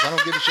own bills? I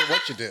don't give a shit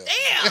what you do.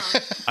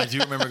 Damn. I do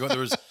remember going. There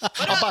was.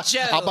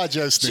 I'll buy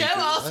Joe sneakers. Joe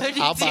also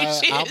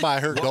needs I'll buy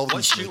her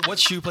golden sneakers. What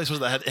shoe place was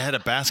that? It had a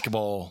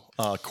basketball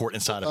court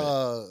inside of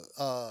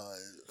it.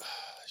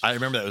 I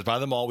remember that. It was by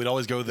the mall. We'd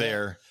always go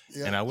there,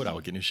 and I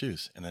would get new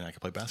shoes, and then I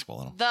could play basketball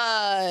on them.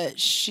 The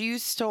shoe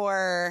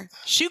store,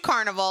 Shoe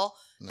Carnival,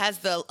 has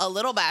a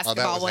little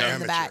basketball one in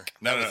the back.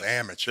 No, that was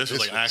amateur. This was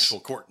like an actual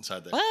court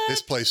inside there. What?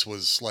 This place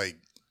was like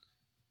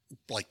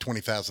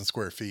 20,000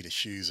 square feet of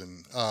shoes,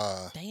 and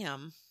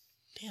damn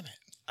it.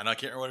 I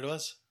can't remember what it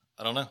was.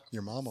 I don't know.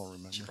 Your mom will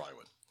remember. She probably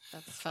would.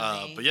 That's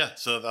funny. But yeah,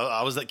 so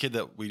I was that kid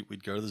that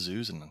we'd go to the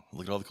zoos and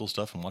look at all the cool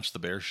stuff and watch the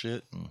bear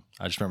shit. And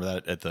I just remember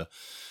that at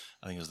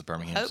I think it was the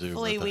Birmingham Zoo.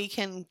 Hopefully we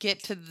can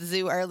get to the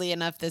zoo early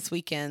enough this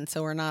weekend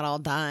so we're not all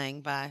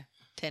dying by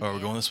 10 Oh, we're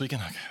going this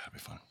weekend? Okay, that'll be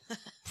fun.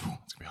 It's going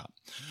to be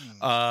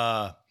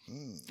hot.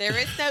 There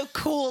is no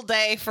cool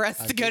day for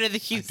us to go to the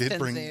Houston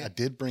Zoo. I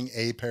did bring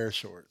a pair of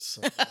shorts.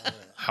 So,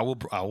 I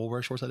will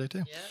wear shorts that day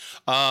too.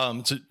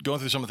 Yeah. So going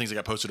through some of the things that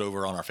got posted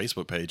over on our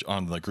Facebook page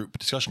on the group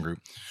discussion group.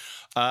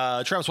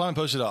 Travis Wyman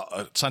posted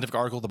a scientific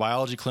article, The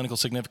Biology, Clinical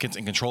Significance,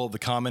 and Control of the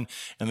Common,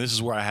 and this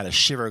is where I had a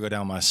shiver go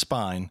down my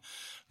spine.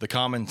 The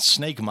common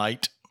snake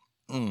mite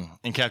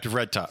in captive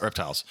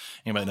reptiles.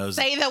 Anybody knows?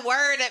 Say the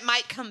word, it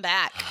might come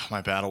back.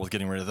 My battle with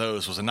getting rid of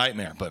those was a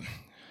nightmare, but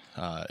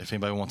if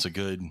anybody wants a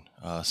good,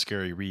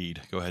 scary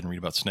read, go ahead and read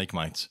about snake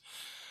mites.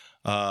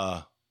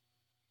 Oh,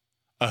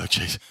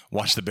 jeez.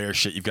 Watch the bear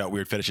shit. You've got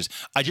weird fetishes.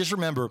 I just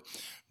remember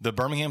the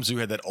Birmingham Zoo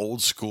had that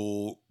old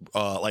school,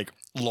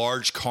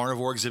 large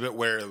carnivore exhibit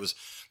where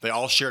they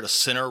all shared a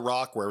center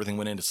rock where everything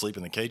went in to sleep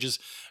in the cages,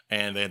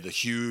 and they had the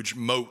huge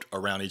moat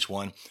around each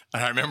one.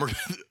 And I remember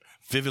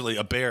vividly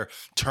a bear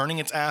turning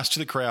its ass to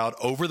the crowd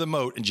over the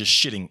moat and just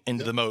shitting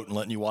into the moat and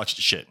letting you watch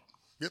it shit.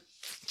 Yep.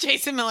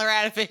 Jason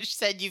Miller-Adovich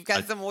said you've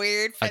got some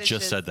weird fetishes. I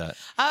just said that.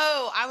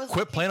 Oh, I was...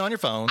 Quit playing on your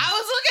phone. I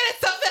was looking at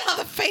something on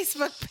the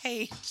Facebook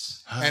page.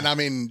 And I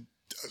mean,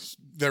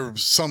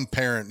 some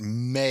parent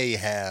may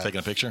have... Taking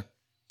a picture?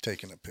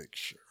 Taken a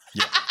picture.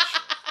 Yeah.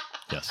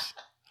 Yes.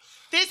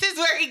 This is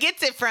where he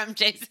gets it from,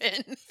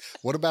 Jason.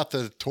 What about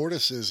the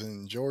tortoises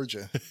in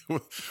Georgia?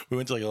 We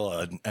went to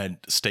like a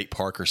state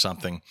park or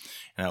something,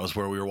 and that was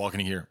where we were walking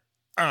here.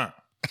 And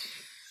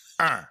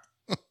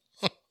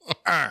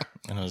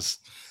it was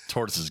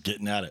tortoises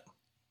getting at it.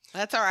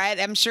 That's all right.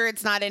 I'm sure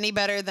it's not any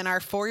better than our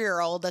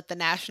 4-year-old at the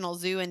National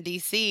Zoo in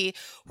D.C.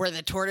 where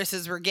the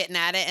tortoises were getting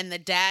at it, and the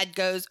dad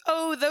goes,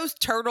 "Oh, those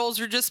turtles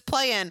are just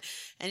playing."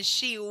 And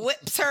she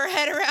whips her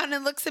head around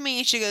and looks at me,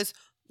 and she goes,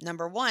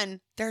 "Number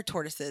one, they're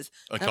tortoises.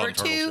 Number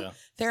two,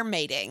 they're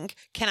mating.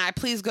 Can I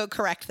please go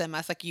correct them?" I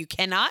was like, "You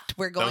cannot.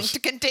 We're going to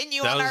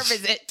continue on our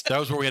visit." That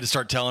was where we had to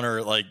start telling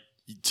her, like,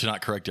 to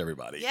not correct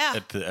everybody. Yeah.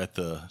 At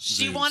the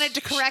she zoos. wanted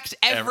to correct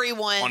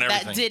everyone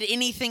that did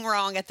anything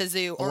wrong at the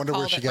zoo. I wonder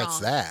where she gets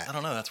that. I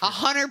don't know. That's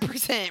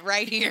 100%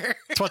 right here.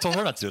 That's why I told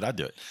her not to do it. I'd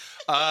do it.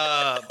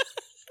 Oh,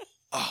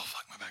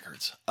 fuck, my back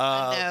hurts.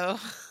 No.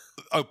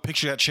 Oh,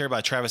 picture got shared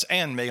by Travis,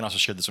 and Megan also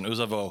shared this one. It was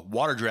of a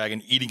water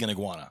dragon eating an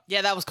iguana.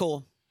 Yeah, that was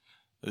cool.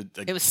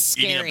 It was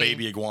scary. Eating a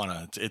baby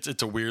iguana.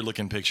 It's a weird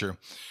looking picture.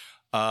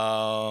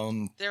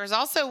 There was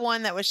also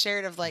one that was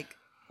shared of like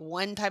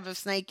one type of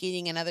snake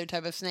eating another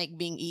type of snake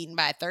being eaten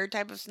by a third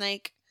type of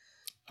snake.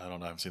 I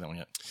don't know. I haven't seen that one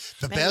yet.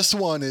 The best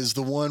one is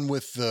the one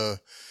with the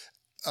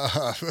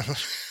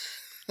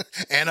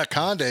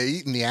anaconda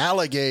eating the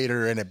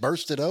alligator and it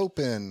bursted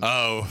open.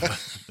 Oh.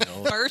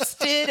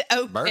 Bursted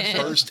open.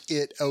 Burst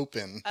it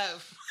open.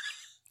 Oh.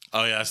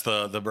 Oh yeah, it's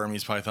the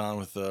Burmese python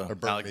with the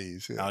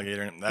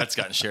alligator. That's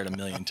gotten shared a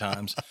million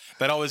times.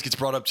 That always gets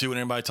brought up too when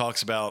anybody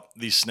talks about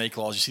these snake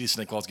laws. You see these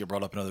snake laws get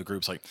brought up in other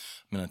groups. Like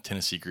I'm in a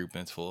Tennessee group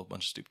and it's full of a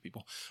bunch of stupid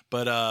people.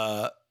 But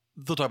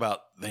they'll talk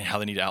about how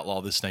they need to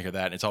outlaw this snake or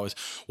that. And it's always,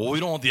 well, we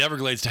don't want the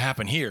Everglades to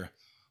happen here.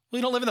 Well,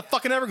 you don't live in the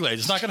fucking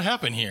Everglades. It's not going to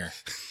happen here.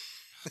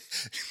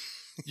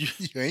 You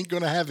ain't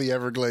going to have the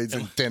Everglades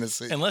in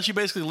Tennessee. Unless you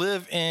basically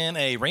live in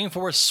a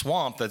rainforest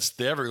swamp that's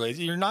the Everglades,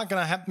 you're not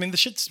going to have... I mean, the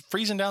shit's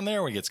freezing down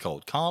there when it gets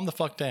cold. Calm the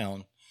fuck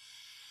down.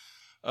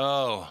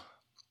 Oh.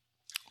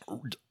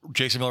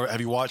 Jason Miller,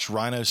 have you watched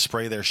rhinos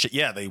spray their shit?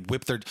 Yeah, they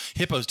whip their...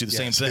 Hippos do the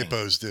same thing.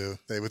 Hippos do.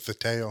 They with the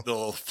tail.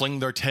 They'll fling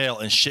their tail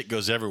and shit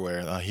goes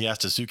everywhere. He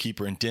asked a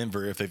zookeeper in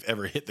Denver if they've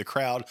ever hit the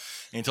crowd.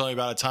 And he told me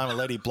about a time a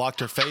lady blocked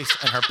her face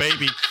and her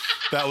baby...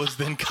 that was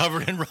then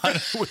covered in rhino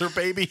with her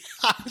baby.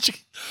 She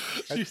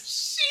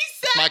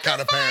my kind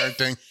of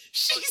parenting.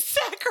 She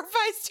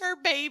sacrificed her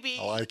baby.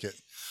 I like it.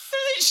 So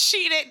that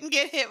she didn't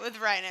get hit with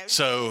rhinos.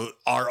 So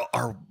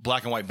our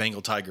black and white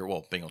Bengal tiger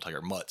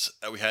mutts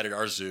that we had at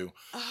our zoo,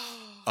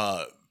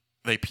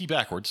 they pee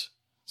backwards.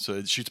 So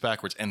it shoots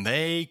backwards, and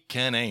they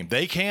can aim.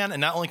 They can,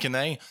 and not only can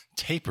they,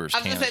 tapirs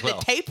can as well. I was going to say,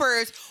 the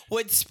tapirs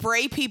would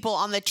spray people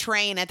on the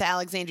train at the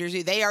Alexandria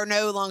Zoo. They are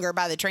no longer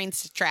by the train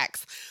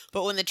tracks.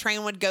 But when the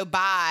train would go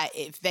by,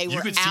 if they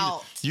were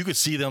out... you could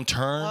see them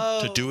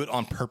turn to do it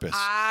on purpose.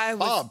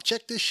 Bob,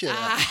 check this shit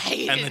out.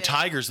 And the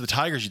tigers,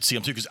 you'd see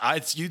them too,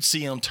 because you'd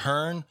see them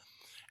turn, and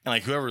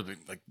like whoever,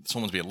 like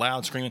someone's being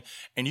loud, screaming,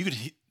 and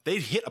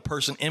they'd hit a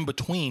person in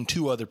between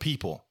two other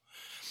people.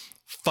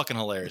 Fucking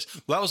hilarious.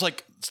 Well, that was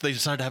like, so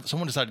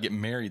someone decided to get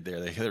married there.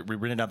 They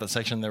rented out that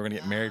section. They were going to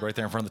get married right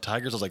there in front of the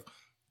tigers. I was like,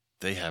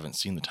 they haven't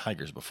seen the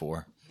tigers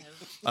before.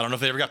 I don't know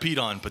if they ever got peed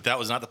on, but that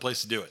was not the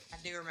place to do it. I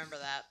do remember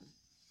that.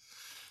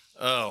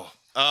 Oh,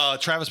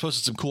 Travis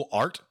posted some cool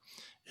art.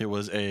 It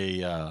was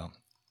a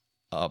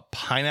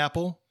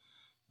pineapple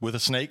with a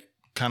snake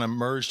kind of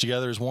merged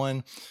together as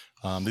one.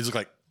 These look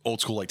like old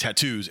school like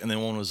tattoos. And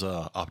then one was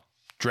a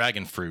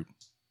dragon fruit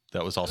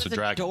that was also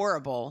dragon.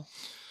 Adorable.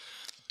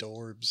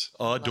 Dorbs.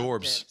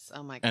 Dorbs.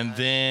 Oh my God. And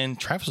then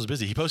Travis was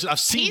busy. He posted,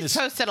 He's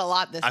posted a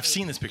lot this week. I've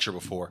seen this picture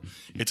before.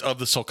 It's of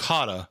the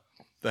sulcata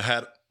that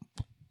had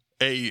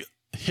a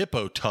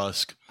hippo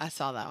tusk. I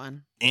saw that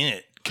one. In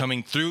it,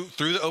 coming through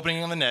the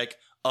opening on the neck,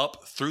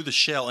 up through the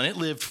shell. And it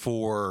lived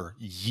for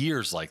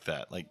years like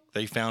that. Like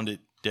they found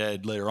it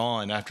dead later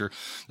on after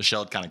the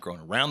shell had kind of grown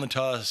around the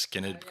tusk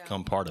and it had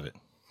become part of it.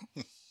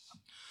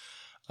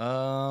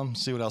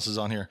 See what else is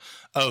on here.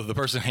 Oh, the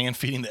person hand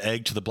feeding the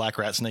egg to the black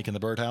rat snake in the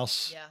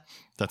birdhouse. Yeah.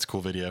 That's a cool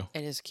video.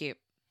 It is cute.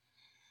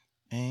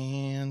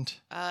 And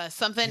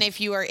something, if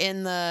you are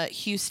in the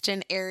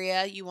Houston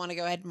area, you want to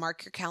go ahead and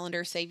mark your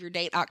calendar, save your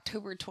date,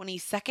 October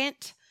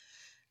 22nd.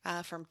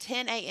 From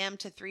 10 a.m.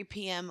 to 3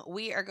 p.m.,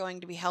 we are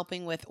going to be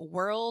helping with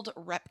World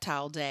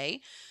Reptile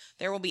Day.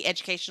 There will be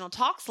educational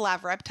talks,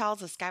 live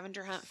reptiles, a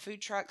scavenger hunt,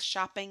 food trucks,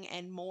 shopping,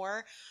 and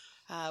more.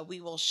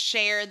 We will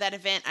share that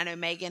event. I know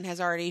Megan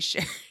has already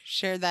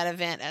shared that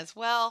event as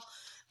well.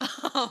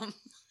 I'm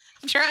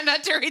trying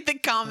not to read the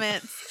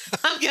comments.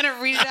 I'm going to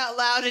read it out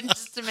loud in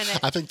just a minute.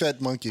 I think that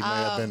monkey may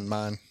have been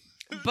mine.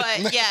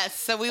 But yes,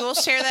 so we will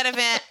share that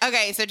event.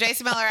 Okay, so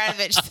Jason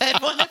Miller-Adovich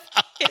said one of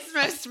his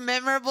most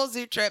memorable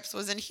zoo trips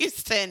was in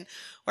Houston,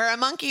 where a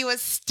monkey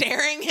was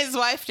staring his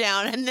wife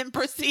down and then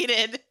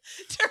proceeded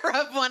to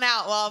rub one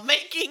out while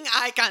making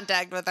eye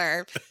contact with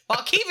her,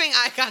 while keeping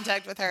eye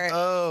contact with her.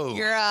 Oh,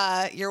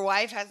 your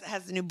wife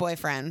has a new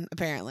boyfriend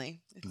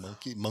apparently.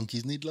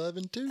 Monkeys need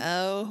loving too.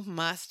 Oh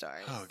my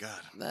stars! Oh God,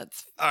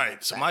 that's all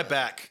right. So my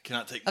back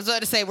cannot take. I was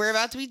about to say we're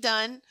about to be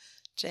done.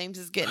 James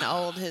is getting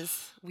old.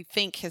 We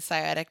think his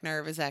sciatic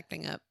nerve is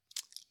acting up.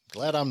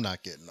 Glad I'm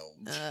not getting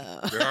old.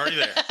 We're already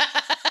there.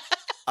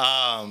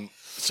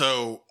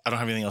 So I don't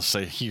have anything else to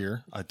say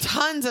here.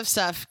 Tons of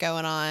stuff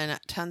going on.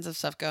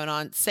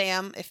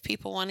 Sam, if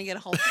people want to get a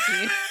hold of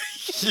you.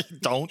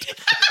 Don't.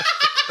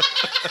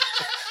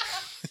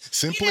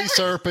 Simply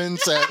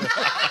Serpents.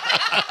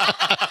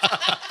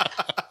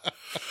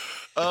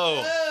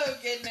 Oh,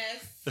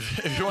 goodness.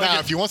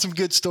 If you want some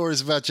good stories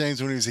about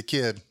James when he was a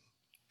kid.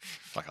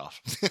 Fuck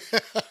off.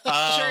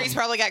 I'm sure he's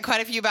probably got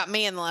quite a few about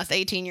me in the last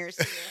 18 years.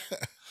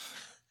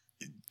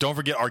 Don't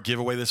forget our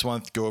giveaway this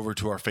month. Go over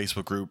to our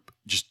Facebook group.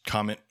 Just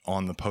comment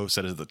on the post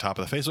that is at the top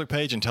of the Facebook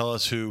page and tell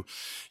us who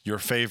your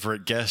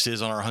favorite guest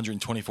is on our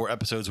 124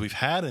 episodes we've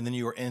had, and then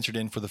you are entered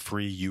in for the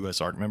free US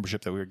Art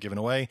membership that we are giving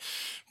away.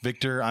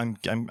 Victor, I'm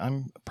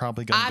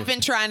probably going to... I've been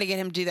trying to get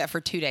him to do that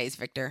for 2 days,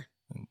 Victor.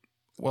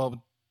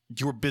 Well,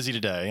 you were busy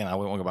today, and I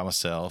wouldn't want to go by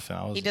myself.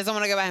 He doesn't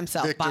want to go by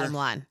himself, Victor, bottom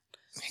line.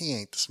 He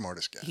ain't the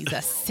smartest guy. He's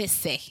a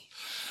sissy.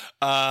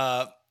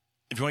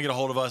 If you want to get a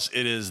hold of us,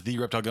 it is the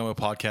Reptile Gumbo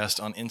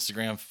Podcast on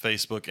Instagram,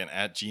 Facebook, and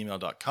at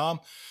gmail.com.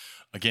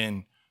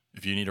 Again,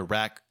 if you need a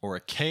rack or a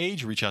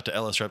cage, reach out to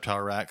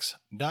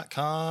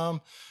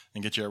lsreptileracks.com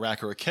and get you a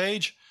rack or a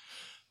cage.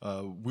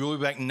 We'll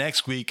be back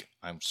next week.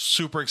 I'm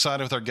super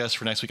excited with our guest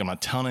for next week. I'm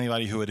not telling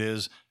anybody who it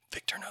is.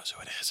 Victor knows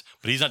who it is,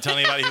 but he's not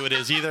telling anybody who it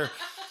is either.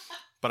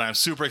 But I'm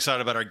super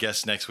excited about our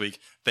guests next week.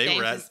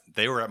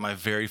 They were at my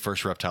very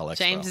first Reptile Expo.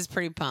 James is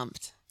pretty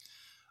pumped.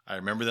 I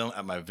remember them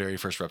at my very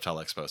first Reptile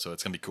Expo, so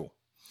it's going to be cool.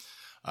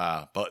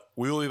 But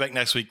we will be back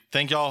next week.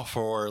 Thank y'all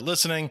for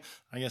listening.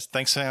 I guess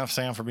thanks,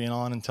 Sam, for being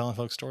on and telling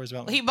folks stories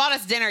about me. He bought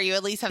us dinner. You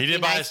at least have to be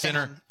nice to him. He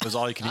did buy us dinner. It was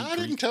all you could eat. I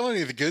didn't tell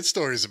any of the good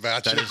stories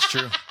about you. That is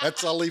true.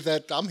 I'll leave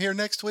that. I'm here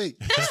next week.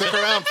 Stick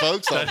around,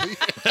 folks.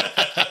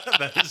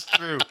 That is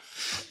true.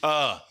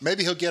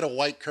 Maybe he'll get a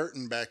white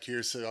curtain back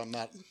here so I'm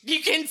not.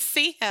 You can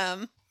see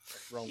him.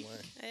 Wrong way.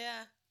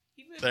 Yeah.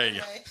 There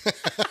you go.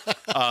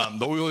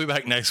 But we will be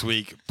back next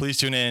week. Please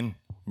tune in.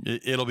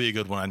 It'll be a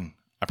good one.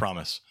 I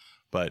promise.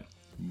 But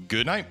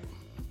good night.